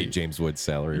 1983. That paid James Wood's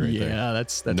salary right there. Yeah,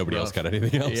 that's nobody rough. else got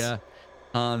anything else. Yeah.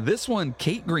 This one,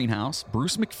 Kate Greenhouse,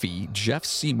 Bruce McPhee, Jeff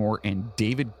Seymour, and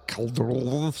David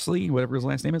Caldersley, whatever his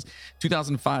last name is.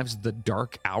 2005's The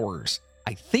Dark Hours.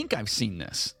 I think I've seen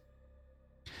this.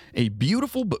 A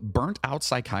beautiful but burnt-out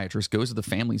psychiatrist goes to the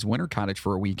family's winter cottage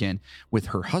for a weekend with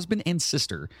her husband and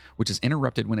sister, which is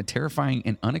interrupted when a terrifying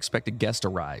and unexpected guest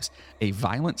arrives, a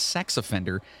violent sex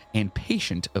offender and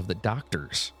patient of the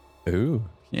doctor's. Ooh.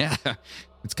 Yeah,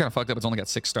 it's kind of fucked up. It's only got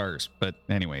 6 stars, but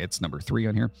anyway, it's number 3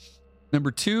 on here.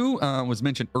 Number 2 was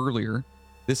mentioned earlier.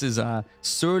 This is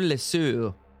Sur les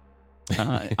Cieux.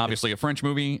 Obviously a French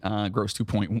movie, grossed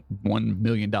 $2.1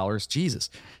 million. Jesus.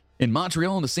 In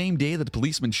Montreal, on the same day that the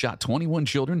policeman shot 21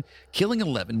 children, killing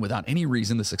 11 without any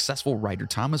reason, the successful writer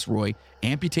Thomas Roy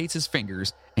amputates his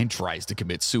fingers and tries to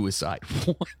commit suicide.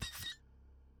 What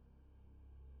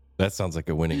the That sounds like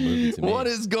a winning movie to me. What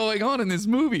is going on in this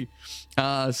movie?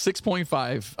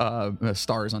 6.5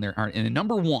 stars on there. And in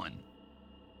number 1,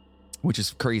 which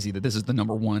is crazy that this is the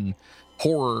number 1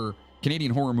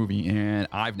 Canadian horror movie, and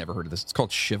I've never heard of this. It's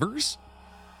called Shivers.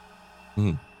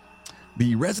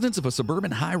 The residents of a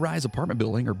suburban high-rise apartment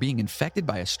building are being infected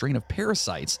by a strain of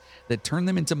parasites that turn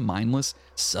them into mindless,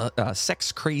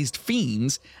 sex-crazed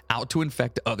fiends out to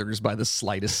infect others by the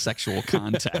slightest sexual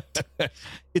contact.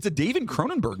 It's a David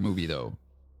Cronenberg movie, though.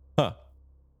 Huh.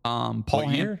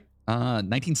 Paul year?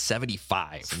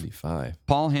 1975. 75.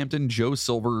 Paul Hampton, Joe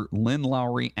Silver, Lynn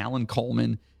Lowry, Alan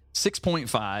Coleman,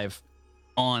 6.5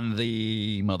 on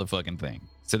the motherfucking thing.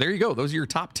 So there you go. Those are your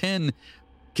top 10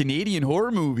 Canadian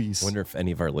horror movies. I wonder if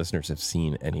any of our listeners have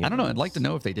seen any. I don't know. I'd like to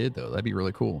know if they did, though. That'd be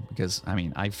really cool because, I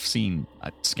mean, I've seen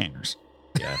Scanners.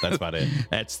 Yeah, that's about it.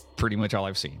 That's pretty much all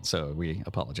I've seen. So we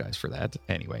apologize for that.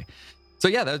 Anyway. So,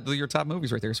 yeah, those are your top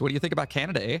movies right there. So what do you think about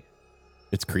Canada, eh?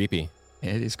 It's creepy.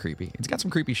 It is creepy. It's got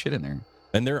some creepy shit in there.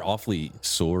 And they're awfully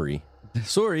sorry.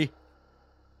 Sorry.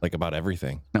 Like about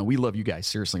everything. No, we love you guys.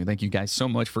 Seriously. Thank you guys so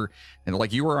much for, and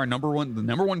like you were our number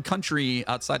one country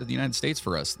outside of the United States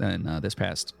for us then this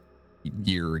past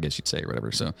year, I guess you'd say, or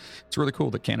whatever. So it's really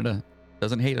cool that Canada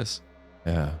doesn't hate us.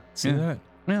 Yeah. See that?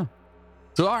 Yeah.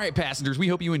 So, all right, passengers, we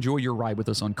hope you enjoy your ride with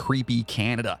us on Creepy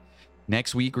Canada.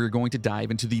 Next week, we're going to dive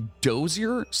into the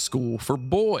Dozier School for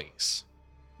Boys.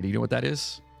 Do you know what that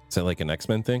is? Is that like an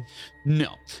X-Men thing?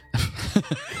 No.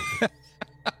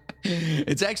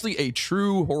 It's actually a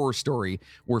true horror story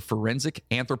where forensic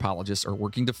anthropologists are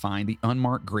working to find the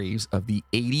unmarked graves of the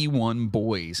 81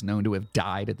 boys known to have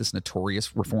died at this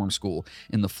notorious reform school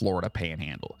in the Florida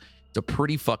Panhandle. It's a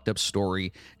pretty fucked up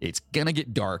story. It's going to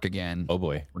get dark again. Oh,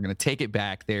 boy. We're going to take it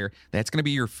back there. That's going to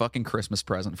be your fucking Christmas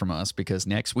present from us because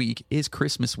next week is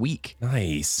Christmas week.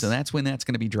 Nice. So that's when that's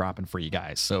going to be dropping for you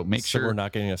guys. So make sure. We're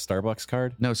not getting a Starbucks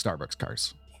card? No Starbucks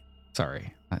cards.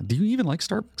 Sorry. Do you even like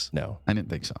Starbucks? No. I didn't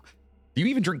think so. Do you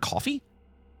even drink coffee?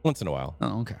 Once in a while.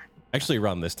 Oh, okay. Actually,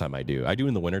 around this time I do. I do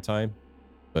in the wintertime,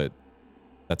 but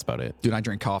That's about it. Dude, I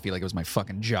drink coffee like it was my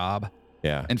fucking job.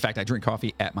 Yeah. In fact, I drink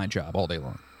coffee at my job all day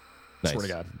long. Nice. Swear to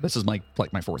God. This is like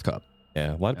my fourth cup.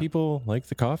 Yeah. A lot of people like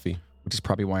the coffee. Which is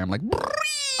probably why I'm like...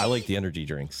 I like the energy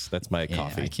drinks. That's my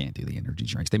coffee. I can't do the energy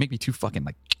drinks. They make me too fucking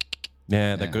like...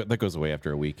 Yeah, that goes away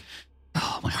after a week.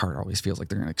 Oh, my heart always feels like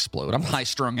they're going to explode. I'm high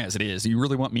strung as it is. You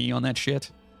really want me on that shit?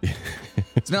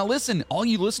 So now listen, all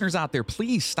you listeners out there,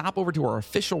 please stop over to our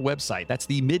official website. That's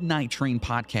the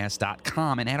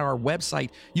midnighttrainpodcast.com. And at our website,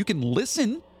 you can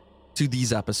listen to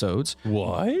these episodes.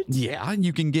 What? Yeah,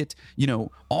 you can get,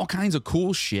 all kinds of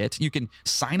cool shit. You can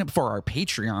sign up for our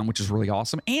Patreon, which is really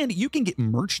awesome. And you can get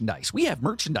merchandise. We have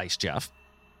merchandise, Jeff.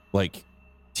 Like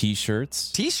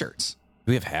t-shirts? T-shirts.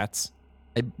 Do we have hats?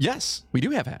 Yes, we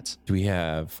do have hats. Do we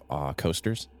have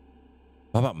coasters?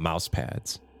 How about mouse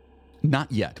pads?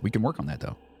 Not yet. We can work on that,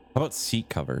 though. How about seat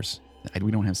covers? We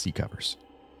don't have seat covers.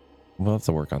 We'll have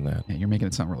to work on that. Yeah, you're making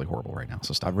it sound really horrible right now,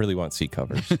 so stop. I really want seat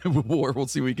covers. We'll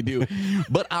see what we can do.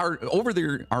 But our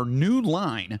new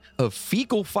line of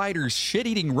fecal fighters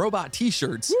shit-eating robot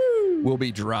t-shirts will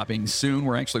be dropping soon.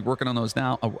 We're actually working on those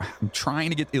now. I'm trying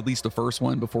to get at least the first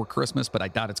one before Christmas, but I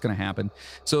doubt it's going to happen.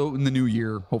 So in the new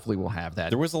year, hopefully we'll have that.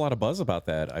 There was a lot of buzz about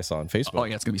that I saw on Facebook. Oh,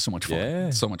 yeah, it's going to be so much fun.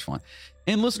 Yeah. So much fun.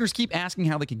 And listeners keep asking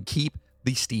how they can keep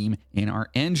the steam in our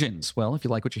engines. Well, if you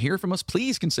like what you hear from us,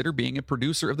 please consider being a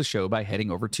producer of the show by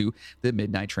heading over to the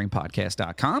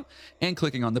midnighttrainpodcast.com and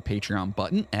clicking on the Patreon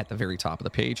button at the very top of the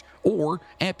page, or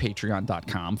at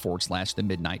patreon.com/the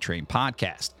Midnight Train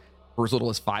Podcast. For as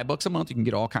little as $5 a month, you can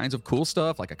get all kinds of cool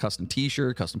stuff like a custom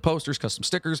t-shirt, custom posters, custom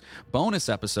stickers, bonus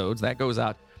episodes. That goes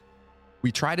out.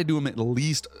 We try to do them at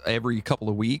least every couple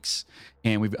of weeks,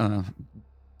 and we've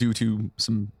due to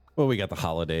some... Well, we got the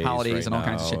holidays right and all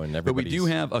kinds of shit. But we do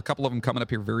have a couple of them coming up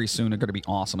here very soon. They're going to be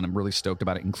awesome, and I'm really stoked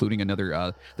about it, including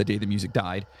another The Day the Music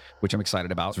Died, which I'm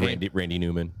excited about. It's Randy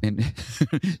Newman. And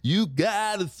you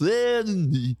gotta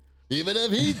send me. Even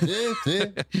if he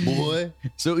did, boy.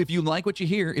 So if you like what you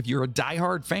hear, if you're a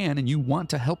diehard fan and you want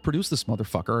to help produce this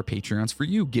motherfucker, our Patreon's for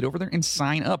you. Get over there and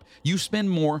sign up. You spend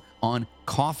more on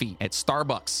coffee at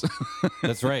Starbucks.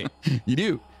 That's right. You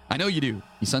do. I know you do.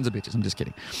 You sons of bitches. I'm just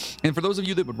kidding. And for those of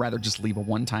you that would rather just leave a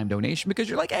one-time donation because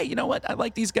you're like, hey, you know what? I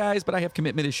like these guys, but I have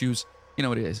commitment issues. You know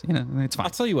what it is. It's fine. I'll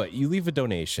tell you what. You leave a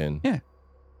donation. Yeah.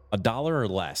 $1 or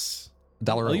less.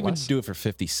 I'll even do it for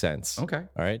 50 cents. Okay.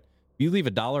 All right. If you leave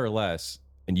 $1 or less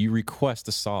and you request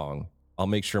a song, I'll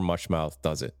make sure Mushmouth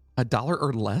does it. $1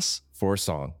 or less? For a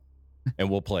song. And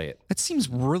we'll play it. That seems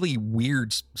really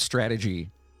weird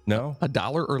strategy. No?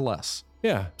 $1 or less.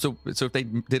 Yeah. So if they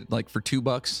did it like for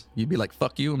 $2, you'd be like,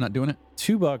 fuck you, I'm not doing it?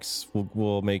 $2,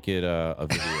 we'll make it a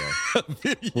video. A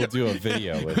video. We'll do a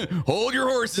video with it. Hold your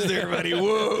horses there, buddy.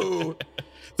 Whoa.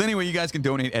 So anyway, you guys can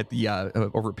donate at the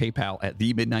over at PayPal at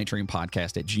the Midnight Train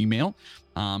Podcast at Gmail.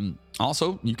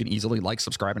 Also, you can easily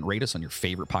subscribe, and rate us on your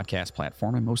favorite podcast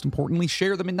platform. And most importantly,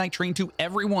 share the Midnight Train to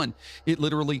everyone. It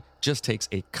literally just takes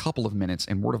a couple of minutes,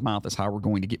 and word of mouth is how we're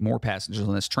going to get more passengers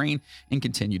on this train and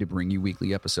continue to bring you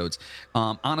weekly episodes.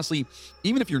 Honestly,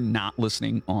 even if you're not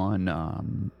listening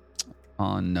on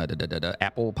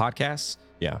Apple Podcasts,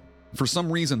 yeah. For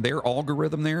some reason, their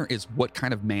algorithm there is what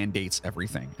kind of mandates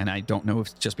everything. And I don't know if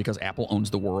it's just because Apple owns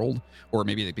the world, or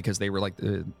maybe because they were like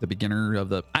the beginner of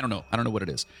the... I don't know. I don't know what it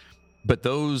is. But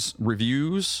those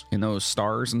reviews and those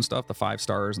stars and stuff, the 5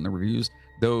 stars and the reviews,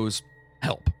 those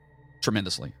help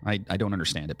tremendously. I don't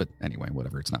understand it. But anyway,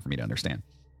 whatever. It's not for me to understand.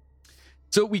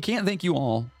 So we can't thank you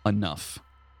all enough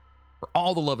for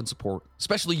all the love and support,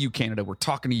 especially you, Canada. We're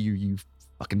talking to you, you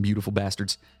fucking beautiful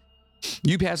bastards.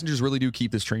 You passengers really do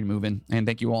keep this train moving, and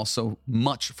thank you all so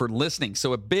much for listening.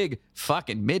 So a big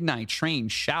fucking Midnight Train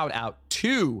shout out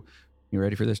to... You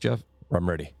ready for this, Jeff? I'm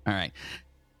ready. All right.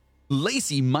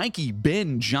 Lacey, Mikey,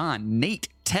 Ben, John, Nate,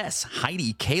 Tess,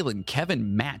 Heidi, Kaylin,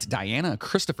 Kevin, Matt, Diana,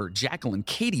 Christopher, Jacqueline,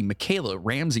 Katie, Michaela,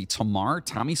 Ramsey, Tamar,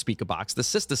 Tommy Speakabox, the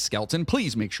Sister Skeleton.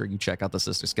 Please make sure you check out the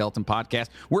Sister Skeleton podcast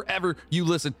wherever you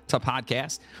listen to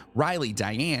podcasts. Riley,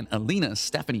 Diane, Alina,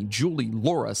 Stephanie, Julie,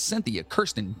 Laura, Cynthia,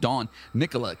 Kirsten, Dawn,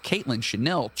 Nicola, Caitlin,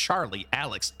 Chanel, Charlie,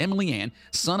 Alex, Emily Ann,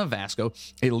 Son of Vasco,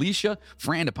 Alicia,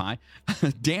 Frandipai,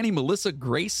 Danny, Melissa,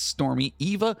 Grace, Stormy,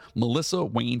 Eva, Melissa,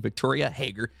 Wayne, Victoria,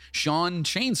 Hager, Sean,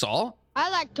 Chainsaw. I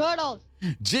like turtles.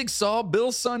 Jigsaw,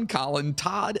 Bill's son Colin,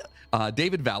 Todd,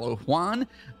 David Vallow, Juan,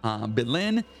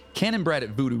 Belen, Ken and Brad at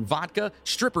Voodoo Vodka,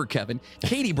 Stripper Kevin,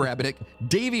 Katie Brabetic,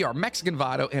 Davey, our Mexican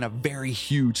Vado, and a very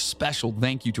huge special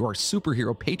thank you to our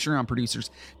superhero Patreon producers,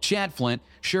 Chad Flint,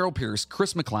 Cheryl Pierce,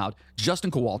 Chris McLeod,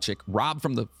 Justin Kowalczyk, Rob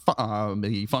from the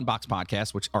Funbox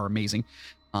podcast, which are amazing,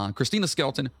 Christina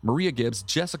Skelton, Maria Gibbs,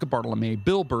 Jessica Bartolome,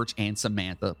 Bill Birch, and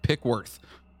Samantha Pickworth.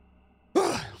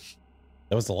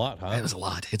 That was a lot, huh? That was a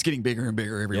lot. It's getting bigger and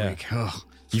bigger every week. Oh.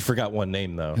 You forgot one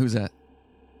name, though. Who's that?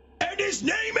 And his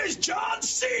name is John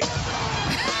C.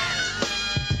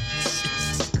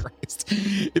 Jesus Christ.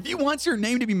 If you want your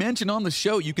name to be mentioned on the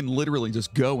show, you can literally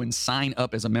just go and sign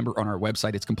up as a member on our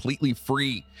website. It's completely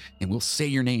free. And we'll say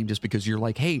your name just because you're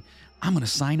like, hey, I'm going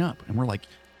to sign up. And we're like,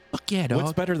 fuck yeah, dog.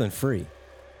 What's better than free?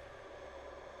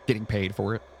 Getting paid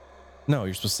for it. No,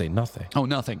 you're supposed to say nothing. Oh,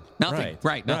 nothing. Nothing.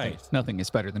 Right. Nothing. Right. Nothing is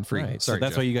better than free. Right. Sorry, so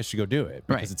that's Joe. why you guys should go do it.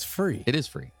 Because it's free. It is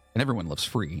free. And everyone loves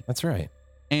free. That's right.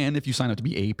 And if you sign up to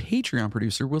be a Patreon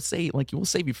producer, we'll save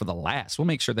you for the last. We'll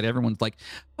make sure that everyone's like,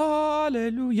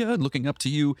 hallelujah, looking up to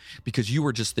you because you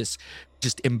are just this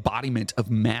embodiment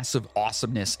of massive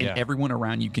awesomeness, and everyone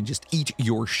around you can just eat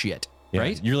your shit. Yeah.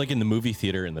 Right? You're like in the movie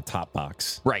theater in the top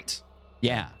box. Right.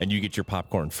 Yeah. And you get your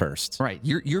popcorn first. Right.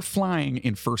 You're flying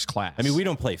in first class. I mean, we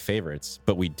don't play favorites,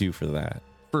 but we do for that.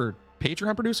 For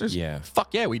Patreon producers? Yeah.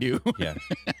 Fuck yeah, we do. Yeah.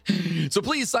 So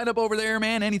please sign up over there,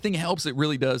 man. Anything helps. It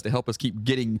really does to help us keep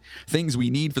getting things we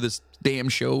need for this damn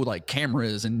show, like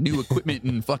cameras and new equipment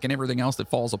and fucking everything else that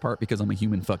falls apart because I'm a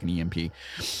human fucking EMP.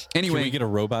 Anyway. Can we get a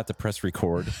robot to press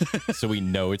record so we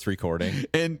know it's recording?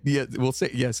 And yeah, we'll say,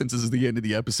 since this is the end of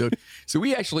the episode. So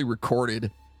we actually recorded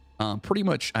pretty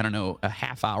much, I don't know, a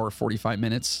half hour, 45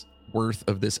 minutes worth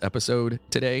of this episode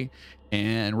today,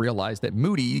 and realized that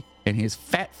Moody and his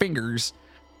fat fingers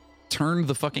turned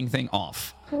the fucking thing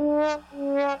off.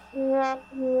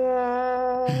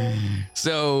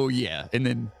 So yeah,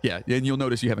 and you'll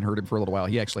notice you haven't heard him for a little while.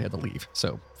 He actually had to leave.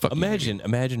 So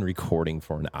imagine recording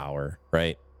for an hour,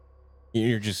 right?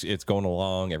 It's going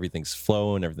along, everything's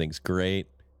flowing, everything's great,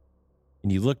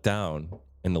 and you look down,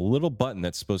 and the little button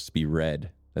that's supposed to be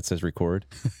red that says record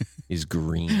is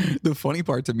green. The funny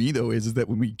part to me, though, is that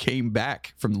when we came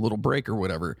back from the little break or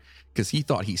whatever, because he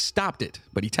thought he stopped it,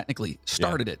 but he technically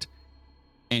started it.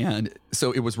 And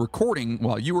so it was recording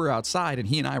while you were outside and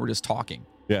he and I were just talking.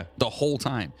 Yeah. The whole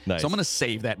time. Nice. So I'm going to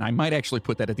save that, and I might actually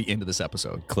put that at the end of this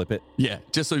episode. Clip it. Yeah,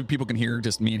 just so people can hear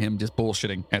just me and him just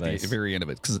bullshitting at the very end of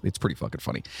it, because it's pretty fucking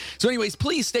funny. So anyways,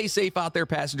 please stay safe out there,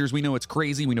 passengers. We know it's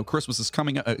crazy. We know Christmas is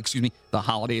coming up. The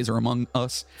holidays are among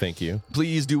us. Thank you.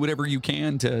 Please do whatever you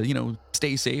can to,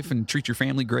 stay safe and treat your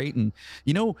family great. And,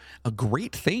 a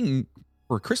great thing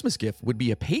for a Christmas gift would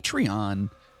be a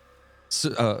Patreon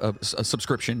a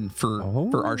subscription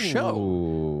for our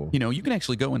show. You can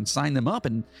actually go and sign them up,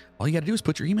 and all you got to do is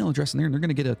put your email address in there, and they're going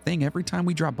to get a thing every time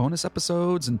we drop bonus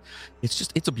episodes. And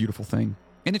it's a beautiful thing,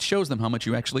 and it shows them how much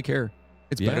you actually care.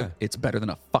 It's better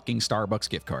than a fucking Starbucks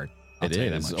gift card. It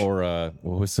is. Or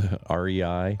what was the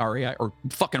REI or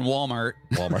fucking Walmart.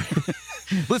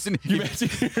 Listen, you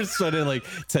imagine you're spending like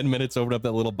 10 minutes, open up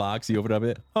that little box, you open up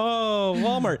it,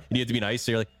 Walmart, and you have to be nice,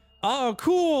 so you're like, oh,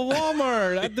 cool,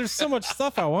 Walmart. There's so much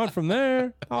stuff I want from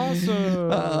there.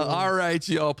 Awesome. All right,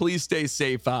 y'all. Please stay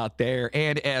safe out there.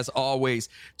 And as always,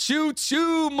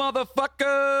 choo-choo,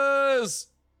 motherfuckers.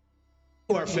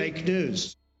 Or fake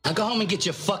news. Now go home and get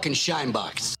your fucking shine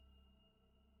box.